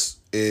 This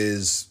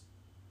is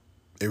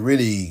a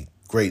really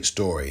great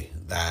story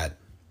that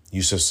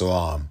Yusef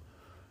Salaam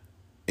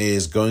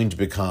is going to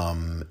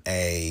become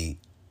a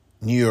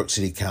New York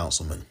City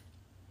councilman.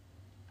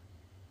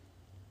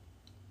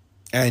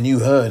 And you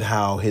heard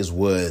how his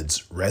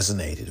words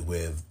resonated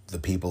with the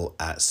people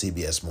at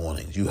CBS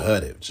Mornings. You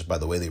heard it just by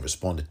the way they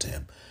responded to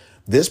him.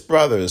 This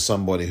brother is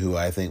somebody who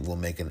I think will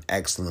make an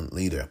excellent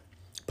leader,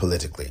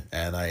 politically,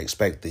 and I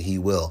expect that he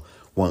will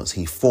once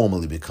he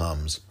formally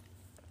becomes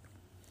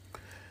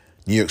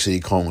New York City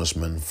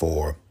Congressman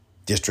for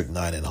District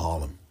 9 in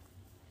Harlem.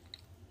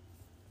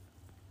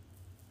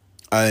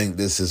 I think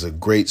this is a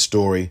great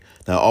story.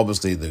 Now,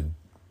 obviously, the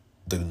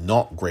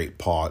not great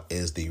part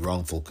is the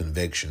wrongful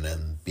conviction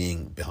and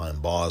being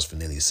behind bars for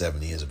nearly 7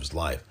 years of his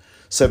life.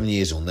 7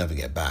 years he'll never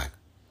get back.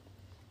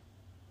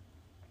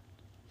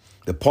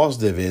 The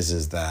positive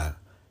is that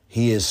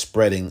he is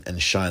spreading and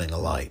shining a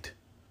light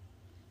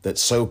that's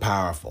so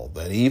powerful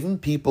that even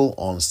people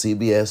on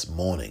CBS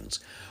mornings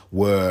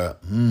were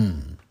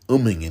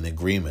humming in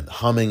agreement.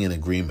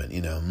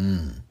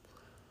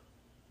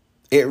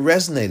 It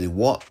resonated.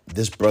 What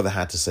this brother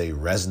had to say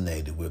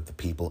resonated with the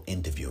people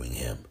interviewing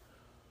him.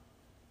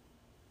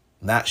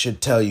 That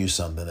should tell you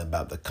something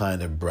about the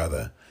kind of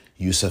brother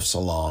Yusef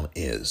Salaam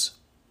is.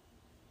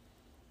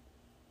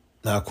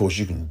 Now, of course,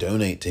 you can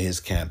donate to his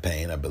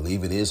campaign. I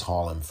believe it is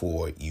Harlem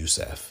for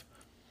Yusef,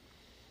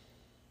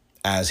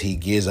 as he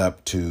gears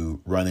up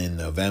to run in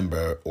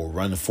November or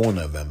run for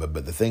November.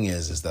 But the thing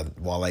is that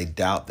while I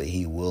doubt that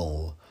he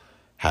will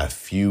have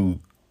few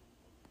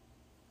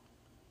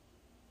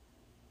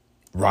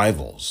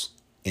rivals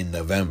in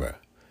November,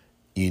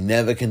 you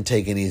never can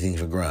take anything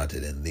for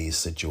granted in these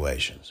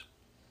situations.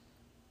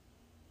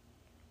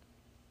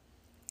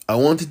 I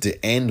wanted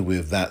to end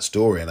with that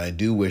story, and I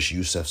do wish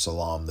Yusef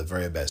Salaam the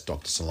very best,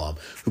 Dr. Salaam,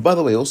 who, by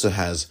the way, also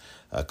has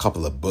a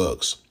couple of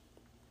books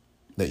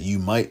that you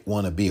might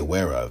want to be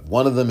aware of.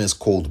 One of them is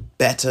called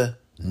Better,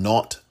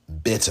 Not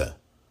Bitter: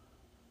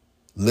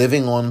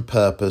 Living on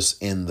Purpose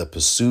in the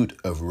Pursuit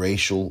of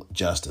Racial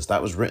Justice.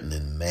 That was written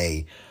in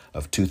May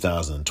of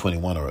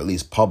 2021, or at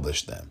least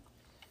published then.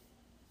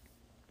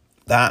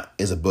 That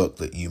is a book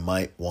that you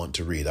might want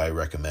to read. I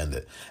recommend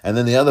it. And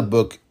then the other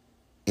book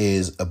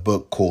is a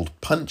book called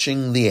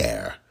Punching the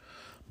Air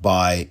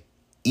by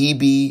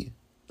E.B.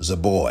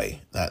 Zaboy.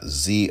 That's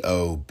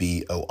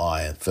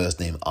Z-O-B-O-I, and first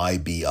name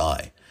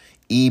I-B-I.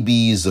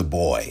 E.B.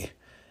 Zaboy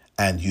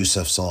and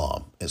Yusef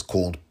Salaam. It's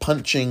called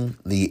Punching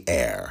the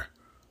Air.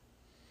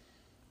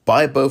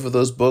 Buy both of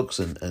those books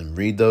and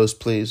read those,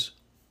 please.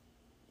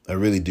 I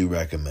really do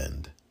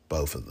recommend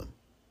both of them.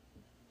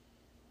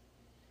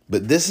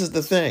 But this is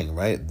the thing,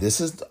 right? This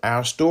is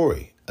our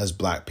story as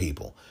Black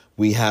people.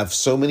 We have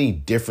so many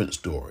different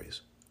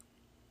stories.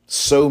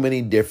 So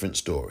many different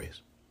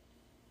stories.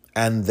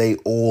 And they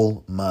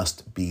all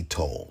must be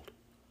told.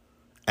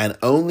 And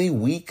only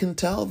we can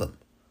tell them.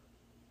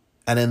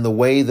 And in the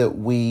way that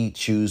we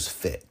choose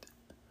fit.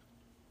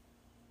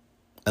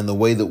 And the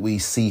way that we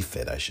see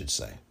fit, I should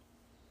say.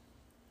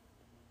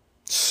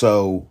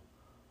 So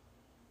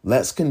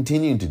let's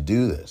continue to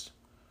do this.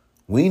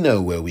 We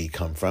know where we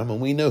come from and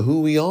we know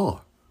who we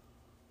are.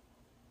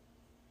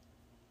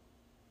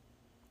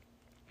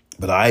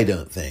 But I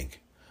don't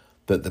think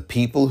that the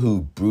people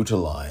who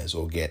brutalize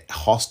or get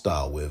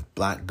hostile with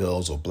Black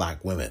girls or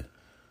Black women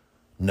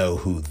know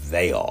who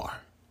they are.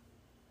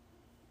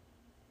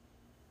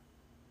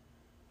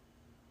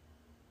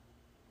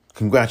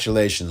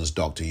 Congratulations,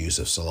 Dr.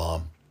 Yusef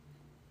Salaam.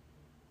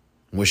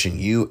 Wishing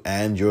you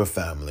and your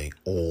family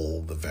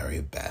all the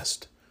very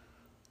best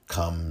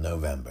come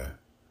November.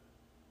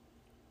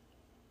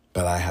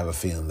 But I have a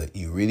feeling that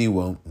you really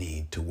won't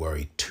need to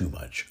worry too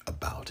much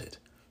about it.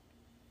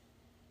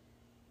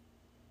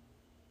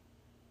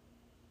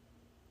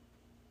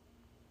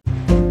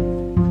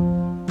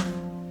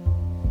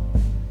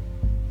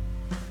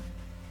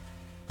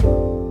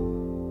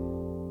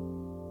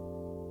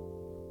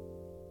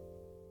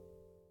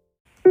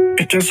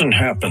 It doesn't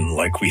happen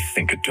like we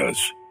think it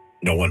does.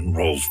 No one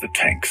rolls the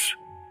tanks.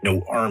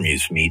 No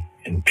armies meet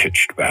in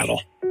pitched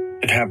battle.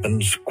 It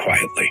happens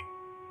quietly,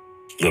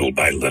 little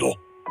by little.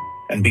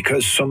 And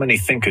because so many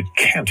think it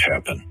can't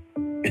happen,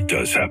 it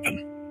does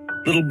happen.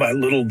 Little by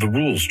little, the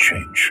rules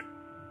change.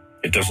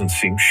 It doesn't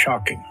seem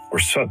shocking or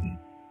sudden.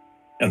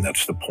 And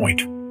that's the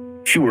point.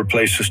 Fewer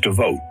places to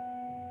vote,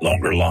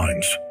 longer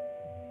lines.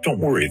 Don't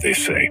worry, they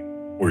say.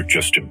 We're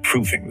just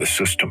improving the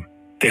system.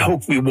 They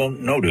hope we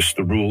won't notice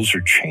the rules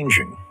are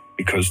changing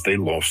because they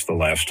lost the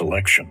last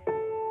election.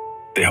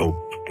 They hope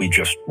we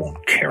just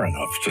won't care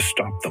enough to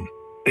stop them.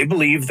 They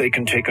believe they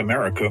can take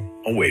America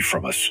away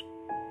from us,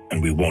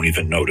 and we won't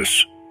even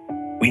notice.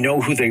 We know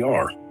who they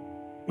are.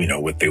 We know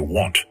what they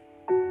want.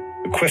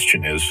 The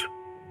question is,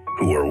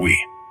 who are we?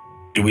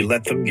 Do we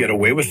let them get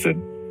away with it,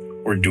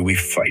 or do we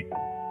fight?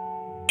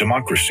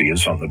 Democracy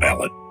is on the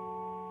ballot.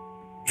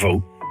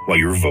 Vote while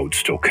your vote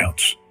still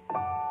counts.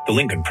 The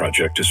Lincoln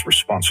Project is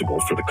responsible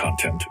for the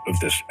content of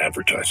this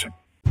advertising.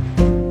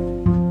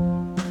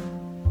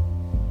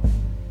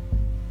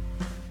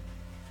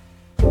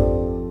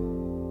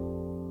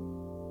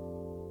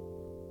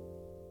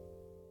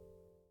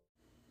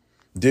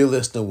 Dear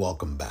listener,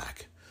 welcome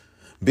back.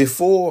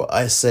 Before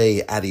I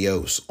say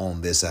adios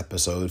on this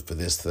episode for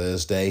this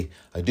Thursday,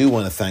 I do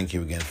want to thank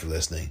you again for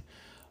listening.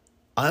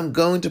 I'm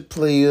going to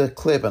play you a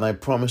clip, and I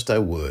promised I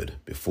would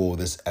before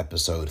this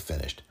episode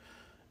finished.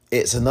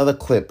 It's another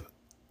clip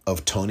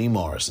of Toni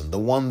Morrison, the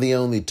one, the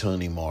only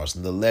Toni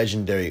Morrison, the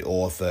legendary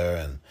author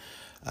and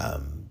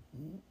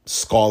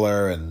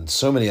scholar, and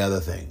so many other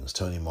things.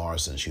 Toni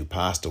Morrison, she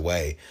passed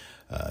away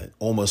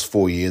almost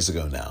 4 years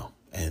ago now,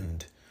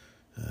 and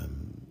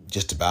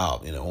just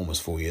about,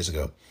 almost 4 years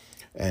ago.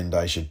 And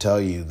I should tell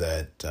you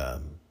that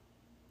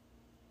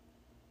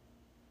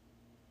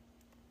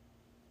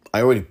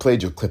I already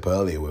played your clip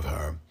earlier with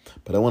her,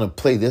 but I want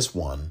to play this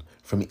one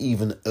from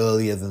even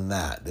earlier than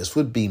that. This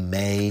would be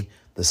May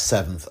the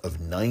 7th of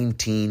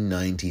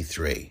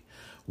 1993,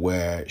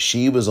 where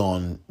she was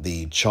on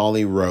the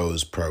Charlie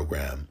Rose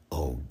program.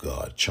 Oh,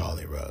 God,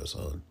 Charlie Rose.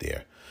 Oh,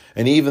 dear.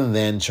 And even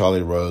then,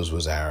 Charlie Rose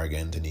was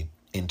arrogant and he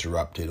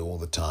interrupted all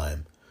the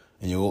time.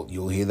 And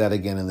you'll hear that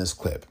again in this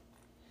clip.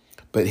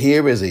 But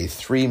here is a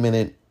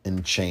 3-minute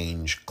and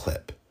change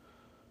clip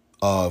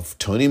of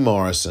Toni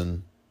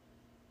Morrison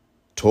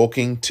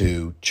talking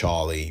to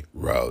Charlie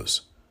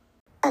Rose.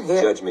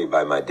 Judge me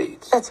by my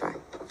deeds. That's right.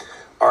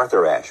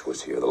 Arthur Ashe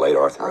was here, the late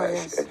Arthur Ashe,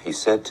 yes. and he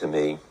said to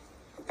me,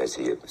 as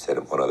he said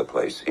in one other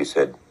place, he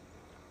said,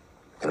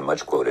 in a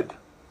much quoted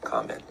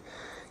comment,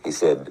 he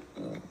said,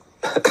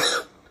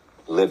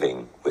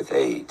 living with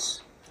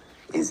AIDS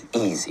is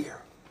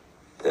easier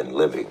than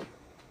living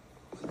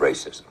with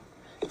racism.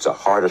 It's a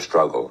harder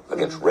struggle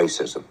against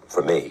racism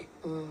for me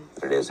than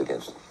it is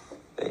against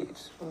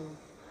AIDS.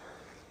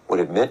 What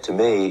it meant to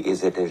me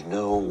is that there's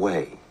no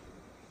way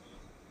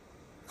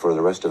for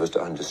the rest of us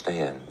to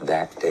understand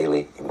that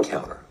daily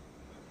encounter.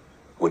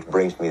 Which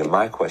brings me to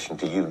my question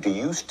to you. Do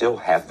you still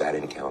have that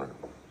encounter?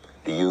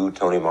 Do you,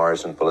 Toni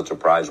Morrison, Pulitzer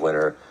Prize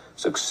winner,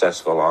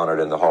 successful, honored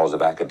in the halls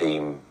of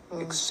academe,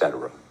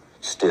 etc.,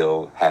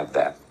 still have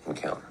that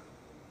encounter?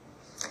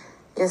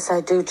 Yes,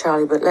 I do,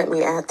 Charlie, but let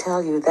me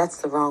tell you, that's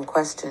the wrong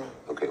question.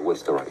 Okay,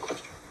 what's the right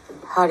question?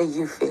 How do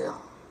you feel?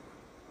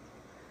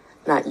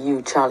 Not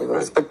you, Charlie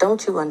Rose, but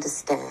don't you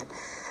understand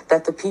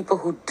that the people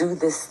who do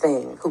this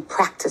thing, who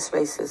practice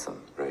racism,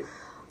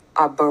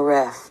 are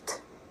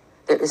bereft?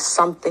 There is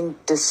something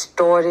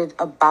distorted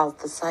about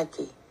the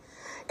psyche.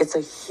 It's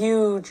a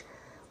huge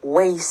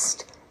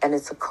waste, and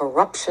it's a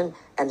corruption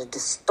and a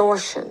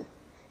distortion.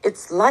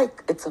 It's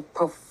a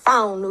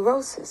profound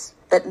neurosis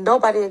that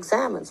nobody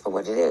examines for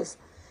what it is.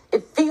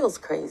 It feels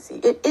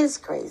crazy. It is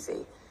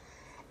crazy.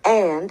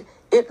 And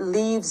it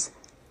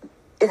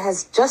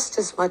has just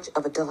as much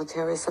of a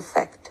deleterious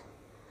effect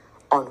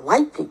on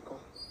white people,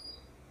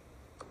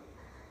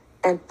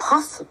 and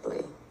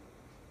possibly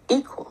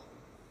equal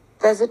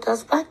as it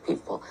does black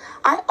people.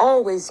 I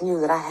always knew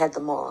that I had the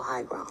moral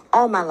high ground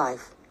all my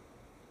life.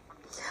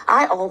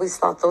 I always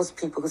thought those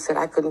people who said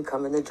I couldn't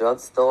come in the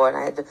drugstore and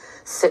I had to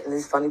sit in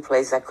these funny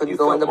places, I couldn't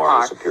go in the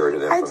park. You felt superior to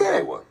them from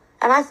day one.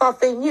 And I thought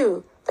they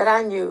knew that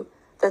I knew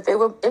that they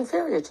were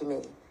inferior to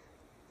me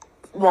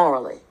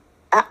morally.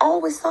 I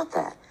always thought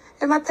that.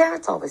 And my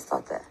parents always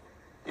thought that.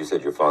 You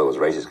said your father was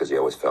racist because he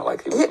always felt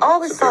like he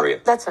was superior.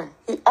 That's right.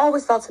 He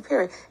always felt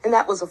superior. And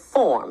that was a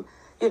form,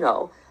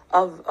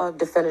 of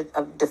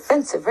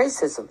defensive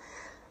racism.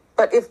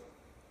 But if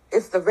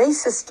the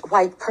racist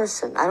white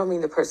person, I don't mean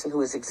the person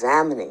who is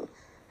examining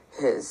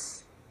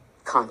his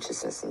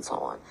consciousness and so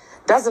on,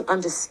 doesn't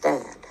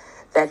understand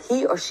that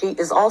he or she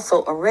is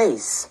also a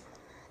race,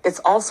 it's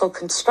also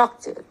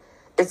constructed,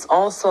 it's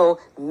also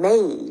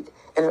made,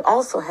 and it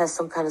also has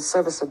some kind of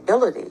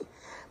serviceability.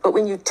 But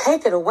when you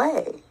take it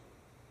away,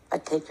 I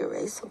take your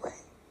race away.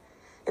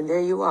 And there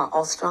you are,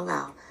 all strung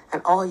out.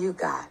 And all you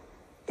got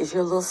is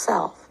your little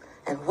self.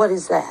 And what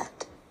is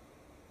that?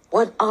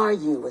 What are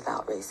you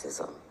without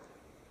racism?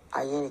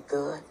 Are you any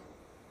good?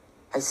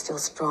 Are you still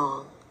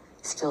strong?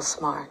 You still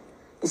smart?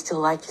 You still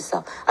like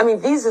yourself? I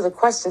mean, these are the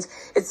questions.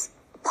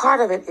 Part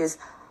of it is,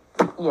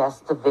 yes,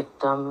 the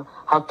victim,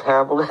 how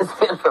terrible it has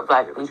been for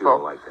black people. You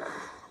don't like that.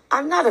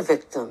 I'm not a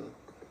victim.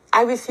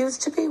 I refuse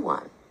to be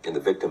one. And the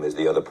victim is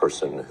the other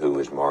person who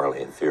is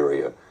morally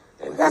inferior.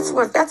 And that's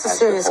a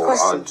serious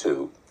question. On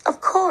to of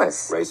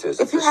course.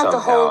 Racism if you have to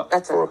hold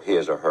for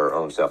his or her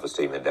own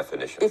self-esteem and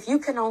definition. If you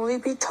can only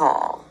be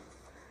tall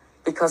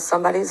because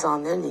somebody's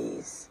on their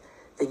knees,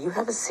 then you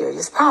have a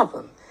serious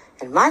problem.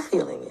 And my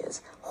feeling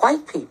is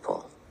white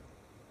people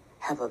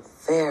have a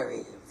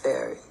very,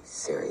 very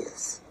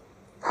serious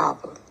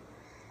problem.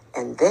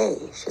 And they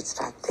should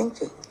start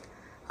thinking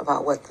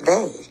about what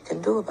they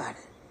can do about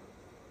it.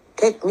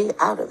 Take me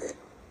out of it.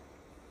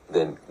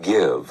 Then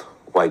give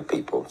white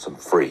people some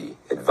free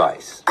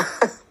advice.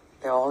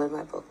 They're all in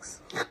my books.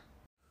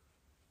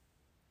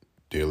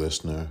 Dear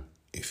listener,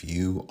 if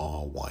you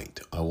are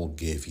white, I will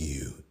give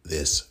you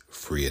this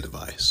free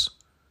advice.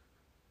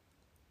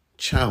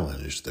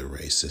 Challenge the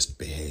racist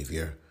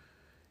behavior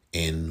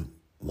in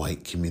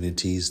white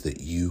communities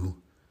that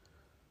you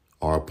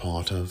are a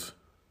part of,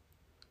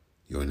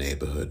 your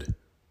neighborhood,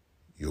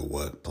 your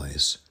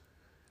workplace,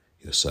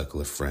 your circle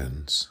of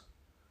friends,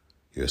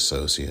 your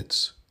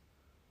associates.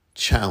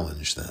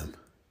 Challenge them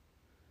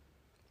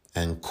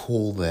and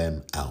call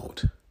them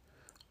out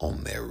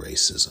on their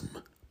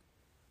racism.